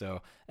Xbox then.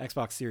 So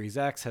Xbox Series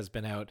X has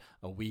been out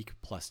a week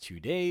plus 2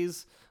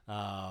 days.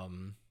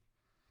 Sorry,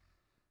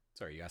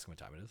 you asking what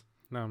time it is?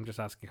 No, I'm just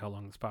asking how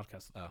long this podcast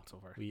has been so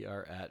far. We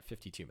are at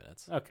 52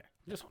 minutes. Okay,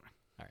 just wondering.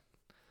 All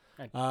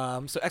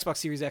right. So Xbox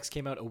Series X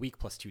came out a week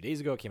plus 2 days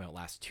ago. It came out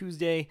last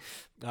Tuesday.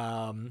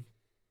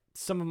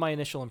 Some of my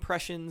initial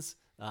impressions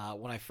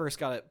when I first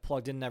got it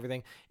plugged in and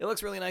everything, it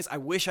looks really nice. I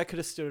wish I could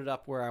have stood it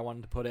up where I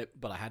wanted to put it,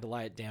 but I had to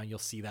lie it down. You'll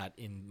see that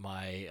in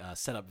my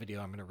setup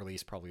video I'm going to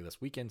release probably this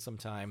weekend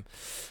sometime.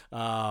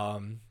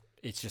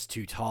 It's just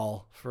too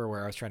tall for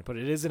where I was trying to put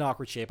it. It is an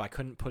awkward shape. I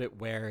couldn't put it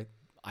where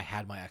I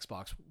had my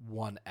Xbox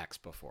One X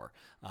before.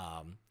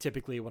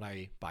 Typically, when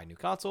I buy a new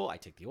console, I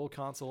take the old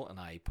console and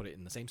I put it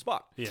in the same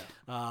spot. Yeah.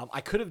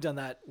 I could have done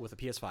that with a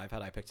PS5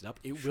 had I picked it up.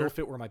 It will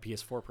fit where my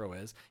PS4 Pro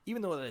is.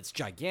 Even though it's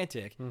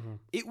gigantic,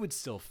 it would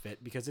still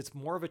fit because it's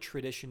more of a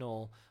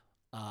traditional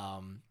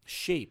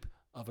shape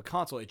of a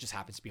console. It just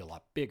happens to be a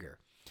lot bigger.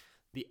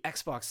 The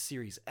Xbox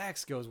Series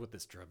X goes with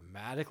this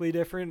dramatically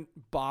different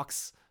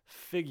box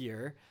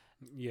figure.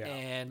 Yeah,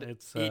 and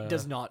it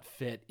does not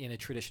fit in a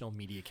traditional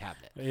media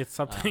cabinet. It's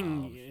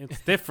something. It's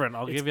different.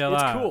 I'll give you that.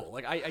 It's cool.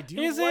 Like I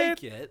do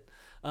like it.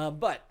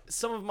 But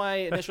some of my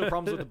initial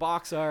problems with the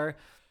box are,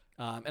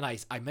 and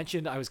I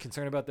mentioned I was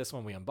concerned about this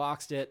when we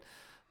unboxed it.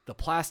 The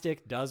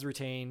plastic does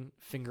retain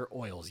finger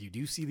oils. You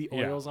do see the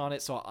oils on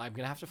it, so I'm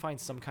gonna have to find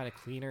some kind of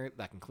cleaner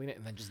that can clean it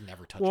and then just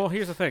never touch it. Well,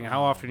 here's the thing: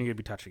 how often are you gonna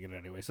be touching it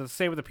anyway? So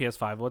same with the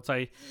PS5.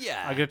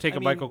 I'm gonna take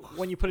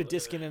when you put a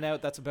disc in and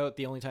out, that's about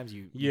the only times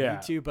you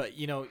need to. But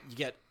you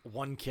get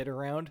one kid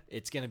around,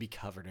 it's gonna be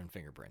covered in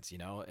fingerprints,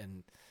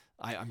 and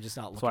I'm just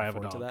not looking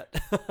forward to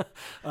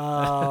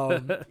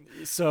that.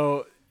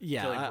 So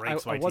yeah,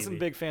 I wasn't a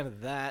big fan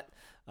of that.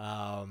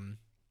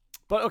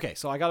 But okay,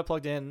 so I got it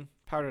plugged in,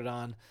 powered it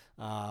on.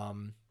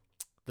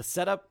 The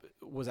setup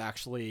was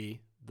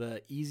actually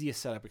the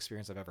easiest setup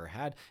experience I've ever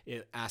had.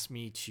 It asked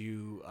me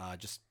to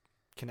just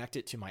connect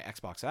it to my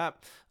Xbox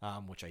app,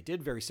 which I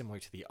did, very similar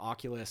to the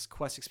Oculus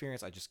Quest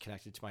experience. I just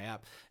connected to my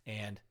app,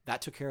 and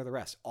that took care of the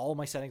rest. All of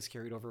my settings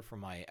carried over from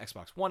my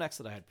Xbox One X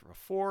that I had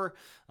before,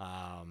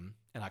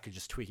 and I could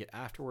just tweak it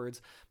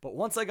afterwards. But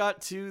once I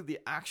got to the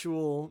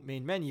actual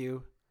main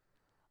menu,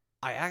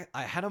 I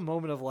had a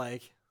moment of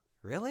like,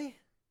 really?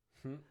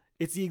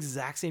 It's the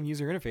exact same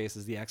user interface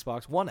as the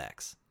Xbox One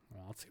X.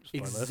 Well,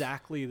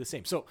 exactly the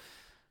same. So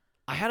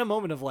I had a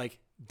moment of like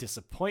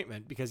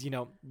disappointment because,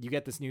 you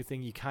get this new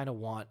thing, you kind of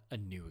want a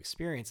new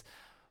experience.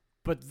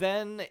 But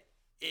then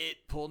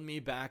it pulled me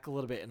back a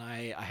little bit, and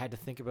I had to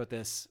think about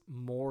this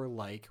more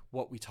like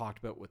what we talked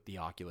about with the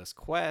Oculus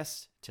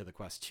Quest to the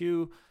Quest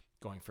 2,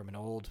 going from an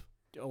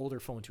older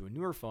phone to a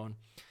newer phone.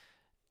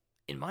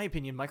 In my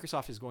opinion,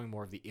 Microsoft is going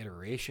more of the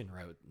iteration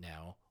route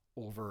now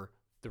over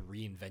the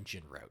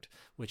reinvention route,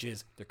 which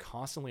is they're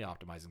constantly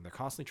optimizing. They're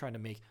constantly trying to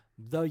make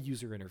the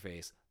user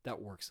interface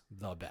that works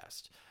the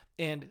best.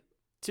 And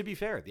to be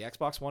fair, the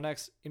Xbox One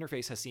X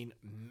interface has seen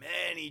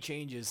many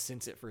changes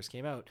since it first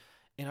came out,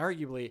 and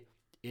arguably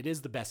it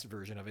is the best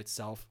version of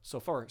itself so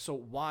far. So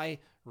why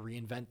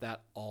reinvent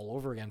that all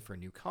over again for a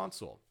new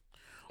console?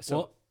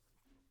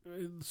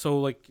 So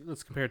like,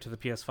 let's compare it to the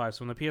PS5.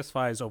 So when the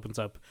PS5 opens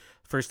up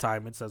first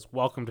time, it says,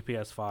 welcome to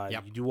PS5.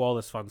 Yep. You do all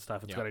this fun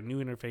stuff. It's got a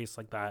new interface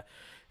like that.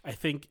 I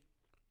think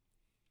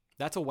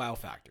that's a wow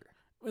factor.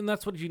 And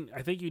that's what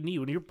I think you need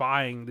when you're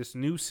buying this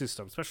new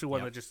system, especially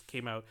one that just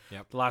came out.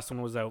 The last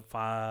one was out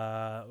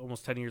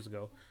almost 10 years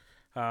ago.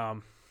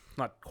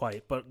 Not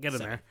quite, but get in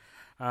there.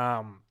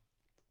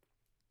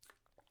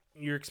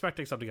 You're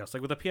expecting something else.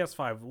 Like with the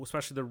PS5,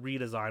 especially the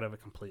redesign of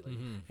it completely,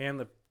 and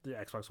the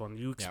Xbox One,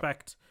 you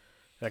expect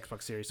the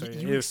Xbox Series. So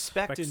you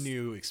expect a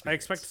new experience. I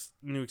expect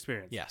new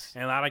experience. Yes.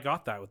 And I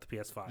got that with the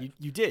PS5.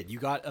 You did. You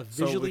got a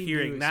visually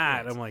hearing new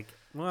that, experience. I'm like,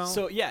 well.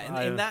 So,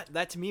 yeah, and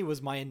that to me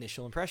was my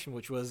initial impression,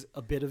 which was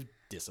a bit of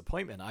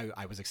disappointment.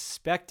 I was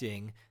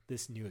expecting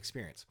this new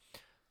experience.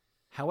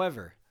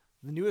 However,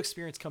 the new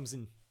experience comes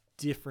in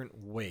different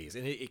ways,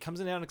 and it comes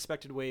in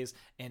unexpected ways,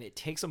 and it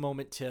takes a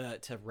moment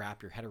to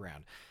wrap your head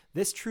around.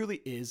 This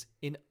truly is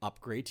an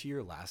upgrade to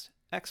your last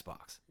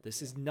Xbox.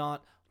 This is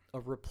not a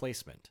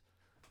replacement.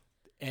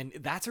 And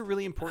that's a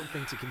really important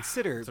thing to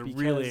consider. It's a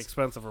really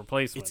expensive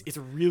replacement. It's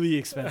really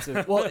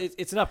expensive. Well,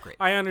 it's an upgrade.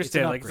 I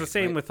understand. It's upgrade, the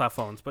same right? with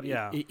phones, but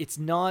yeah. It's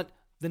not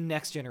the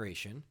next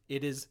generation.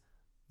 It is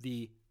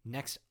the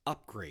next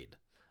upgrade.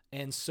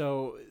 And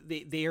so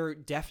they are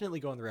definitely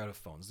going the route of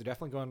phones. They're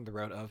definitely going the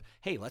route of,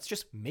 hey, let's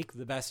just make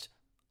the best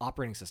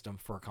operating system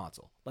for a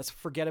console. Let's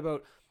forget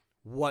about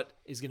what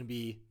is going to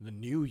be the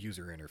new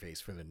user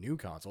interface for the new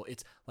console.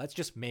 Let's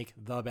just make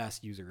the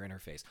best user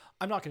interface.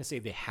 I'm not going to say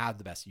they have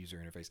the best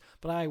user interface,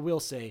 but I will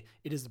say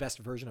it is the best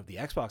version of the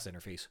Xbox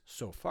interface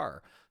so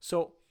far.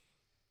 So,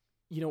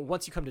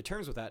 once you come to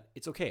terms with that,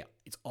 it's okay.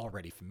 It's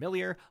already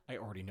familiar. I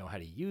already know how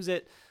to use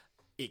it.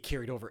 It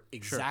carried over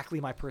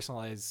exactly my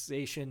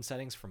personalization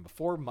settings from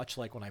before, much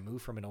like when I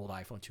moved from an old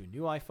iPhone to a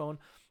new iPhone.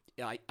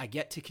 I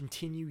get to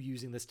continue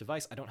using this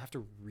device. I don't have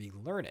to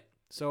relearn it.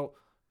 So,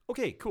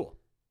 okay, cool.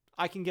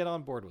 I can get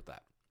on board with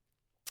that.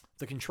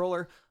 The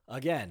controller,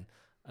 again,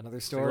 another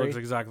story. It looks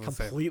exactly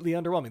completely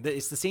underwhelming.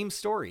 It's the same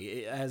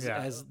story as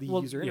the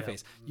user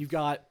interface. You've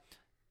got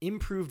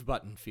improved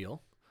button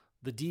feel.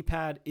 The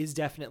D-pad is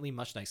definitely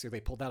much nicer.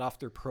 They pulled that off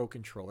their Pro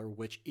controller,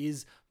 which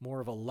is more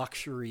of a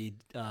luxury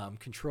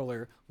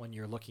controller when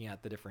you're looking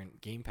at the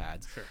different game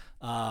pads. Sure.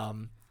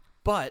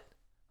 But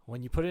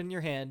when you put it in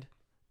your hand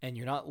and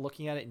you're not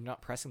looking at it and you're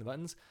not pressing the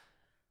buttons,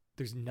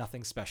 there's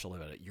nothing special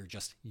about it. You're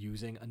just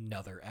using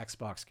another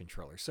Xbox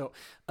controller. So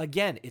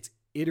again, it's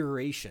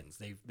iterations.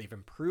 They've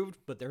improved,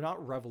 but they're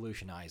not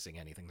revolutionizing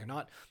anything. They're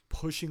not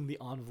pushing the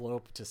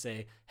envelope to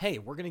say, hey,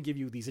 we're going to give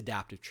you these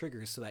adaptive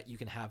triggers so that you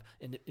can have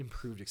an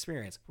improved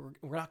experience.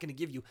 We're not going to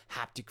give you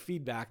haptic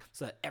feedback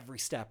so that every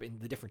step in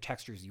the different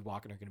textures you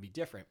walk in are going to be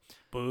different.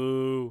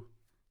 Boo.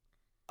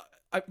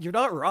 You're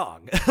not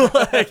wrong.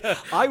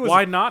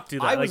 Why not do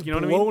that? I was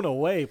blown blown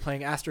away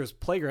playing Astro's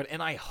Playground,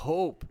 and I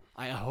hope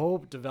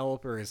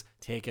developers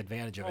take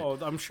advantage of it. Oh,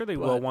 I'm sure they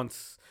will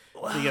once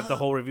they get the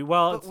whole review.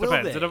 Well, it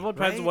depends. It depends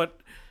right? what.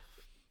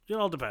 It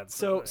all depends.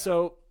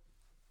 So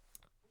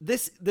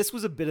this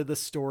was a bit of the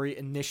story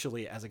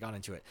initially as I got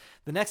into it.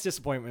 The next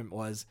disappointment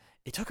was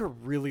it took a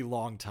really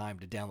long time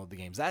to download the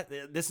games.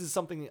 This is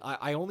something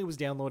I only was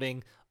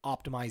downloading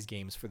optimized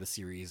games for the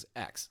Series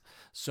X.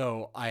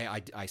 So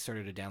I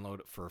started to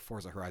download for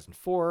Forza Horizon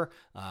 4,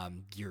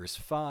 Gears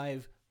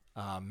 5,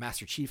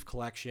 Master Chief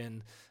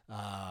Collection,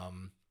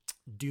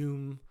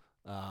 Doom,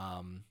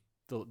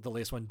 the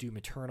latest one, Doom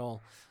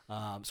Eternal.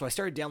 So I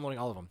started downloading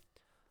all of them.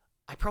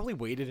 I probably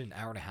waited an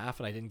hour and a half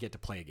and I didn't get to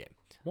play a game.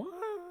 What?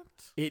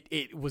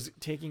 It was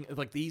taking,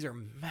 these are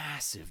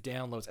massive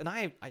downloads, and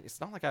I it's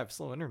not like I have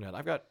slow internet.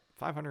 I've got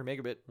 500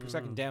 megabit per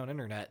second down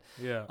internet.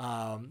 Yeah.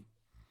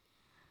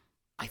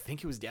 I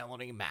think it was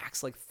downloading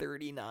max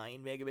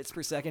 39 megabits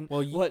per second.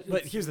 Well,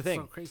 but here's the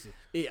thing. So crazy.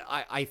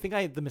 I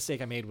think the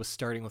mistake I made was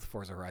starting with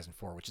Forza Horizon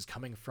 4, which is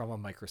coming from a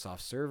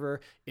Microsoft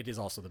server. It is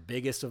also the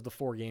biggest of the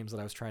 4 games that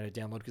I was trying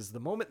to download, because the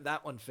moment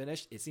that one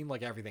finished, it seemed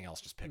like everything else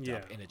just picked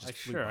up, and it just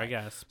flew by. I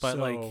guess. But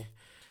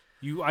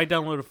I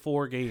downloaded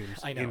 4 games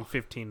in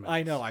 15 minutes.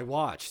 I know. I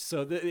watched.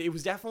 So it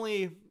was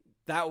definitely,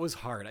 that was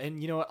hard.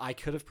 And you know what? I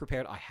could have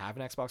prepared. I have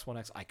an Xbox One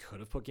X. I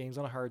could have put games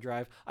on a hard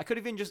drive. I could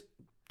have even just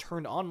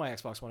turned on my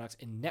Xbox One X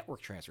and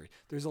network transferred.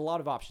 There's a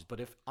lot of options. But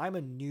if I'm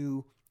a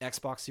new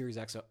Xbox Series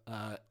X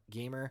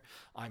gamer,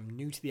 I'm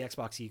new to the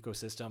Xbox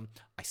ecosystem,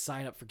 I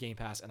sign up for Game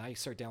Pass and I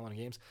start downloading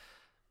games,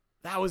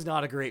 that was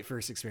not a great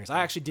first experience. I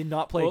actually did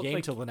not play a game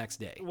until the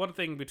next day. One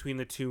thing between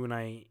the two, and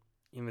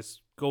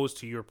goes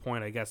to your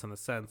point, I guess, in a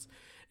sense,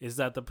 is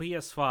that the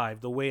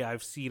PS5, the way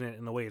I've seen it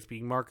and the way it's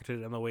being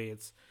marketed and the way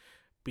it's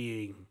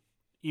being,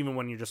 even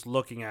when you're just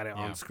looking at it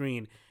on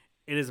screen,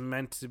 it is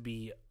meant to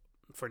be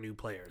for new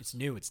players. It's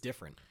new. It's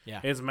different. Yeah.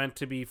 It's meant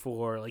to be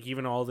for, like,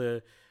 even all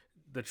the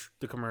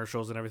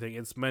commercials and everything.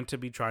 It's meant to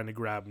be trying to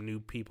grab new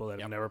people that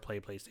have never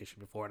played PlayStation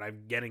before, and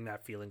I'm getting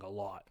that feeling a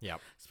lot. Yeah.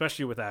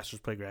 Especially with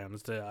Astro's Playground,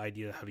 it's the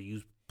idea of how to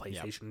use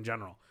PlayStation in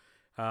general.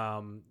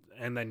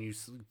 And then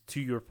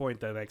to your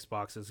point, that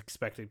Xbox is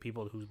expecting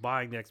people who's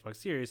buying the Xbox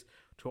Series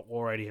to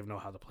already know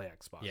how to play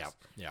Xbox. Yeah.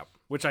 Yeah.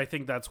 Which I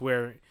think that's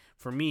where,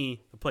 for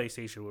me, the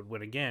PlayStation would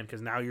win again,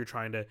 because now you're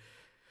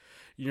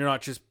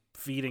not just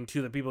feeding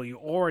to the people you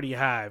already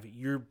have,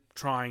 you're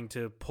trying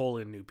to pull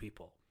in new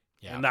people.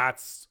 Yeah. And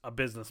that's a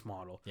business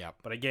model. Yeah.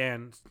 But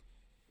again,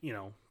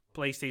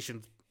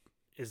 PlayStation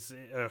is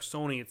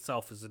Sony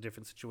itself is a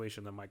different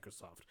situation than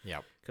Microsoft. Yeah.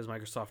 Because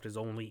Microsoft is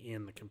only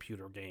in the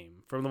computer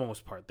game for the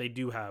most part. They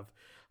do have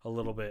a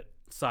little bit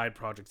side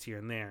projects here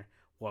and there,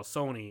 while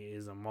Sony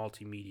is a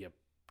multimedia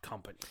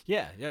company.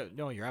 Yeah. Yeah.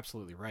 No, you're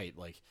absolutely right.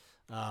 Like,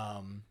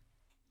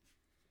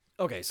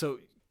 okay, so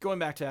going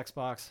back to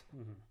Xbox,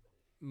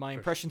 my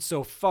impression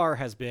so far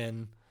has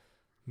been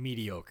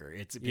mediocre.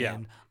 It's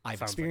been,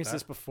 I've experienced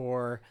this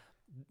before.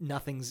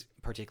 Nothing's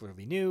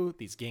particularly new.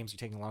 These games are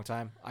taking a long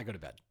time. I go to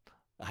bed.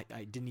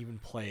 I didn't even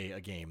play a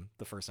game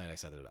the first night I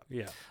set it up.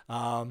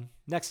 Yeah.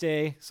 Next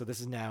day, so this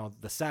is now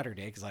the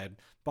Saturday, because I had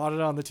bought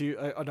it on the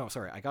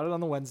I got it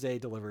on the Wednesday,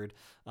 delivered.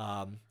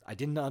 I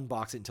didn't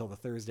unbox it until the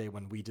Thursday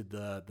when we did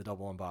the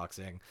double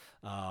unboxing.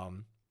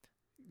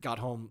 Got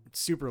home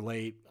super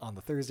late on the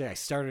Thursday. I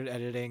started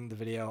editing the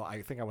video.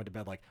 I think I went to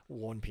bed like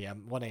 1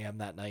 a.m.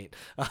 that night,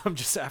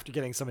 just after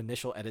getting some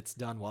initial edits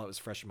done while it was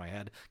fresh in my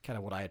head, kind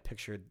of what I had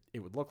pictured it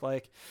would look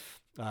like.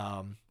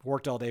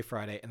 Worked all day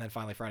Friday, and then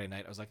finally Friday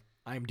night, I was like,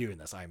 I'm doing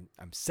this. I'm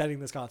setting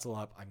this console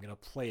up. I'm going to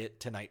play it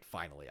tonight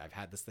finally. I've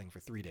had this thing for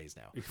 3 days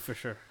now. For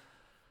sure.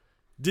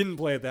 Didn't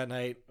play it that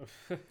night.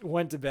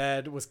 Went to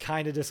bed. Was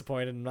kind of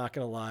disappointed, I'm not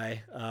going to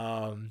lie.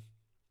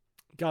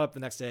 Got up the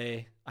next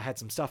day. I had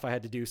some stuff I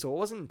had to do, so it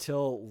wasn't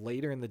until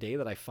later in the day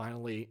that I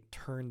finally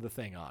turned the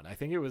thing on. I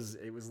think it was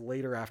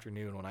later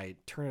afternoon when I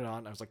turned it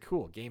on. I was like,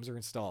 cool, games are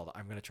installed.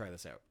 I'm going to try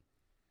this out.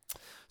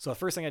 So the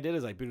first thing I did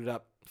is I booted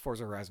up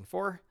Forza Horizon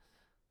 4.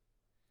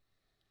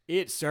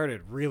 It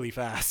started really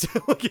fast.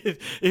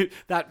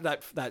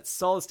 That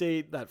solid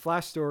state, that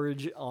flash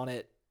storage on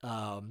it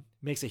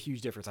makes a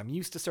huge difference. I'm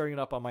used to starting it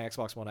up on my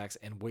Xbox One X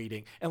and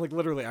waiting. And like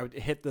literally, I would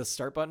hit the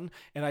start button,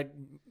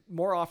 and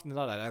more often than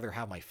not, I'd either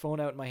have my phone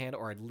out in my hand,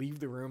 or I'd leave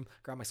the room,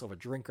 grab myself a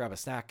drink, grab a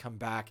snack, come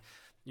back,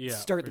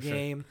 start the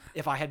game.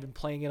 If I had been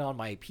playing it on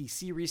my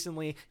PC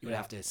recently, you would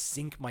have to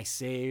sync my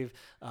save.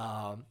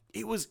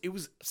 It was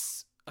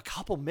a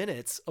couple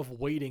minutes of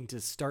waiting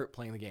to start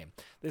playing the game.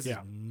 This is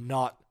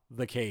not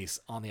the case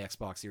on the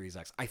Xbox Series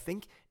X. I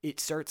think it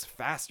starts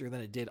faster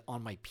than it did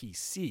on my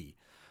PC.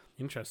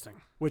 Interesting.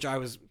 Which I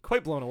was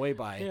quite blown away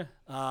by.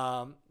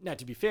 Yeah. Now,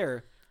 to be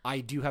fair, I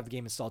do have the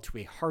game installed to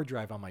a hard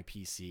drive on my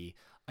PC.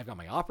 I've got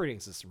my operating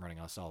system running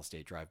on a solid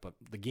state drive, but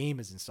the game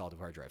is installed to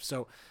hard drive.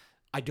 So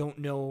I don't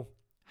know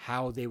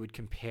how they would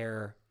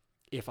compare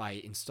if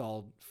I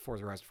installed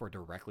Forza Horizon 4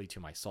 directly to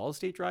my solid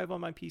state drive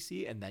on my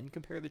PC and then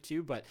compare the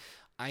two. But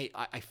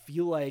I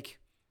feel like,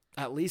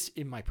 at least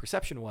in my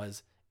perception,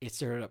 was it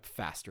started up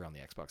faster on the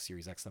Xbox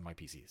Series X than my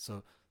PC.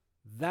 So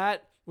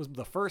that was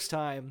the first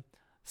time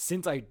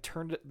since I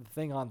turned the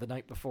thing on the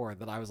night before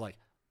that I was like,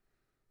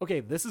 okay,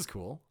 this is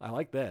cool. I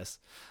like this.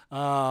 It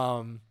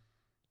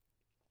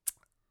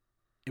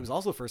was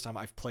also the first time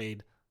I've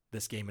played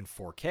this game in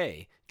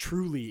 4K,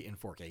 truly in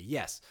 4K.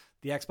 Yes,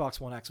 the Xbox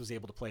One X was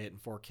able to play it in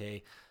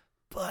 4K,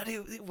 but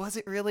it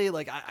wasn't really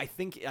like, I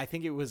think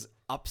it was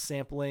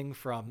upsampling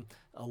from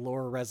a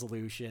lower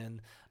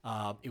resolution.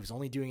 It was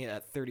only doing it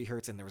at 30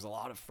 hertz, and there was a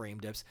lot of frame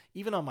dips.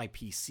 Even on my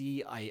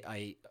PC,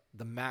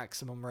 the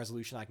maximum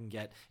resolution I can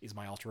get is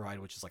my ultra wide,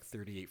 which is like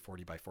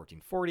 3840 by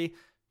 1440.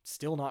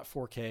 Still not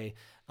 4K.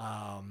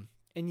 And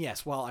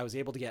yes, while I was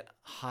able to get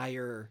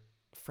higher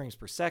frames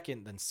per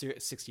second than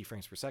 60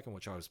 frames per second,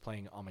 which I was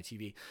playing on my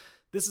TV,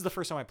 this is the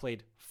first time I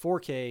played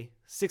 4K,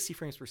 60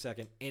 frames per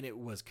second, and it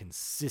was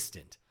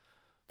consistent.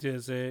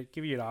 Does it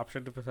give you an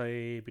option to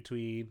play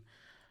between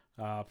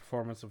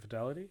performance and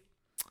fidelity?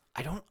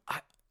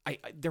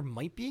 There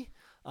might be.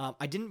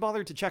 I didn't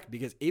bother to check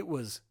because it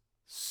was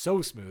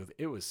so smooth.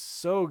 It was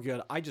so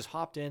good. I just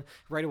hopped in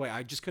right away.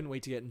 I just couldn't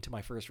wait to get into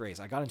my first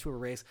race. I got into a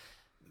race.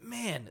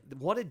 Man,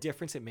 what a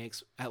difference it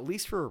makes, at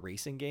least for a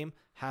racing game,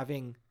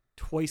 having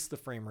twice the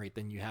frame rate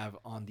than you have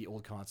on the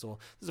old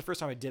console. This is the first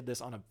time I did this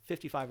on a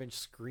 55-inch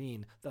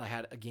screen, that I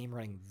had a game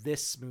running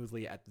this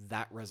smoothly at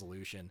that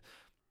resolution.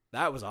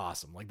 That was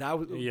awesome. Like that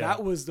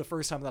was the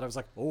first time that I was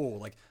like, oh,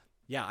 like,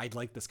 yeah, I'd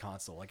like this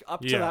console. Like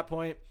up to that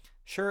point,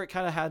 sure, it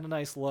kind of had a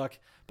nice look,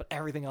 but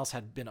everything else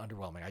had been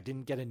underwhelming. I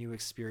didn't get a new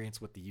experience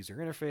with the user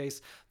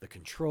interface. The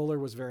controller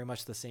was very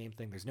much the same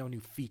thing. There's no new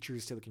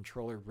features to the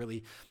controller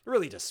really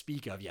to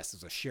speak of. Yes,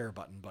 there's a share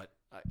button, but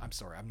I'm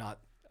sorry, I'm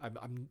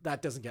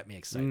that doesn't get me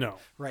excited. No.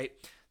 Right?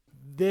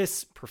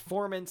 this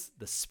performance,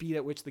 the speed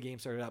at which the game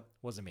started up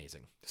was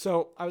amazing.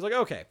 So I was like,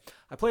 okay,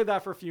 I played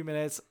that for a few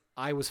minutes.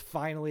 I was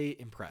finally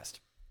impressed.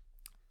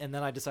 And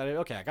then I decided,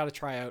 okay, I got to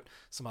try out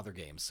some other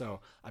games.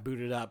 So I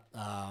booted up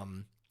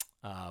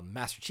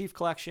Master Chief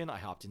Collection. I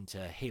hopped into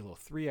Halo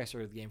 3. I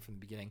started the game from the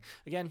beginning.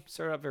 Again,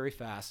 started up very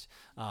fast.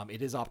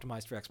 It is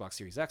optimized for Xbox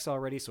Series X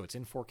already, so it's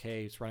in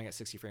 4K. It's running at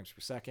 60 frames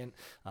per second.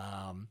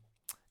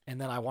 And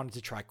then I wanted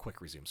to try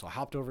Quick Resume. So I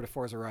hopped over to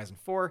Forza Horizon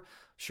 4.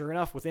 Sure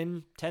enough,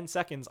 within 10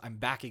 seconds, I'm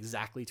back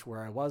exactly to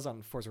where I was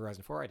on Forza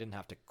Horizon 4. I didn't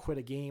have to quit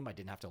a game. I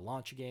didn't have to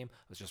launch a game.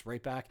 I was just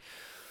right back.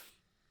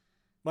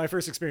 My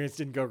first experience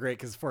didn't go great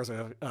because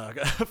Forza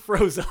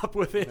froze up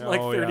within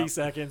 30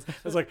 seconds. I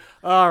was like,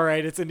 all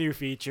right, it's a new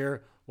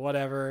feature,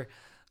 whatever.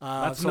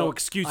 That's no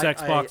excuse,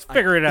 Xbox.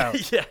 Figure it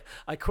out. Yeah,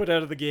 I quit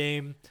out of the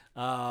game.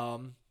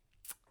 And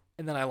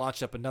then I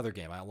launched up another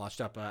game. I launched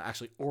up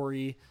actually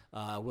Ori,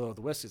 Will of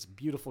the Wisp. It's a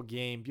beautiful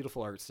game,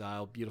 beautiful art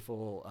style,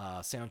 beautiful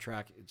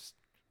soundtrack. It's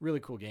really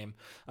cool game.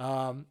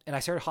 And I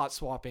started hot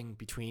swapping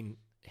between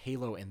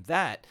Halo and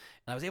that.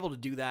 And I was able to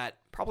do that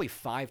probably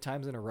 5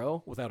 times in a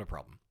row without a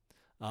problem.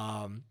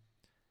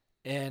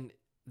 And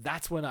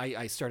that's when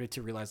I started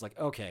to realize, like,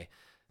 okay,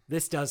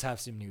 this does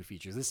have some new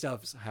features. This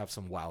does have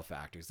some wow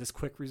factors. This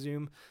Quick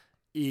Resume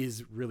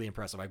is really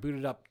impressive. I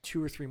booted up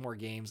 2 or 3 more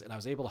games, and I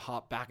was able to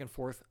hop back and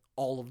forth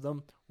all of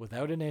them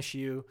without an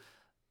issue.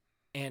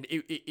 And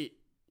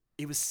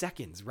it was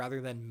seconds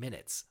rather than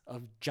minutes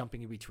of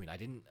jumping in between. I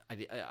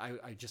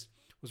just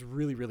was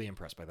really, really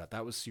impressed by that.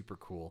 That was super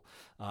cool.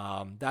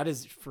 That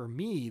is, for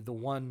me, the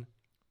one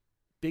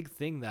big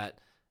thing that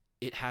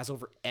it has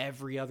over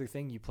every other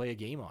thing you play a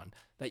game on,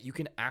 that you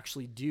can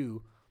actually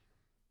do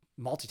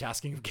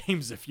multitasking of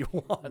games if you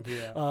want.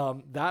 Yeah.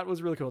 That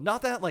was really cool.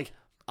 Not that, like,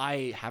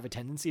 I have a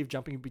tendency of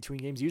jumping between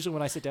games. Usually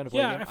when I sit down to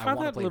play a game, I found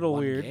that a little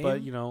weird, game.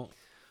 But,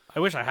 I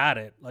wish I had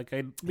it. Like,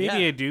 I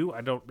do. I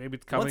don't. Maybe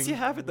it's coming. Once you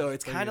have it, though,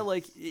 it's kind of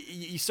like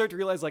you start to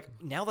realize, like,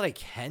 now that I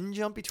can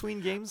jump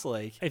between games,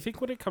 like, I think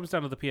when it comes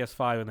down to the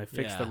PS5 and they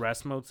fix the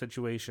rest mode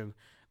situation,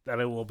 that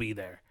it will be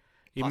there.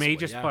 It possibly, may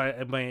just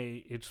it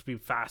may just be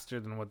faster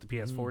than what the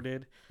PS4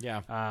 did.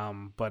 Yeah.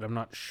 But I'm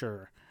not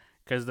sure,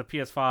 because the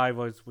PS5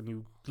 was when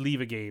you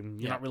leave a game,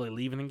 you're not really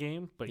leaving a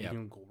game, but you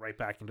can go right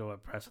back into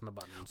it pressing the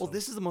button. Well,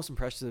 this is the most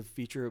impressive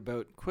feature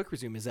about Quick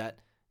Resume, is that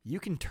you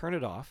can turn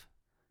it off,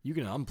 you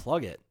can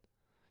unplug it,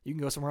 you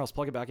can go somewhere else,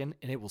 plug it back in,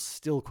 and it will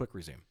still Quick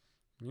Resume.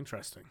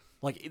 Interesting.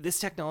 Like, this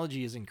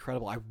technology is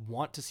incredible. I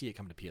want to see it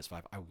come to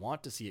PS5. I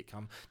want to see it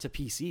come to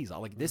PCs.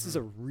 Like, this is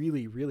a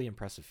really, really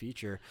impressive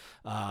feature.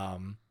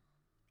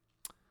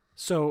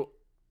 So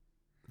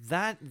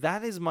that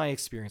is my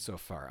experience so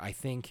far. I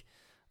think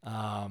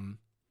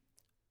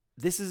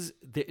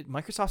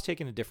Microsoft's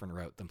taken a different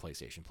route than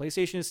PlayStation.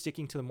 PlayStation is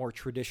sticking to the more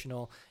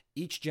traditional.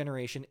 Each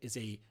generation is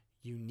a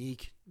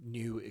unique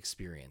new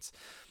experience.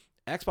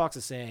 Xbox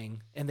is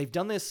saying, and they've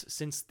done this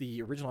since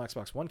the original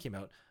Xbox One came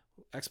out.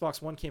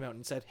 Xbox One came out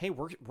and said, hey,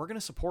 we're going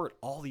to support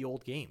all the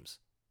old games.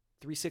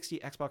 360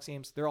 Xbox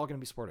games, they're all going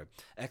to be supported.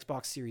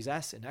 Xbox Series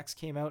S and X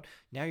came out.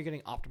 Now you're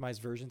getting optimized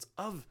versions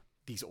of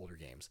these older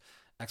games.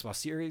 Xbox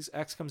Series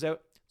X comes out.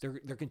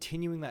 They're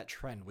continuing that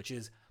trend, which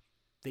is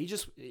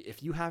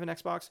if you have an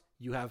Xbox,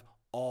 you have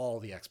all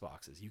the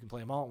Xboxes. You can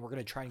play them all, and we're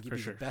going to try and give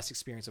you the best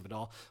experience of it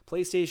all.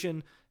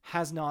 PlayStation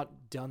has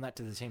not done that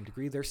to the same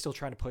degree. They're still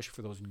trying to push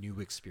for those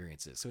new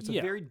experiences. So it's a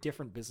very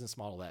different business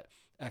model that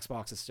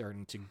Xbox is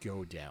starting to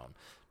go down.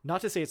 Not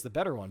to say it's the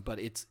better one, but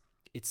it's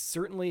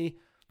certainly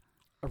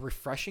a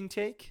refreshing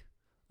take.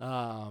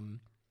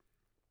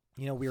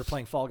 We were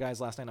playing Fall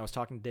Guys last night, and I was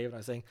talking to Dave, and I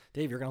was saying,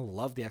 Dave, you're going to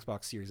love the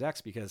Xbox Series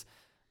X because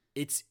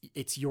it's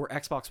your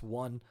Xbox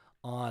One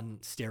on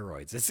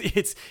steroids.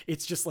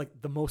 It's just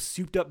like the most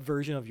souped up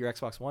version of your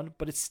Xbox One,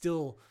 but it's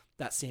still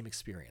that same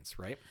experience,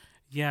 right?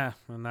 Yeah,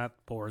 and that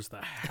bores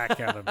the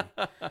heck out of me.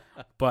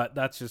 But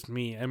that's just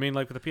me. I mean,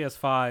 like with the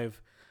PS5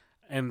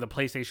 and the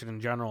PlayStation in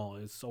general,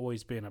 it's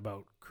always been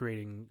about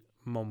creating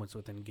moments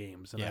within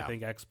games, and I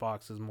think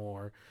Xbox is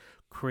more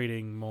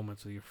creating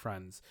moments with your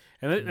friends.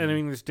 And I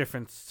mean, there's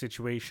different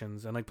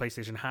situations, and like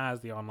PlayStation has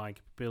the online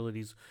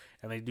capabilities,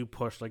 and they do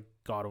push like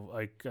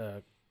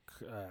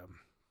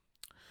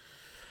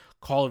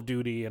Call of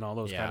Duty and all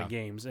those kind of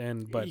games.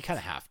 But you kind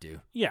of have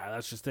to. Yeah,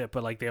 that's just it.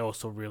 But like they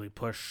also really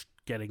push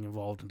getting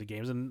involved into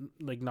games, and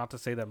like not to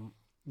say that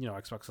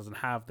Xbox doesn't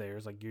have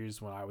theirs. Like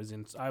Gears, when I was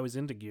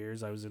into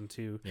Gears, I was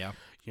into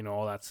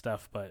all that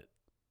stuff, but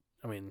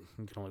I mean,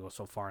 you can only go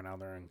so far now.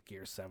 They're in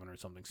Gears 7 or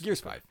something.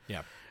 Gears 5,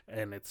 yeah.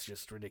 And it's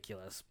just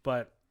ridiculous.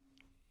 But,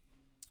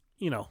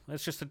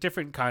 it's just a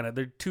different kind of...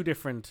 They're two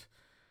different,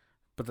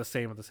 but the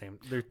same at the same...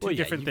 They're two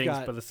different things,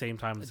 but at the same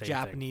time, the same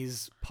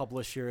Japanese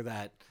publisher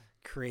that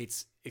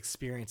creates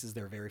experiences.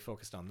 They're very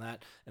focused on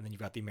that. And then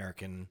you've got the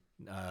American...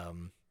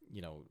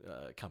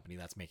 company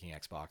that's making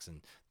Xbox,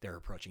 and they're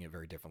approaching it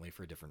very differently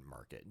for a different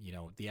market.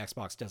 The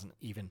Xbox doesn't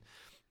even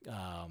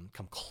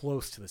come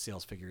close to the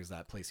sales figures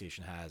that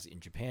PlayStation has in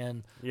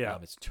Japan. Yeah,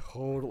 it's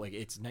totally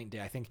it's night and day.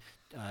 I think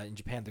in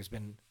Japan there's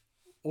been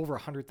over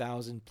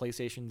 100,000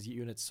 PlayStation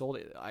units sold.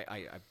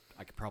 I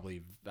I could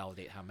probably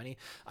validate how many.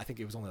 I think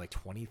it was only like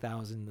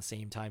 20,000 the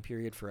same time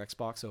period for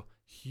Xbox. So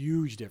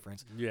huge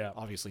difference. Yeah.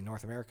 Obviously,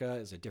 North America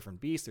is a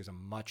different beast. There's a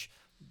much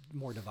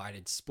more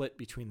divided split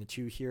between the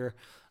two here.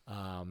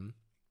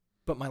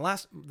 But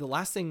the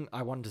last thing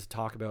I wanted to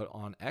talk about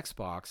on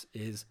Xbox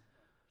is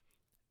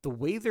the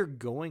way they're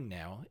going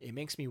now. It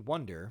makes me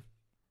wonder,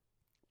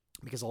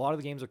 because a lot of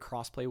the games are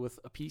crossplay with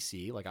a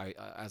PC. Like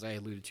as I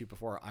alluded to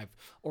before, I've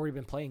already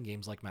been playing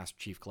games like Master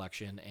Chief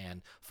Collection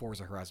and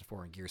Forza Horizon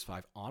 4 and Gears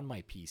 5 on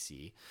my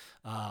PC,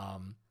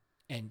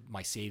 and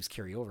my saves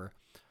carry over.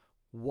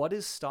 What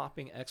is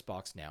stopping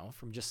Xbox now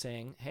from just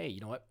saying, hey,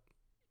 you know what?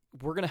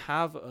 We're going to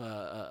have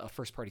a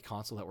first-party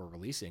console that we're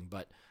releasing,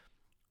 but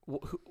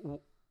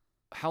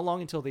how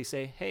long until they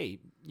say, hey,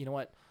 you know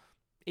what?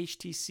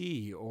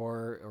 HTC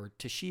or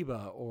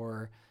Toshiba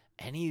or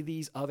any of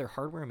these other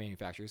hardware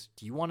manufacturers,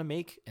 do you want to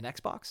make an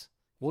Xbox?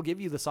 We'll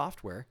give you the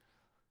software.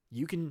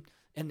 You can,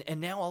 and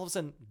now all of a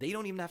sudden they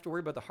don't even have to worry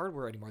about the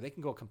hardware anymore. They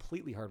can go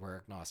completely hardware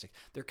agnostic.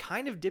 They're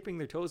kind of dipping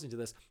their toes into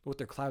this with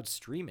their cloud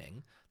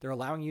streaming. They're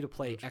allowing you to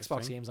play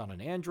Xbox games on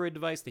an Android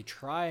device. They're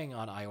trying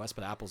on iOS,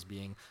 but Apple's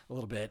being a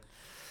little bit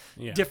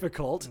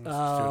difficult.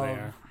 That's true, they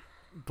are.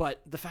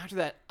 But the fact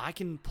that I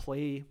can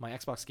play my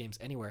Xbox games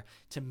anywhere,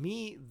 to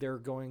me, they're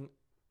going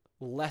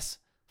less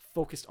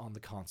focused on the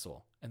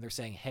console. And they're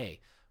saying,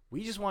 hey,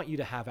 we just want you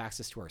to have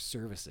access to our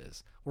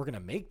services. We're going to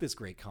make this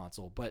great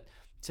console. But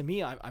to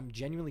me, I'm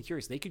genuinely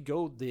curious. They could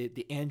go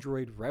the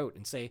Android route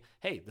and say,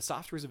 hey, the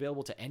software is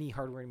available to any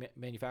hardware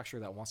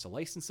manufacturer that wants to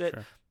license it.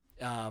 Sure.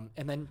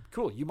 And then,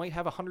 cool, you might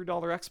have a $100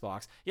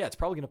 Xbox. Yeah, it's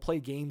probably going to play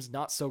games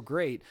not so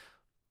great,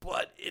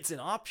 but it's an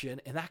option,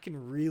 and that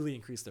can really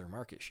increase their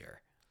market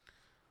share.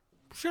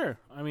 Sure.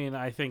 I mean,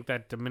 I think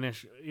that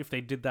if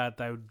they did that,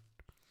 that would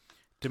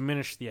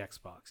diminish the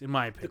Xbox, in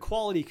my opinion. The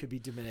quality could be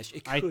diminished.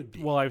 It could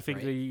be. Well, I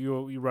think that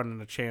you run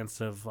a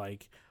chance of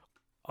like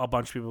a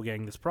bunch of people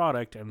getting this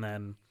product and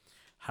then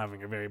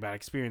having a very bad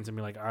experience and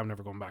be like, I'm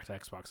never going back to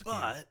Xbox again.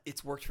 But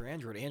it's worked for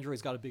Android.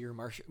 Android's got a bigger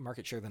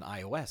market share than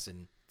iOS,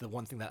 and the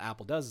one thing that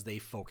Apple does is they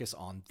focus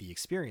on the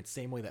experience,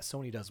 same way that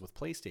Sony does with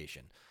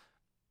PlayStation.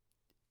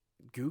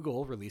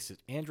 Google releases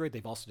Android.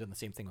 They've also done the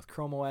same thing with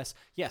Chrome OS.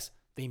 Yes,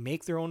 they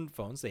make their own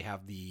phones. They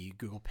have the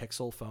Google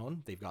Pixel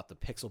phone. They've got the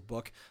Pixel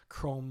Book,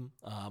 Chrome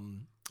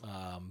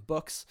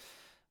books,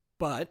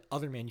 but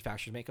other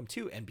manufacturers make them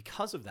too. And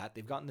because of that,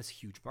 they've gotten this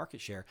huge market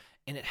share,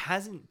 and it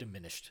hasn't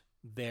diminished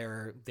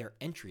their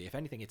entry. If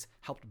anything, it's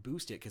helped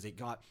boost it because it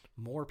got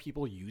more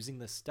people using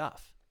this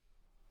stuff.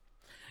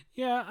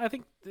 Yeah, I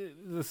think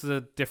this is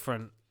a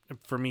different,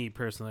 for me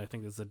personally, I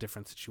think this is a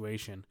different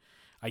situation.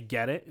 I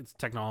get it. It's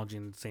technology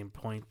in the same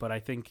point, but I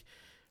think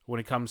when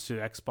it comes to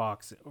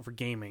Xbox for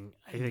gaming,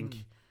 I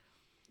think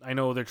I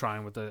know they're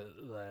trying with the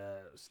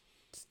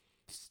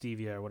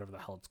Stevia or whatever the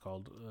hell it's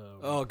called.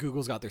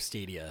 Google's got their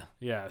Stadia.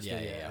 Yeah,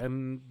 Stadia. Yeah.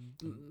 And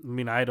I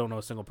mean, I don't know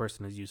a single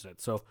person who's used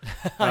it. So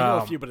I know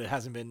a few, but it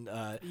hasn't been.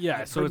 So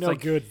it's no like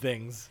good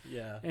things.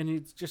 Yeah, and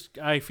it's just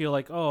I feel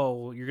like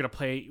you're gonna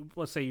play.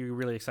 Let's say you're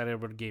really excited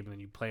about a game and then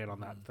you play it on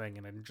that thing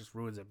and then it just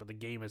ruins it. But the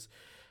game has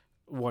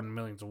won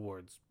millions of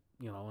awards.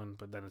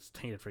 But then it's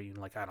tainted for you.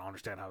 And like, I don't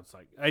understand how it's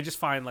like. I just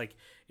find like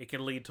it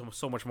can lead to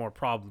so much more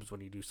problems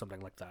when you do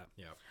something like that.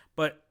 Yeah.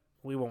 But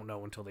we won't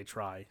know until they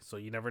try. So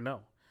you never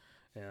know.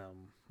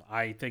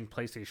 I think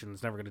PlayStation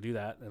is never going to do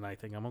that, and I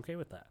think I'm okay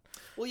with that.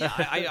 Well, yeah,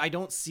 I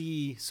don't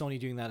see Sony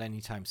doing that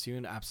anytime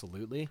soon.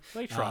 Absolutely,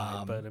 they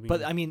try,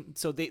 but I mean,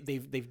 so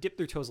they've dipped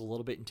their toes a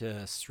little bit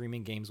into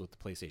streaming games with the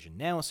PlayStation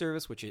Now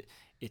service, which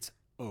it's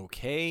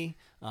okay,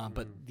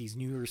 but these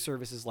newer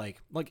services like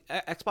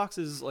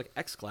Xbox's like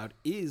xCloud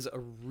is a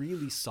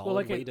really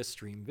solid way to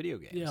stream video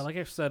games. Yeah, like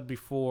I've said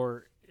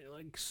before,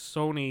 like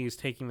Sony is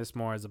taking this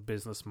more as a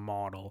business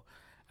model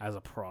as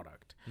a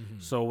product.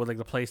 So with like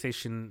the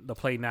PlayStation, the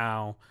Play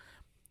Now,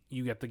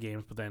 you get the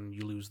games, but then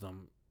you lose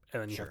them,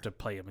 and then you have to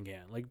play them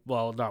again. Like,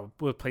 well, not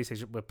with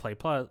PlayStation, with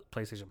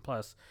PlayStation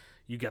Plus,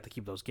 you get to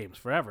keep those games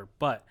forever.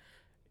 But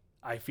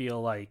I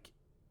feel like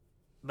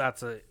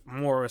that's a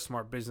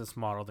smart business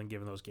model than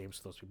giving those games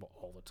to those people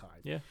all the time.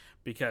 Yeah,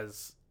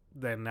 because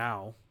then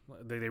now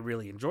they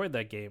really enjoyed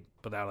that game,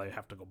 but now they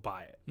have to go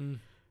buy it.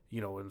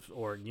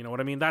 Or you know what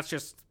I mean? That's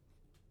just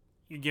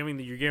you're giving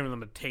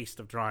them a taste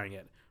of trying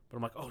it. But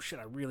I'm like, oh shit,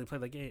 I really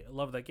played that game. I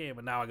love that game,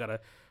 and now I gotta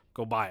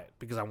go buy it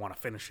because I want to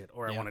finish it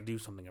or I want to do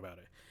something about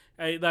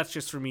it. That's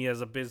just for me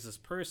as a business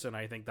person.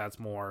 I think that's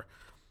more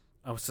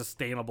a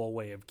sustainable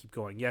way of keep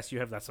going. Yes, you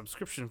have that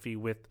subscription fee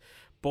with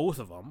both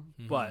of them,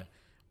 but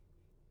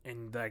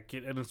and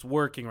it's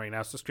working right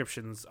now.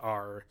 Subscriptions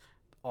are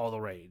all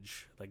the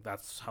rage. Like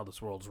that's how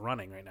this world's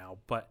running right now.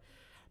 But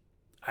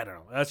I don't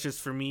know. That's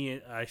just for me.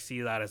 I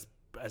see that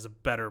as a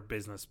better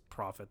business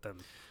profit than.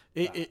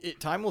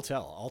 Time will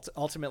tell.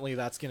 Ultimately,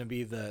 that's going to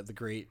be the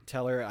great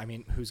teller. I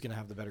mean, who's going to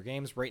have the better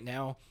games? Right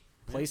now,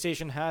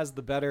 PlayStation has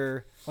the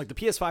better... Like, the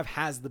PS5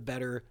 has the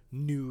better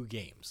new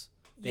games.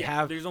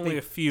 There's only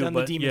a few, done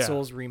the Demon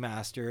Souls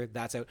remaster.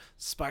 That's out.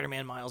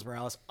 Spider-Man Miles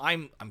Morales.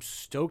 I'm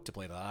stoked to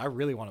play that. I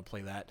really want to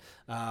play that.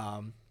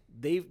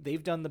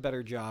 they've done the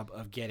better job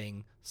of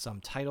getting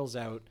some titles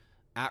out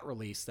at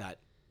release that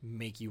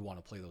make you want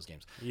to play those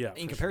games. Yeah.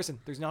 In comparison,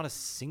 there's not a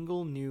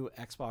single new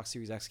Xbox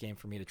Series X game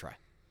for me to try.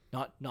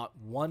 Not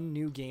one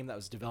new game that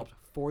was developed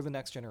for the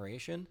next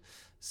generation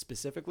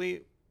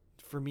specifically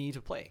for me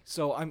to play.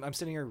 So I'm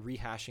sitting here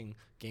rehashing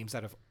games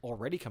that have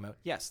already come out.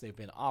 Yes, they've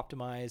been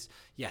optimized.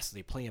 Yes,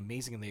 they play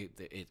amazing and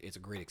it's a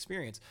great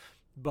experience.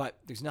 But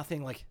there's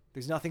nothing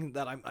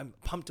that I'm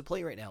pumped to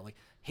play right now. Like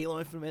Halo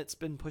Infinite's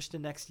been pushed to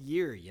next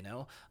year, you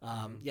know?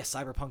 Yes,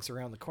 Cyberpunk's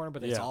around the corner,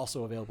 but it's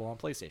also available on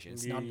PlayStation.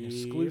 It's not an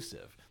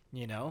exclusive,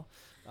 you know?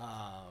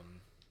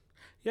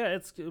 Yeah,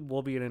 it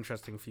will be an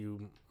interesting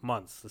few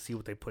months to see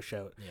what they push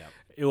out. Yeah.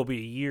 It will be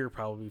a year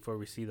probably before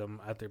we see them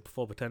at their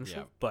full potential,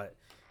 Yeah. but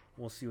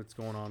we'll see what's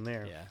going on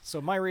there. Yeah. So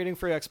my rating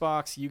for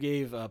Xbox, you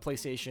gave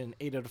PlayStation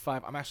 8 out of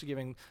 5. I'm actually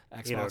giving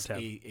Xbox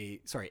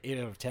 8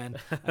 out of 10.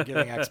 I'm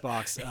giving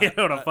Xbox 8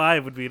 out of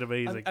 5 would be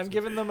amazing. I'm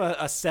giving them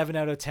a 7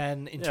 out of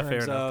 10 in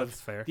terms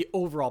of the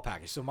overall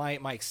package. So my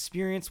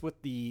experience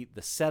with the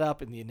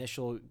setup and the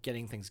initial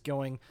getting things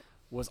going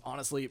was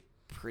honestly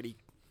pretty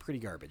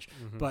garbage.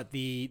 But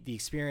the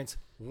experience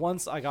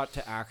once I got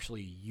to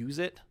actually use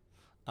it,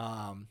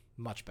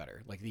 much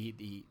better. Like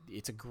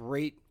it's a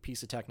great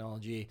piece of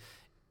technology.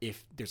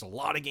 If there's a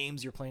lot of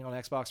games you're playing on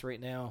Xbox right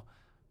now,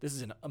 this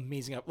is an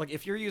amazing. Like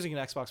if you're using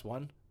an Xbox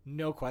One,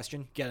 no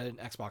question, get an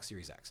Xbox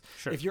Series X.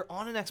 Sure. If you're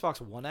on an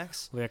Xbox One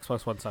X, the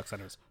Xbox One sucks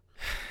anyways.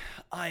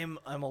 I'm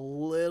a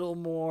little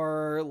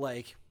more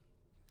like,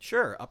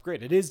 sure,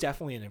 upgrade. It is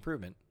definitely an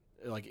improvement.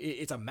 Like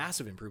it's a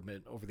massive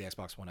improvement over the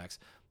Xbox One X,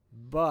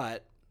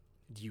 but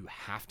do you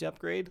have to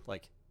upgrade?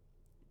 Like,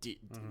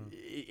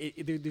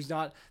 there's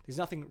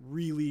nothing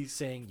really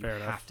saying you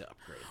have to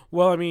upgrade.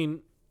 Well, I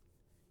mean,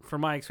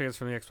 from my experience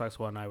from the Xbox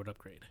One, I would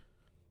upgrade.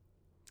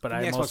 But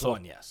from the Xbox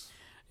One, yes.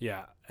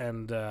 Yeah,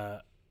 and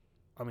I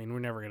mean, we're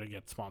never going to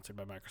get sponsored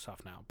by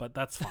Microsoft now, but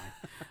that's fine.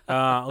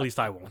 At least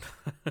I won't.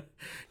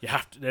 You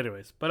have to,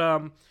 anyways.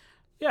 But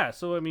yeah.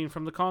 So I mean,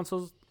 from the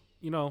consoles,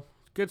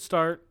 good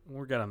start.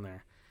 We're getting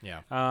there.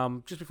 Yeah.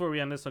 Just before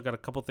we end this, I've got a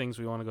couple things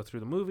we want to go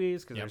through the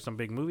movies because there's some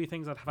big movie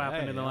things that have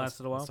happened in the last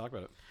little while. Let's talk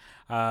about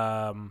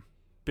it.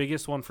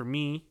 Biggest one for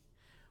me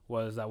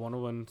was that Wonder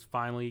Woman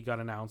finally got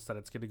announced that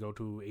it's going to go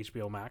to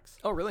HBO Max.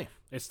 Oh, really?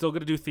 It's still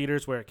going to do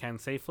theaters where it can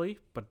safely,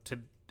 but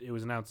it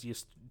was announced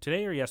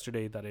today or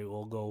yesterday that it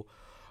will go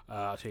to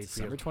HBO.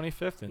 December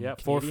 25th in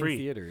for Canadian free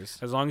theaters.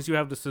 As long as you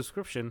have the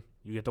subscription,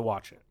 you get to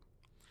watch it.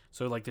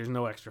 So like, there's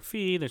no extra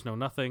fee, there's no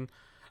nothing.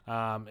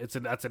 That's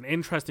an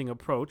interesting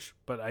approach,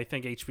 but I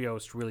think HBO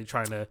is really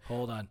trying to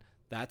hold on.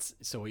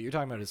 So what you're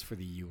talking about is for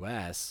the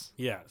US.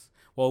 Yes.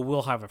 Well,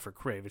 we'll have it for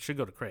Crave. It should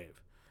go to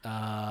Crave.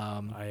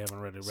 I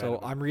haven't read it. So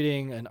I'm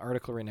reading an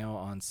article right now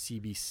on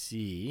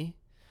CBC.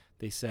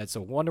 They said, so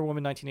Wonder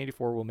Woman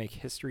 1984 will make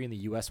history in the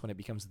U.S. when it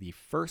becomes the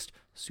first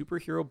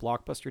superhero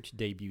blockbuster to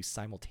debut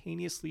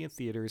simultaneously in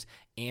theaters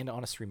and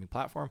on a streaming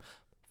platform.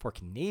 For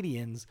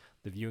Canadians,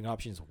 the viewing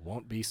options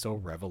won't be so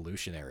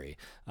revolutionary.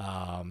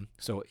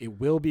 So it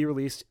will be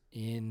released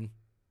in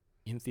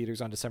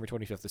theaters on December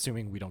 25th,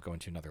 assuming we don't go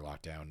into another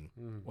lockdown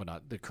and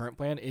whatnot. The current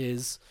plan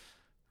is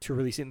to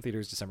release it in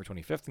theaters December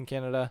 25th in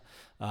Canada.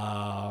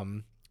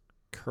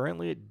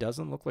 Currently, it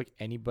doesn't look like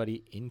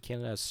anybody in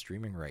Canada has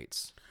streaming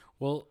rights.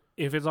 Well,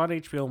 if it's on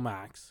HBO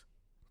Max,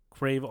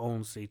 Crave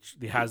owns the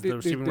streaming rights.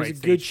 There's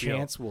a good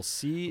chance we'll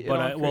see.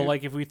 But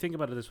like if we think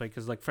about it this way,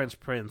 because like French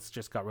Prince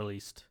just got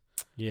released.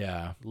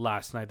 Yeah,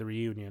 last night, the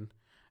reunion,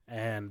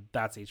 and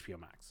that's HBO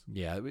Max.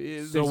 Yeah,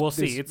 so we'll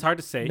see. It's hard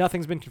to say.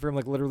 Nothing's been confirmed.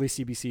 Like literally,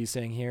 CBC is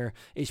saying here,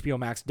 HBO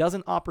Max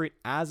doesn't operate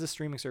as a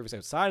streaming service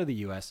outside of the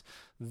U.S.,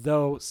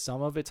 though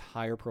some of its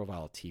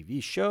higher-profile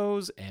TV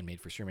shows and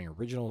made-for-streaming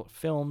original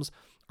films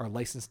are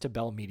licensed to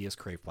Bell Media's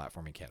Crave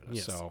platform in Canada.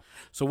 Yes.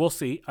 So we'll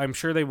see. I'm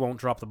sure they won't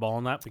drop the ball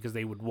on that because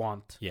they would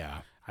want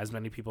as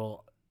many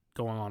people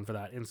going on for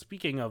that. And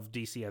speaking of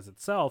DC as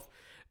itself,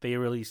 they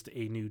released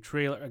a new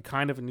trailer,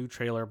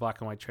 a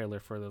black and white trailer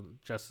for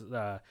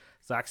the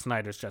Zack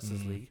Snyder's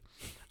Justice League.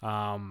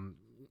 And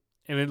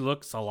it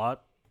looks a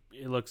lot.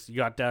 You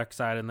got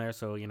Darkseid in there,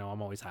 so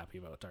I'm always happy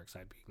about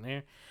Darkseid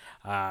being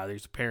there.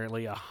 There's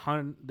apparently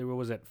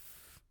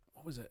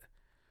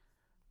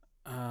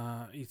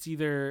it's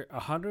either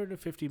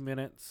 150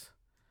 minutes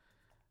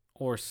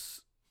or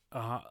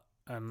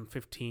and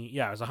 15.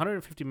 Yeah, it was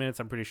 150 minutes.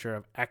 I'm pretty sure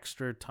of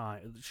extra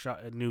time,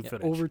 new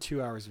footage. Over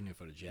 2 hours of new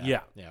footage.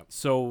 Yeah.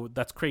 So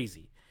that's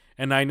crazy.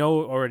 And I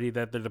know already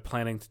that they're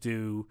planning to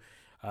do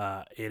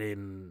it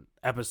in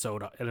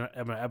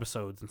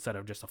episodes instead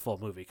of just a full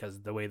movie,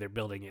 because the way they're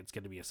building it's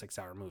going to be a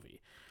 6-hour movie,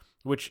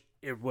 which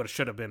it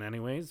should have been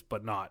anyways,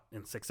 but not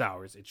in 6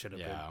 hours. It should have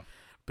been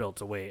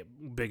built way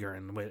bigger,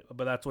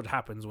 but that's what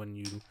happens when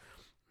you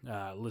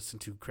listen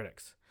to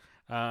critics.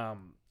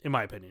 In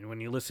my opinion, when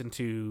you listen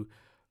to,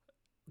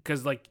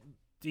 because like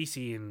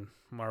DC and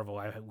Marvel,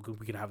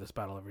 we can have this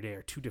battle every day,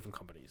 are two different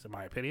companies, in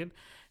my opinion,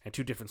 and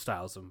two different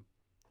styles of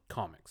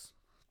comics.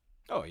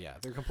 Oh yeah,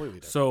 they're completely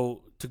different.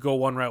 So to go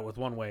one route with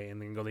one way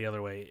and then go the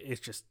other way,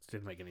 it just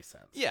didn't make any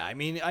sense. Yeah, I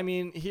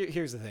mean,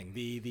 here's the thing: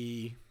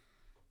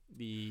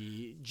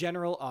 the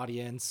general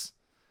audience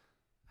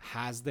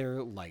has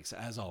their likes,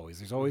 as always.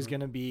 There's always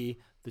going to be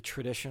the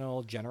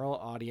traditional general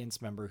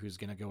audience member who's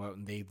going to go out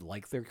and they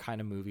like their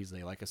kind of movies.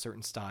 They like a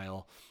certain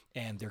style,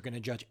 and they're going to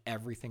judge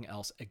everything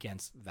else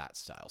against that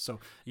style. So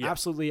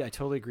absolutely, I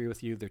totally agree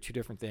with you. They're two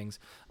different things.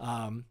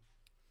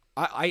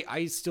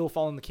 I still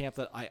fall in the camp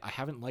that I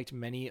haven't liked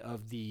many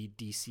of the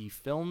DC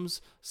films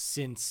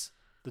since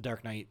the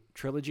Dark Knight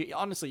trilogy.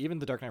 Honestly, even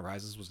the Dark Knight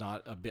Rises was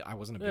not a bit. I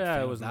wasn't a big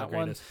fan of that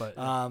one.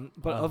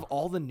 But of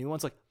all the new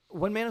ones, like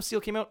when Man of Steel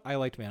came out, I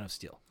liked Man of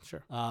Steel.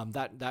 Sure.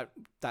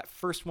 That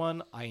first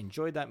one, I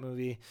enjoyed that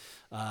movie.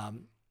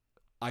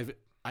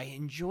 I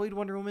enjoyed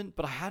Wonder Woman,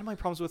 but I had my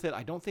problems with it.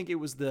 I don't think it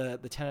was the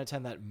 10 out of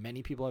 10 that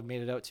many people have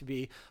made it out to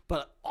be.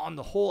 But on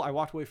the whole, I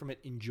walked away from it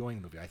enjoying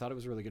the movie. I thought it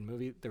was a really good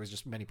movie. There was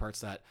just many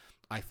parts that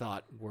I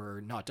thought were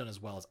not done as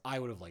well as I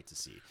would have liked to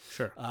see.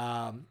 Sure.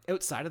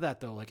 Outside of that,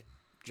 though, like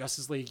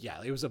Justice League,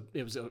 yeah, it was a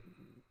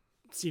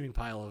seeming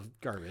pile of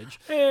garbage.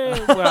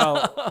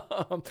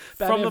 Well,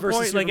 from the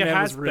point, Superman like it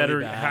has really better,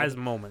 bad. it has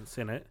moments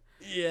in it.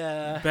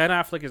 Yeah. Ben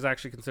Affleck is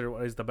actually considered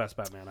is the best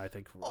Batman, I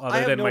think, I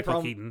other than no Michael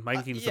problem. Keaton.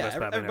 Michael Keaton's the best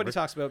Batman everybody ever.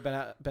 talks about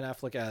Ben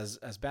Affleck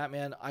as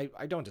Batman.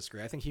 I don't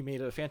disagree. I think he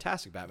made a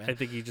fantastic Batman. I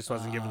think he just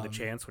wasn't given the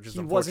chance, which is he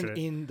unfortunate. wasn't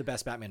in the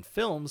best Batman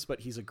films,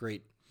 but he's a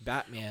great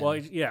Batman. Well,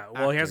 yeah.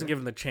 Well, he hasn't actor.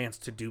 given the chance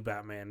to do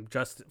Batman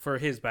just for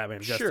his Batman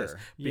Justice Sure,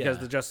 because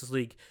yeah. the Justice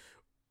League.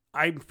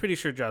 I'm pretty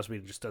sure Joss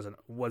Whedon just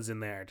was in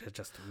there to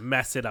just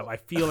mess it up. I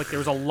feel like there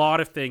was a lot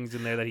of things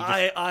in there that he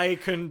just... I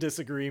couldn't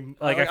disagree.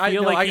 Like, I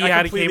feel like he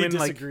had completely came in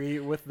like... disagree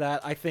with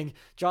that. I think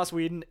Joss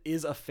Whedon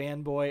is a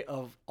fanboy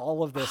of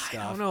all of this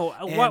stuff. I don't know.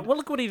 And- Well,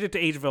 look what he did to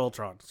Age of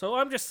Ultron. So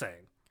I'm just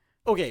saying.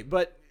 Okay,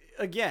 but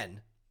again,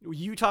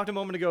 you talked a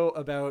moment ago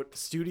about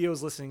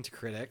studios listening to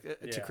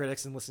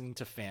critics and listening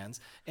to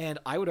fans, and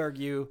I would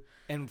argue,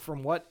 and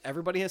from what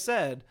everybody has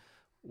said,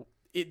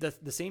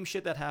 the same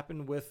shit that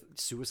happened with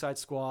Suicide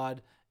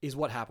Squad is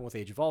what happened with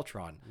Age of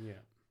Ultron. Yeah.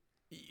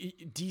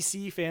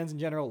 DC fans in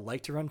general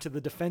like to run to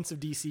the defense of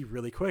DC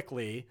really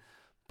quickly,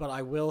 but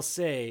I will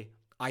say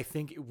I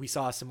think we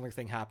saw a similar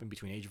thing happen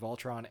between Age of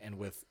Ultron and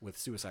with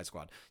Suicide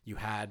Squad. You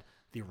had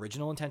the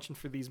original intention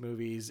for these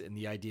movies and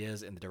the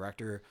ideas, and the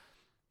director,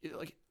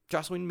 like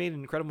Joss Whedon made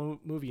an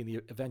incredible movie in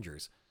the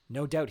Avengers.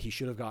 No doubt he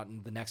should have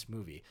gotten the next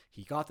movie.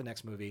 He got the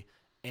next movie,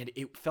 and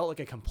it felt like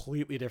a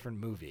completely different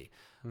movie.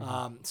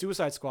 Mm-hmm.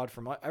 Suicide Squad,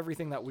 from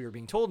everything that we were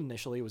being told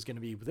initially, was going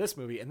to be this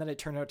movie, and then it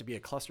turned out to be a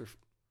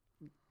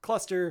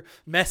cluster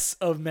mess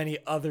of many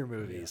other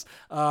movies.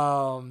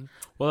 Well,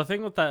 the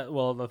thing with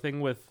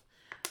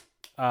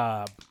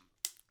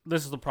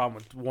this is the problem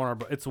with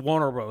Warner. It's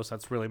Warner Bros.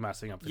 That's really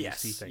messing up the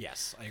DC thing.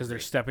 Yes, because they're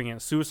stepping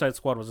in. Suicide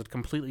Squad was a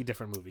completely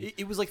different movie.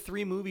 It was like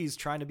 3 movies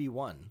trying to be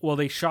one. Well,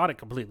 they shot it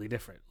completely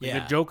different. Like,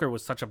 the Joker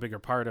was such a bigger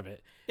part of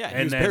it. Yeah,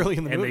 he was barely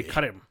in the movie. And they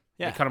cut him.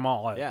 Yeah. They cut him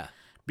all out. Yeah.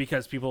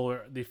 Because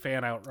the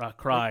fan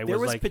outcry there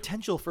was like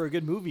potential for a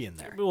good movie in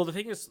there. Well, the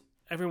thing is,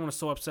 everyone was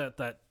so upset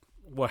that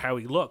how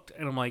he looked,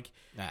 and I'm like,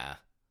 nah.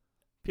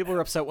 People were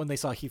upset when they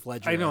saw Heath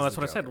Ledger. I know, as that's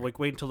the what I said. Joker. Like,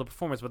 wait until the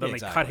performance, but then they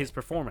exactly. cut his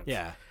performance.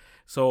 Yeah.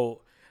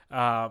 So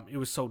it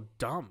was so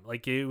dumb.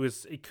 Like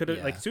it could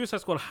have like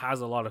Suicide Squad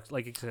has a lot of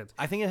like I said.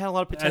 I think it had a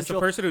lot of potential. As the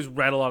person who's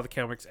read a lot of the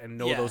comics and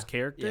know those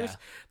characters, Yeah.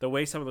 the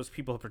way some of those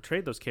people have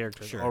portrayed those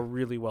characters are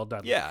really well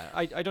done. Yeah,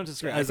 I don't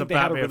disagree. As I think a they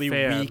had a Batman really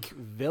fan, weak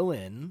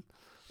villain.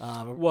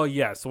 Well,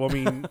 yeah. So I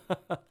mean,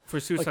 for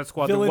Suicide Like,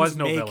 Squad, there was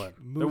no villains villain.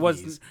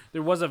 make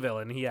There was a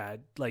villain. He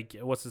had like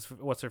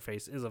what's her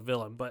face is a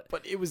villain, but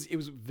it was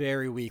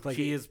very weak. Like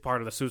she is part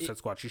of the Suicide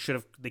Squad.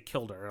 They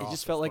killed her. It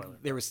just felt like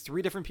there was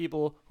 3 different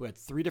people who had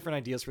 3 different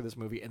ideas for this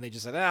movie, and they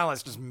just said,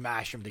 let's just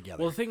mash them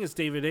together. Well, the thing is,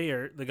 David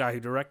Ayer, the guy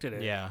who directed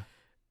it, yeah,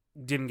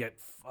 didn't get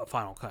a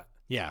final cut.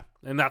 yeah,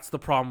 And that's the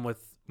problem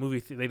with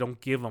movies. They don't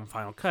give them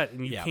final cut,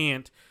 and you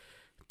can't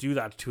do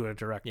that to a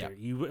director. Yeah.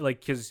 You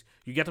because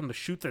you get them to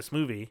shoot this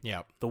movie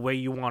yeah, the way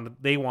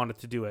they wanted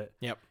to do it.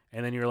 yep,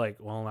 And then you're like,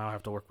 well, now I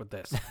have to work with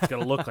this. It's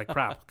gonna look like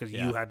crap because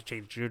you had to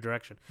change your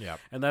direction. yeah.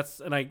 And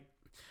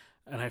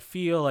I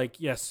feel like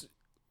yes,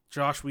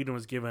 Josh Whedon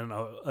was given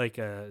a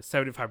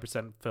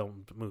 75%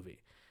 filmed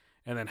movie,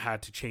 and then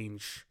had to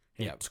change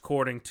it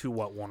according to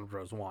what Warner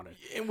Bros. Wanted.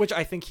 Which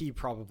I think he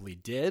probably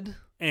did.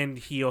 And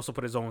he also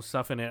put his own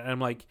stuff in it. And I'm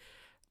like,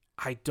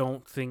 I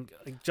don't think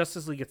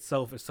Justice League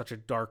itself is such a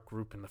dark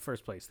group in the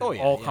first place. They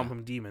all come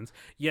from demons.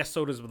 Yes,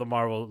 so does the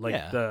Marvel,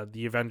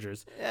 the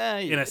Avengers.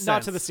 In a sense.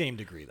 Not to the same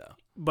degree, though.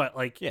 But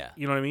you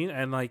know what I mean?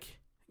 And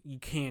you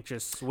can't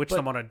just switch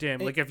them on a dim.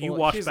 Like if you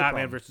watch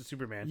Batman versus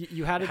Superman,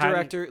 you had a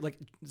director like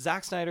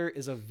Zack Snyder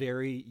is a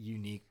very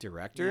unique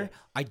director. Yeah.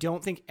 I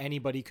don't think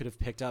anybody could have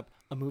picked up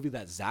a movie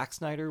that Zack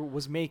Snyder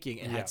was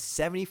making and had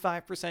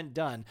 75%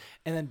 done,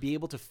 and then be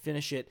able to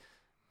finish it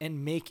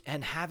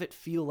and have it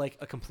feel like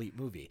a complete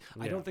movie.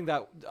 Yeah. I don't think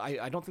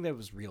that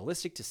was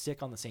realistic to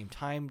stick on the same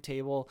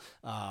timetable.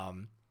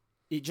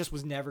 It just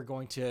was never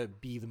going to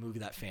be the movie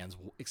that fans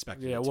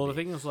expected. Yeah. The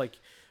thing is,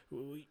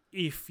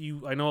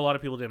 I know a lot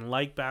of people didn't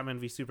like Batman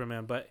v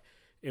Superman, but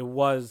it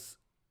was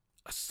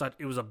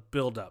a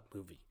build-up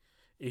movie.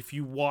 if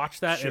you watch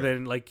that and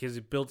then like because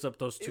it builds up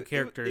those two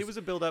characters. It was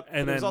a build up,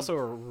 and it was also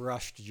a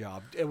rushed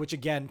job, which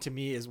again to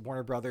me is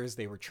Warner Brothers.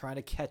 They were trying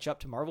to catch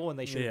up to Marvel, and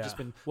they should have just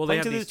been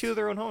playing to the two of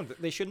their own home.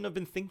 They shouldn't have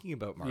been thinking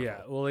about Marvel.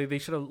 Yeah, well, they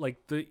should have like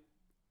the.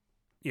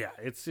 Yeah,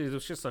 it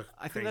was just a.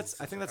 I think that's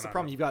the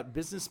problem. You've got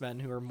businessmen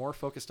who are more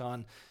focused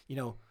on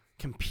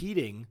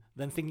competing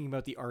than thinking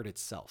about the art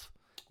itself.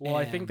 Well,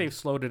 I think they've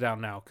slowed it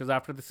down now because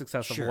after the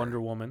success of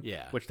Wonder Woman,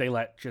 which they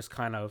let just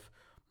kind of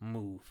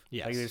move,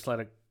 like they just let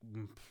it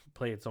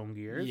play its own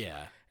gears,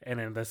 and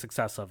then the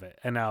success of it,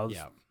 and now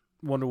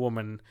Wonder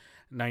Woman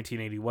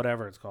 1980,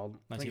 whatever it's called,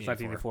 I think it's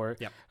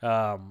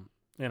 1984,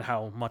 and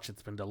how much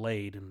it's been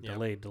delayed, and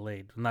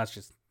that's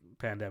just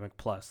pandemic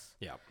plus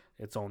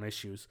its own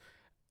issues.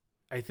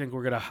 I think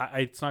we're gonna.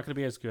 It's not gonna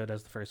be as good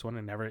as the first one,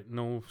 and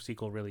no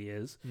sequel really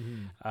is.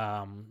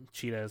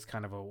 Cheetah is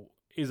kind of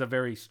is a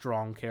very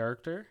strong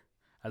character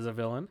as a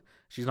villain.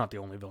 She's not the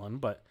only villain,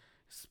 but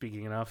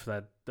speaking enough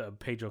that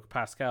Pedro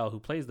Pascal, who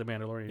plays the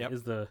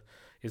Mandalorian,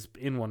 is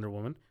in Wonder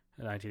Woman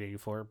in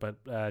 1984.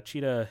 But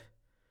Cheetah,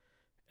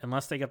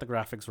 unless they get the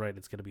graphics right,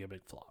 it's going to be a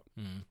big flop.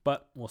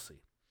 But we'll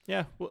see.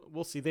 Yeah,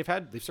 we'll see. They've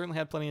certainly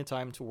had plenty of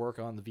time to work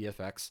on the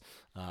VFX.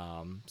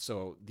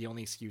 So the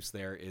only excuse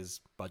there is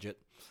budget.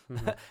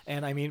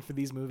 And I mean, for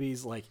these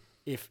movies, like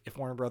if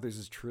Warner Brothers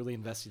is truly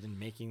invested in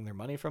making their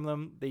money from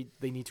them, they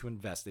need to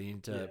invest. They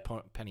need to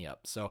penny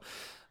up. So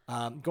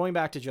going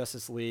back to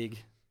Justice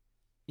League,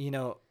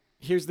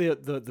 here's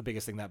the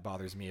biggest thing that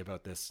bothers me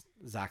about this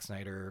Zack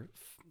Snyder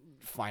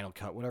final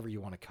cut, whatever you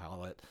want to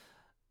call it.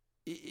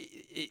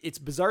 It's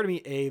bizarre to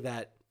me,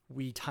 that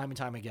we time and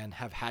time again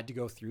have had to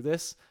go through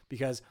this,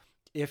 because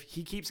if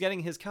he keeps getting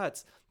his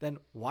cuts, then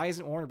why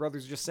isn't Warner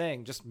Brothers just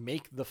saying, just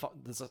make the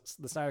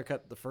Snyder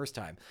cut the first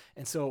time?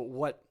 And so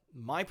what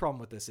my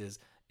problem with this is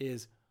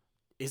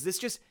this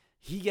just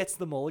he gets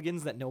the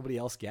mulligans that nobody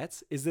else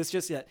gets? Is this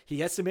just he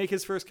gets to make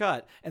his first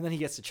cut, and then he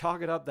gets to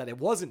chalk it up that it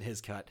wasn't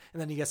his cut,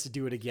 and then he gets to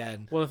do it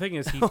again? Well, the thing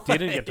is, he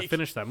didn't get to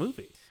finish that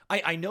movie.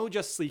 I know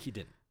Justice League he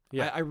didn't.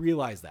 Yeah. I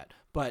realize that.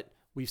 But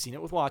we've seen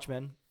it with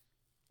Watchmen.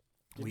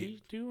 Did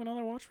he do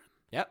another Watchmen?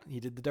 Yeah,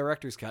 he did the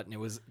director's cut, and it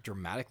was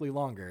dramatically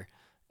longer,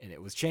 and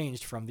it was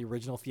changed from the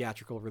original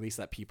theatrical release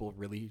that people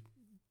really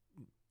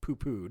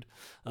poo-pooed.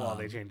 Well,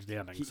 they changed the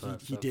ending.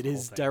 He did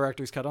his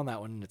director's cut on that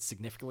one, and it's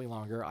significantly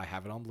longer. I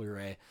have it on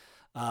Blu-ray.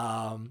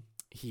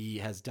 He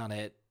has done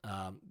it.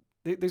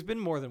 There's been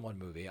more than one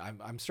movie.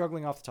 I'm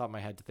struggling off the top of my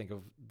head to think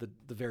of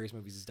the various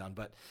movies he's done,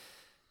 but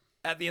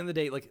at the end of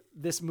the day, like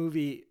this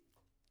movie,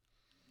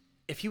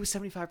 if he was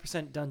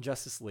 75% done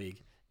Justice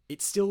League,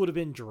 it still would have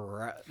been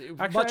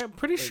Actually, I'm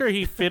pretty sure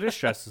he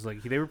finished Justice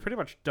League. They were pretty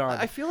much done.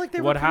 I feel like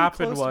they were what pretty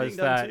happened close to was being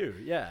done that too.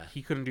 Yeah.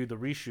 He couldn't do the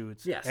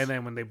reshoots. Yes. And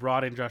then when they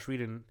brought in Josh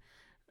Whedon,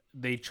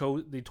 they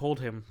told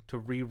him to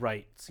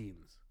rewrite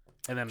scenes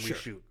and then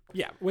reshoot.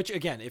 Yeah, which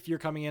again, if you're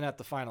coming in at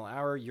the final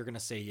hour, you're going to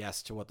say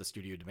yes to what the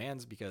studio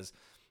demands, because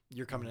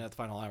you're coming in at the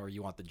final hour,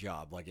 you want the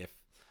job. Like if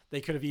they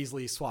could have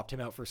easily swapped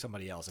him out for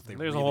somebody else. If there's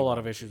really a whole lot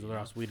of issues with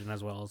Joss Whedon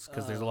as well,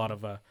 because there's a lot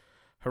of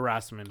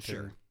harassment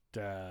and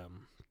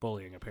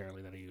bullying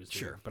apparently that he used.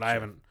 But I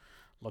haven't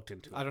looked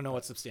into it. I don't know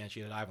what's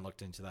substantiated. I haven't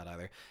looked into that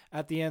either.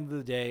 At the end of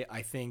the day,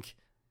 I think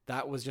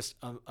that was just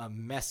a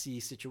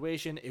messy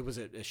situation. It was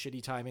a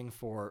shitty timing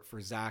for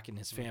Zach and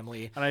his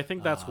family. And I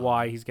think that's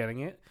why he's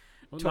getting it.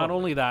 Totally. Not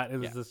only that,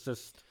 it's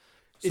just...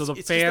 So the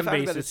fan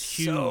base is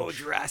huge. So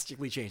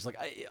drastically changed. Like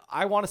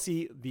I want to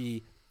see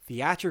the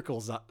theatrical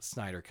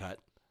Snyder cut.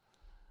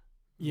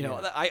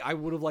 I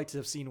would have liked to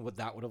have seen what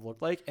that would have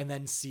looked like, and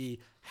then see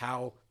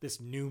how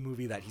this new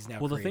movie that he's now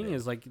created. The thing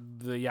is, like,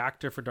 the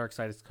actor for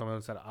Darkseid has come out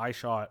and said, I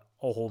shot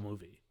a whole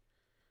movie.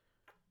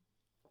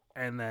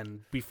 And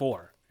then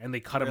and they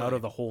cut him out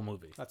of the whole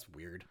movie. That's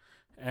weird.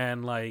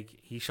 And, like,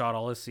 he shot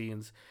all his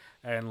scenes,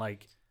 and,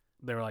 like,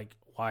 they were like,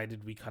 why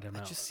did we cut him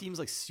out? It just seems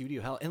like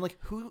studio hell. And, like,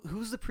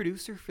 who's the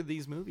producer for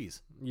these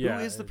movies? Yeah,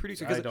 who is the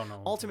producer? I don't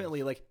know.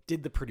 Ultimately, like,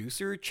 did the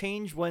producer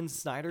change when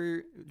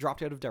Snyder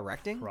dropped out of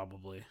directing?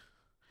 Probably.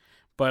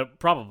 But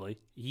probably.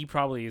 He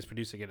probably is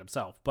producing it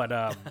himself. But,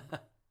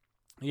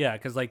 yeah,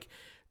 because, like,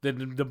 the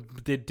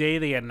day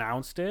they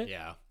announced it,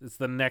 it's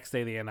the next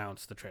day they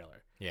announced the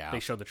trailer. Yeah.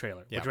 They showed the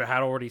trailer, which we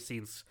had already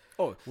seen.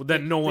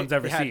 No one's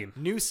ever seen.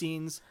 New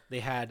scenes. They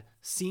had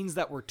scenes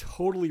that were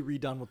totally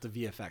redone with the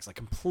VFX, like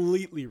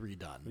completely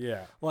redone.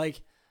 Yeah. Like,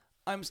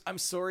 I'm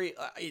sorry.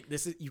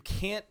 You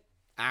can't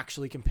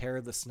actually compare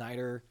the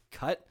Snyder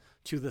cut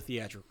to the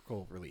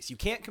theatrical release. You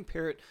can't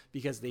compare it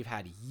because they've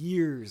had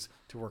years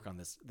to work on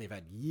this. They've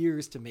had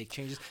years to make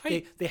changes.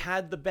 They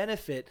had the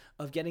benefit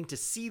of getting to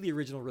see the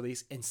original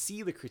release and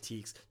see the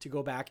critiques to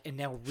go back and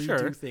now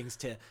redo things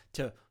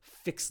to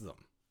fix them.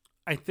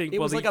 I think I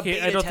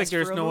don't think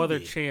there's no other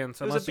chance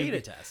unless it was a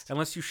beta test.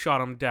 Unless you shot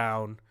them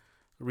down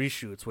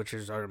reshoots, which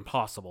are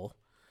impossible.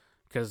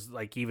 Because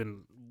like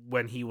even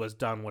when he was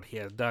done what he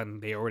had done,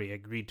 they already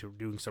agreed to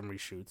doing some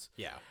reshoots.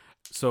 Yeah.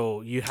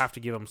 So you have to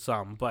give him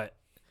some, but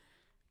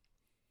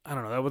I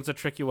don't know. That one's a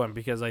tricky one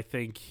because I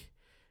think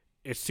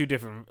it's too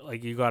different.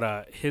 Like you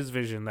got his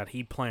vision that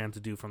he planned to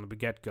do from the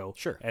get-go,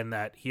 sure, and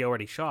that he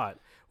already shot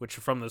which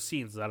are from those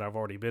scenes that have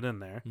already been in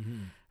there,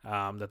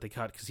 that they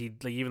cut, because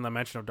even the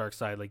mention of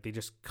Darkseid, like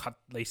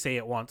they say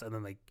it once and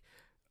then they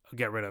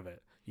get rid of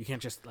it. You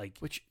can't just they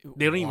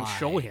don't even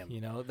show him.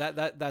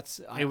 That's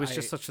it was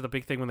just such a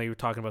big thing when they were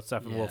talking about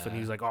Steppenwolf, and he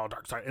was like, "Oh,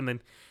 Darkseid," and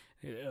then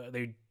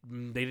they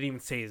didn't even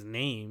say his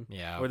name,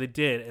 or they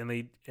did,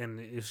 and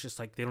it's just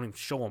like they don't even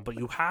show him, but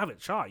you have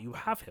it shot, you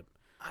have him.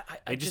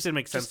 It just didn't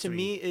make sense to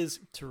me.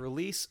 Is to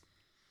release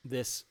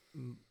this,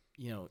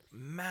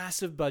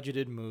 massive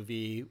budgeted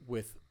movie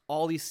with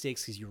all these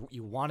stakes because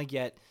you want to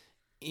get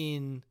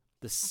in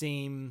the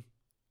same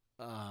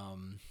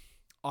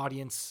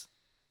audience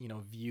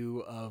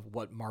view of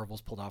what Marvel's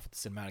pulled off with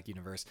the cinematic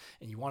universe,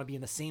 and you want to be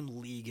in the same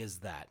league as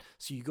that.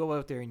 So you go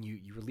out there and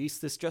you release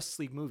this Justice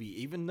League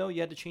movie, even though you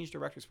had to change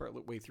directors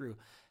partway through.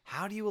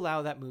 How do you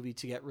allow that movie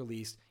to get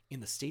released in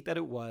the state that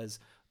it was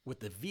with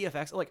the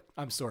VFX? Like,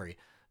 I'm sorry,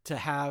 to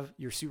have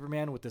your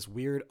Superman with this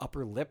weird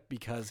upper lip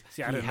because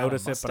I didn't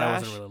notice it, but I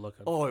wasn't really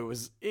looking. Oh,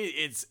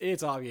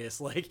 it's obvious.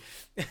 Like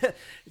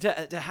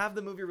to have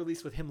the movie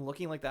released with him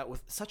looking like that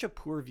with such a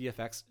poor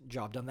VFX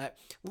job done that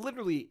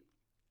literally.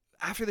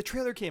 After the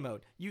trailer came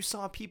out, you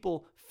saw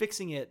people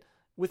fixing it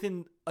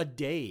within a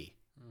day.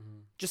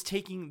 Just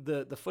taking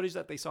the footage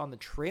that they saw in the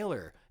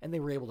trailer, and they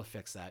were able to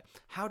fix that.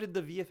 How did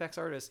the VFX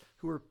artists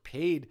who were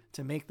paid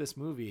to make this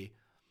movie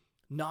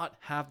not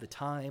have the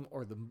time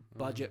or the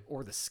budget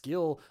or the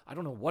skill? I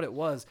don't know what it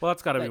was. Well,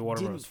 that's got to be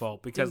Warner Bros.'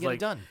 fault, because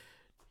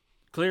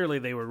clearly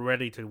they were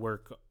ready to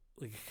work.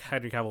 Like,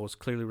 Henry Cavill was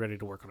clearly ready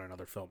to work on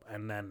another film,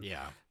 and then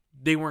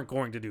they weren't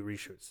going to do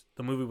reshoots.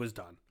 The movie was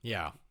done.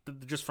 Yeah.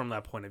 Just from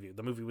that point of view,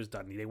 the movie was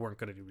done. They weren't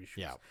going to do reshoots.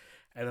 Yeah.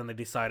 And then they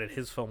decided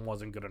his film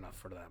wasn't good enough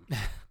for them,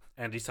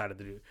 and decided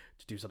to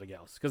do something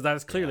else. Because that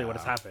is clearly what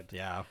has happened.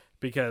 Yeah.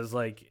 Because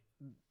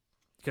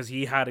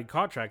he had a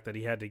contract that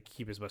he had to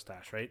keep his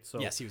mustache, right? So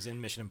yes, he was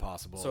in Mission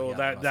Impossible. So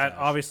that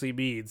obviously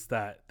means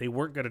that they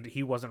weren't going to.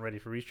 He wasn't ready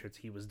for reshoots.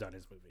 He was done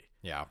his movie.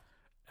 Yeah.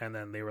 And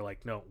then they were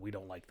like, "No, we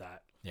don't like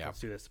that. Yeah. Let's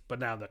do this." But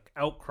now the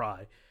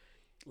outcry,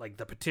 like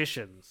the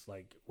petitions,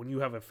 like when you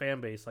have a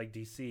fan base like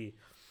DC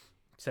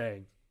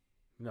saying,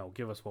 "No,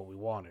 give us what we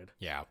wanted."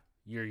 Yeah.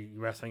 You're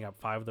messing up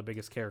 5 of the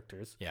biggest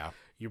characters. Yeah.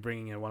 You're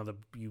bringing in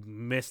you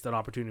missed an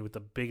opportunity with the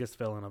biggest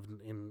villain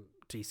in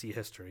DC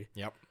history.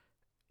 Yep.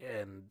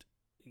 And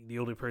the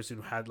only person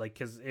who had, like,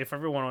 because if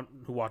everyone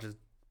who watches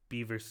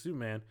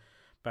Batman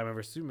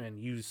vs Superman,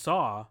 you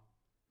saw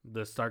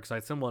the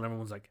Darkseid symbol and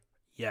everyone's like,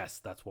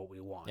 yes, that's what we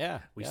want.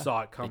 Yeah. We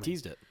saw it coming. They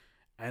teased it.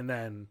 And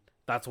then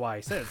that's why I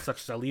said it's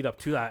such a lead up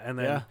to that. And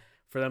then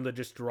for them to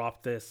just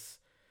drop this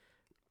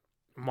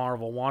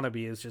Marvel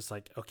wannabe is just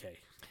like, okay,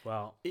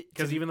 well,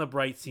 because even the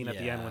bright scene at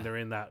the end when they're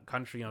in that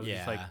country, I was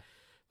just like,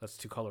 that's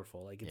too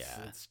colorful. Like, it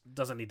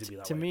doesn't need to be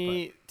that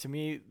way. To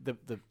me,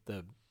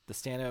 the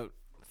standout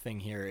thing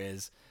here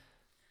is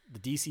the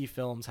DC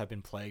films have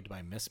been plagued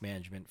by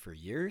mismanagement for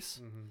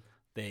years.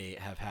 They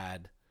have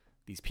had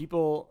these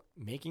people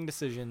making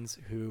decisions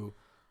who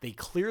they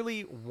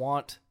clearly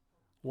want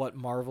what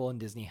Marvel and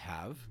Disney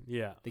have.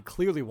 Yeah. They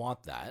clearly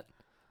want that.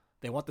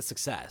 They want the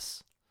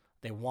success.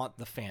 They want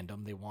the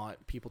fandom. They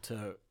want people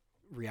to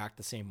react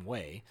the same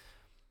way.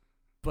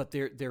 But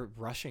they're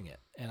rushing it,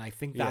 and I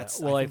think that's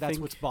that's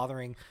what's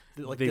bothering.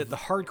 The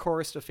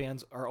hardcorest of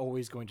fans are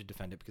always going to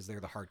defend it because they're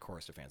the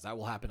hardcorest of fans. That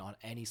will happen on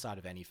any side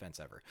of any fence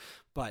ever.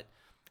 But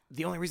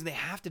the only reason they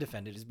have to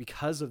defend it is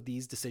because of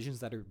these decisions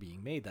that are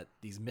being made. That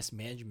these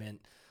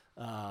mismanagement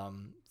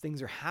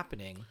things are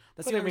happening.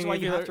 That's the only reason why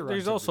you have to.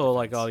 There's also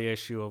like all the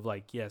issue of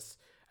like, yes,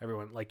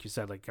 everyone, like you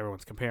said, like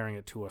everyone's comparing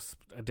it to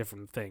a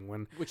different thing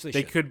when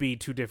they could be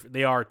two different.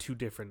 They are two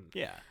different.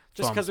 Yeah.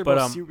 Just because they're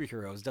both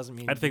superheroes doesn't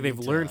mean. I think they've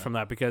learned from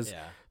that because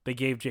they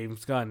gave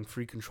James Gunn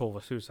free control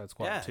of Suicide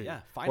Squad too.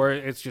 Or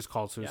it's just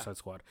called Suicide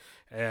Squad,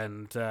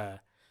 and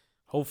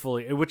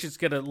hopefully, which is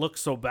gonna look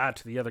so bad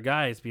to the other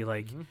guys, be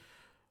like,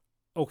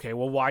 okay,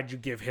 well, why'd you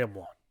give him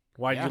one?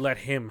 Why'd you let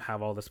him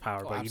have all this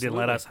power, but you didn't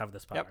let us have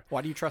this power? Yep.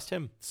 Why do you trust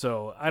him?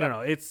 So I don't know.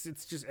 It's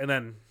just and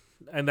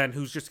then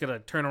who's just gonna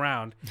turn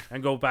around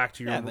and go back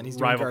to your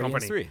rival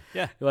company? 3.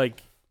 Yeah,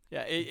 like.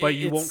 Yeah, but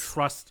you won't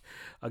trust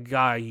a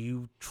guy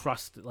you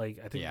trust, like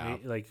I think,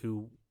 like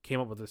who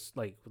came up with this,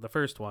 like the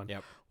first one,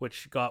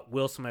 which got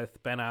Will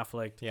Smith, Ben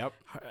Affleck,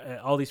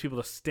 all these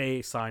people to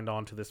stay signed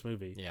on to this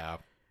movie. Yeah,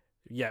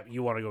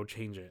 you want to go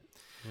change it,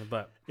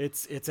 but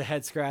it's a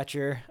head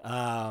scratcher.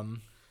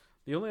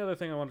 The only other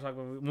thing I want to talk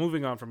about,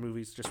 moving on from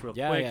movies, just real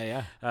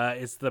quick,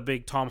 is the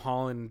big Tom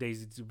Holland,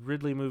 Daisy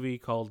Ridley movie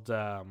called.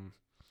 I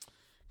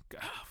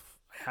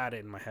had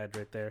it in my head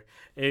right there.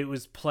 It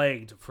was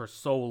plagued for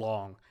so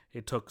long.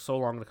 It took so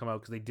long to come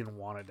out because they didn't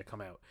want it to come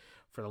out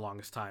for the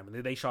longest time.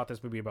 And they shot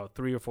this movie about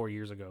 3 or 4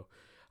 years ago,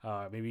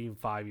 maybe even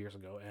 5 years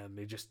ago, and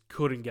they just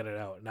couldn't get it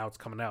out. Now it's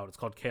coming out. It's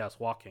called Chaos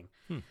Walking.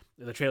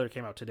 The trailer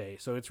came out today,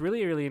 so it's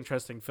really a really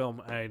interesting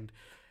film, and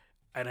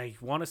I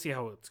want to see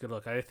how it's gonna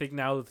look. I think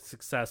now the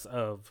success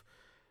of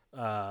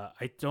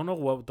I don't know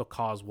what the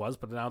cause was,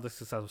 but now the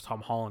success of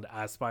Tom Holland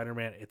as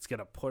Spider-Man, it's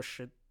gonna push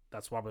it.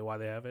 That's probably why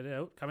they have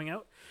it coming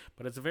out.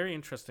 But it's a very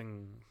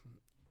interesting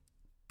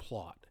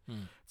plot.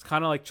 It's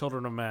kind of like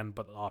Children of Men,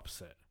 but the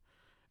opposite.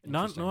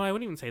 No, I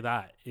wouldn't even say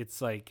that.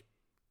 It's like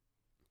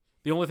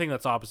the only thing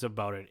that's opposite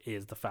about it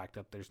is the fact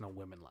that there's no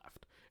women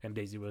left, and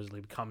Daisy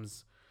Ridley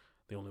becomes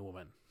the only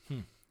woman.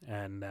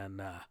 And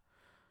then,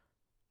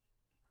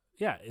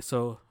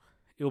 so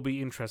it'll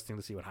be interesting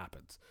to see what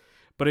happens.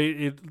 But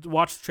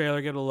watch the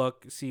trailer, get a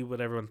look, see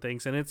what everyone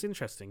thinks, and it's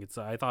interesting.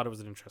 I thought it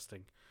was an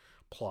interesting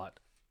plot,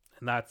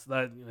 and that's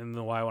why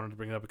I wanted to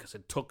bring it up, because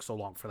it took so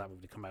long for that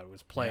movie to come out. It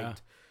was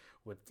plagued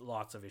with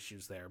lots of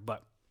issues there,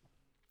 but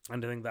I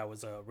think that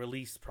was a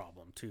release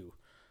problem too.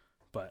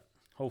 But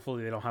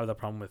hopefully they don't have that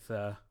problem with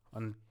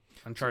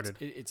Uncharted.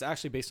 So it's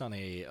actually based on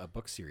a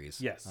book series.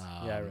 Yes,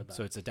 I read that.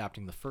 So it's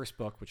adapting the first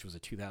book, which was a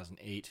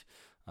 2008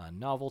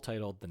 novel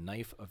titled "The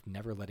Knife of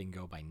Never Letting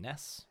Go" by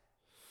Ness.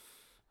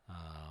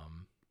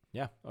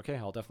 Okay,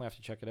 I'll definitely have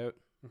to check it out.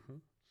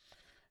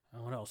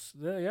 What else?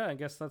 I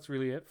guess that's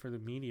really it for the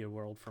media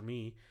world for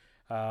me.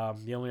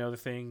 The only other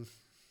thing,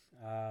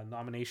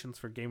 nominations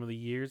for Game of the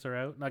Years are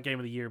out. Not Game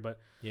of the Year, but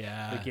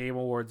the Game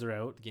Awards are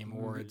out. The Game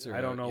Awards are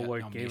I don't out. know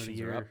what Game of the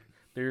Year.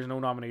 There's no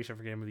nomination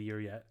for Game of the Year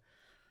yet.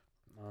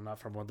 Not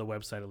from the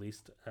website, at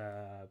least.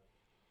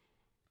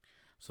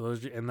 So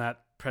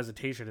that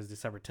presentation is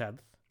December 10th.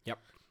 Yep.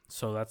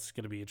 So that's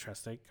going to be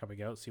interesting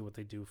coming out. See what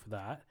they do for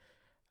that.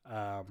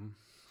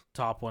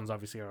 Top ones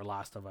obviously are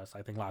Last of Us.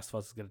 I think Last of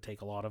Us is going to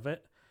take a lot of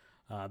it.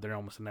 They're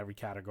almost in every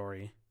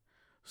category.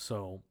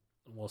 So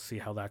we'll see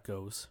how that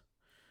goes.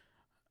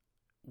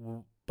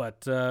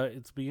 But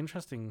it's be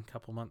interesting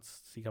couple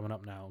months to see coming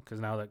up now, because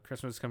now that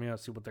Christmas is coming out,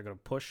 see what they're going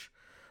to push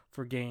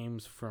for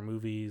games, for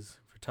movies,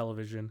 for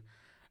television.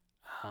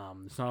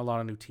 There's not a lot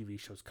of new TV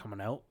shows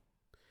coming out.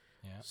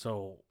 Yeah.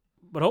 So,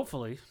 but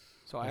hopefully.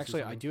 So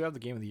I do have the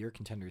Game of the Year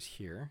contenders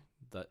here.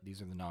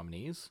 These are the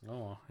nominees.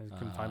 Oh, I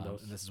couldn't find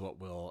those. And this is what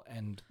we'll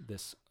end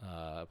this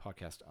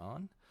podcast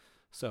on.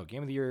 So,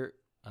 Game of the Year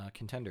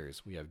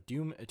contenders. We have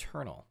Doom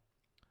Eternal,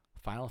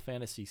 Final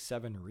Fantasy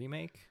VII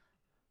Remake,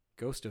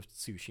 Ghost of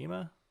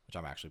Tsushima, which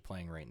I'm actually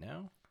playing right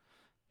now,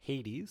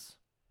 Hades,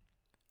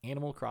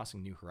 Animal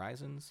Crossing New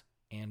Horizons,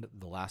 and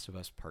The Last of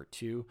Us Part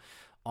 2.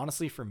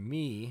 Honestly, for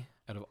me,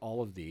 out of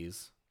all of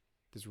these,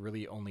 there's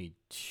really only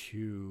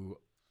two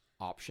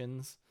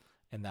options,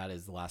 and that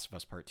is The Last of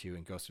Us Part 2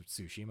 and Ghost of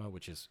Tsushima,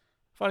 which is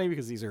funny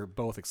because these are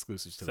both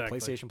exclusives to the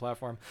PlayStation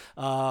platform.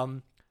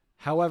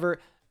 However,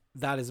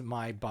 that is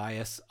my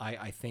bias.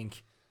 I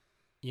think,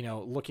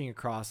 looking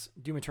across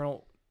Doom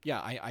Eternal,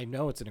 I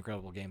know it's an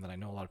incredible game that I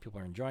know a lot of people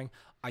are enjoying.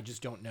 I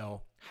just don't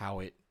know how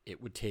it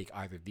would take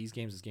either of these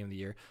games as Game of the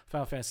Year.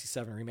 Final Fantasy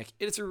VII Remake,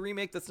 it's a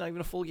remake that's not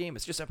even a full game.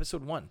 It's just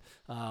episode 1.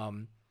 How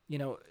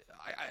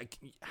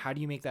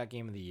do you make that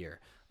Game of the Year?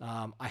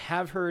 I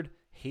have heard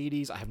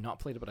Hades. I have not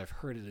played it, but I've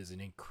heard it is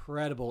an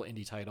incredible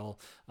indie title.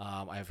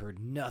 I have heard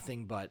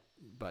nothing but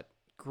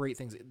great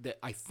things. That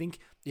I think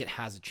it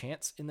has a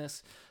chance in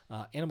this.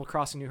 Animal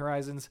Crossing New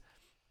Horizons.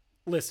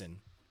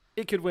 Listen,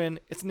 it could win.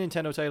 It's a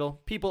Nintendo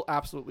title. People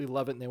absolutely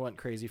love it, and they went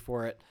crazy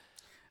for it.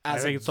 I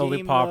think it's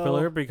only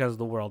popular because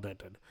the world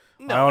ended.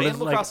 No,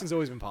 Animal Crossing's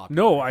always been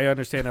popular. No, I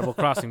understand Animal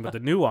Crossing, but the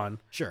new one,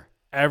 sure,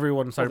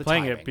 everyone started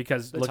playing timing. It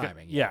because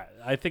timing.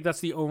 I think that's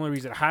the only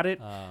reason. Had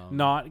it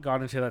not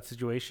gone into that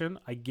situation,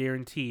 I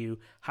guarantee you,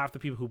 half the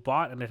people who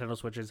bought a Nintendo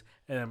Switches,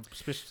 and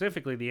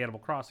specifically the Animal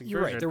Crossing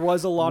You're version, right. There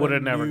was a lot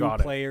of never new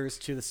players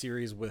to the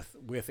series with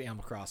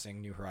Animal Crossing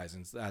New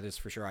Horizons. That is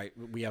for sure.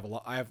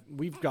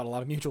 We've got a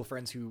lot of mutual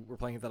friends who were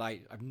playing it that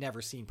I've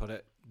never seen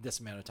put this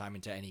amount of time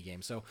into any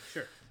game. So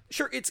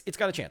Sure, it's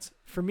got a chance.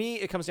 For me,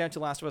 it comes down to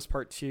Last of Us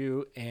Part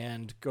 2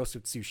 and Ghost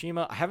of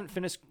Tsushima. I haven't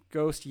finished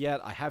Ghost yet.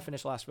 I have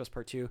finished Last of Us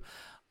Part 2.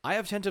 I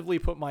have tentatively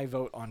put my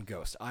vote on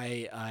Ghost.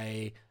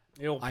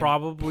 It'll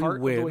probably part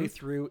win. Of the way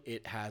through,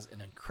 it has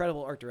an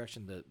incredible art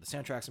direction. The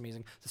soundtrack's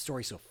amazing. The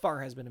story so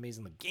far has been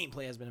amazing. The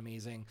gameplay has been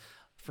amazing.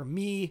 For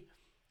me,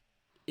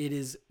 it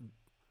is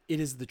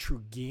the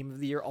true Game of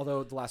the Year.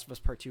 Although The Last of Us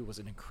Part 2 was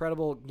an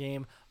incredible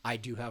game, I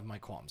do have my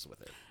qualms with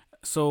it.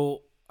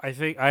 So I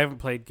think I haven't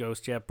played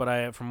Ghost yet,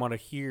 but from what I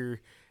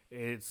hear,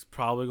 it's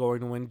probably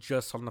going to win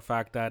just on the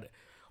fact that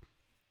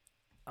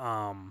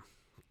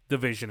the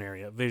vision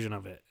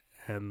of it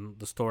and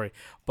the story.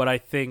 But I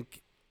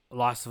think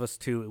Last of Us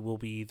 2 will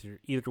be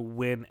either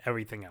win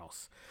everything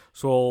else.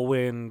 So it'll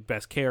win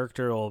best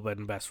character, it'll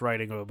win best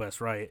writing, or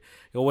best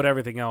it'll win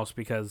everything else,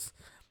 because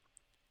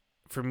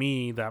for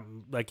me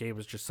that game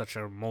is just such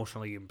an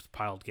emotionally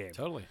piled game.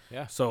 Totally,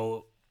 yeah.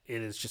 So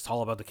it is just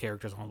all about the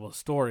characters, all about the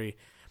story,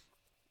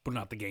 but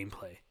not the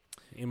gameplay,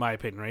 in my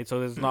opinion, right? So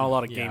there's not a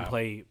lot of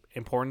gameplay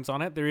importance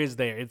on it. It's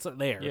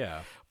there.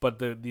 Yeah. But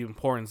the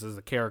importance is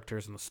the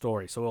characters and the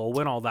story. So it'll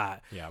win all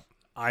that. Yeah.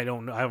 I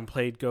haven't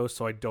played Ghost,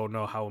 so I don't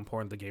know how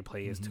important the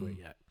gameplay is to it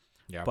yet.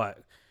 Yeah.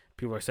 But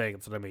people are saying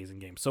it's an amazing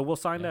game. So we'll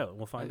find out.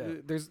 We'll find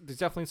out. There's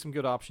definitely some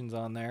good options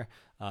on there.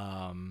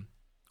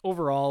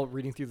 Overall,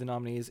 reading through the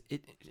nominees,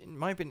 in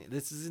my opinion,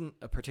 this isn't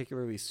a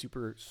particularly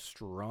super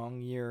strong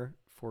year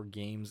for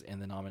games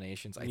and the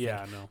nominations. I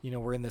think,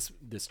 we're in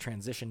this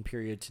transition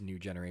period to new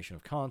generation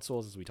of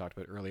consoles, as we talked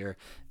about earlier,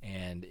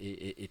 and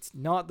it's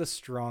not the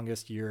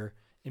strongest year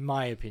in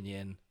my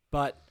opinion.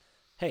 But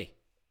hey,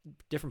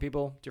 different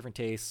people, different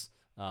tastes.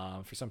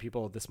 For some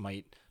people, this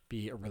might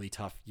be a really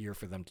tough year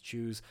for them to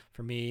choose.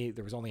 For me,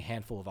 there was only a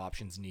handful of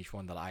options in each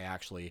one that I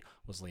actually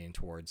was leaning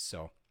towards.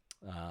 So,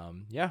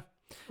 yeah.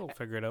 We'll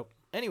figure it out.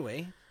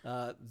 Anyway,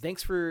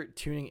 thanks for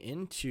tuning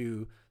in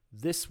to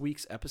this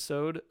week's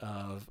episode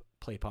of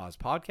PlayPause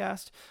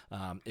Podcast.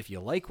 If you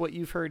like what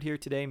you've heard here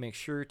today, make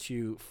sure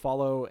to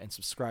follow and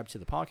subscribe to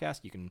the podcast.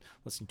 You can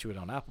listen to it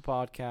on Apple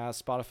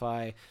Podcasts,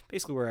 Spotify,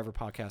 basically wherever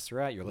podcasts are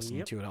at. You're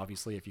listening to it,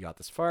 obviously, if you got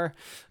this far.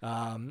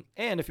 And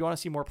if you want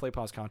to see more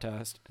PlayPause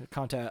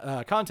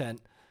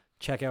content,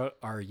 check out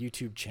our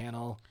YouTube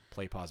channel,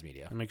 PlayPause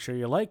Media. And make sure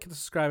you like and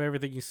subscribe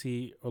everything you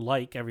see, or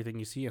like everything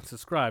you see and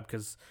subscribe,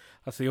 because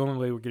that's the only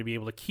way we're going to be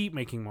able to keep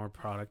making more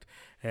product.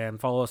 And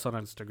follow us on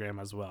Instagram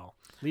as well.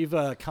 Leave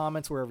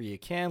comments wherever you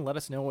can. Let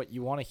us know what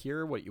you want to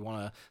hear, what you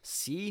want to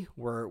see.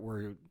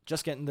 We're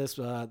just getting this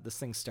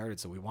thing started,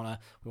 so we want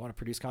to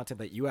produce content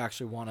that you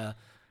actually want to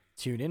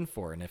tune in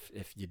for. And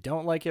if you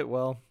don't like it,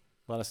 well,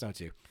 let us know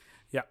too.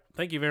 Yeah.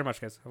 Thank you very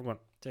much, guys. Have a good one.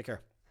 Take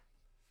care.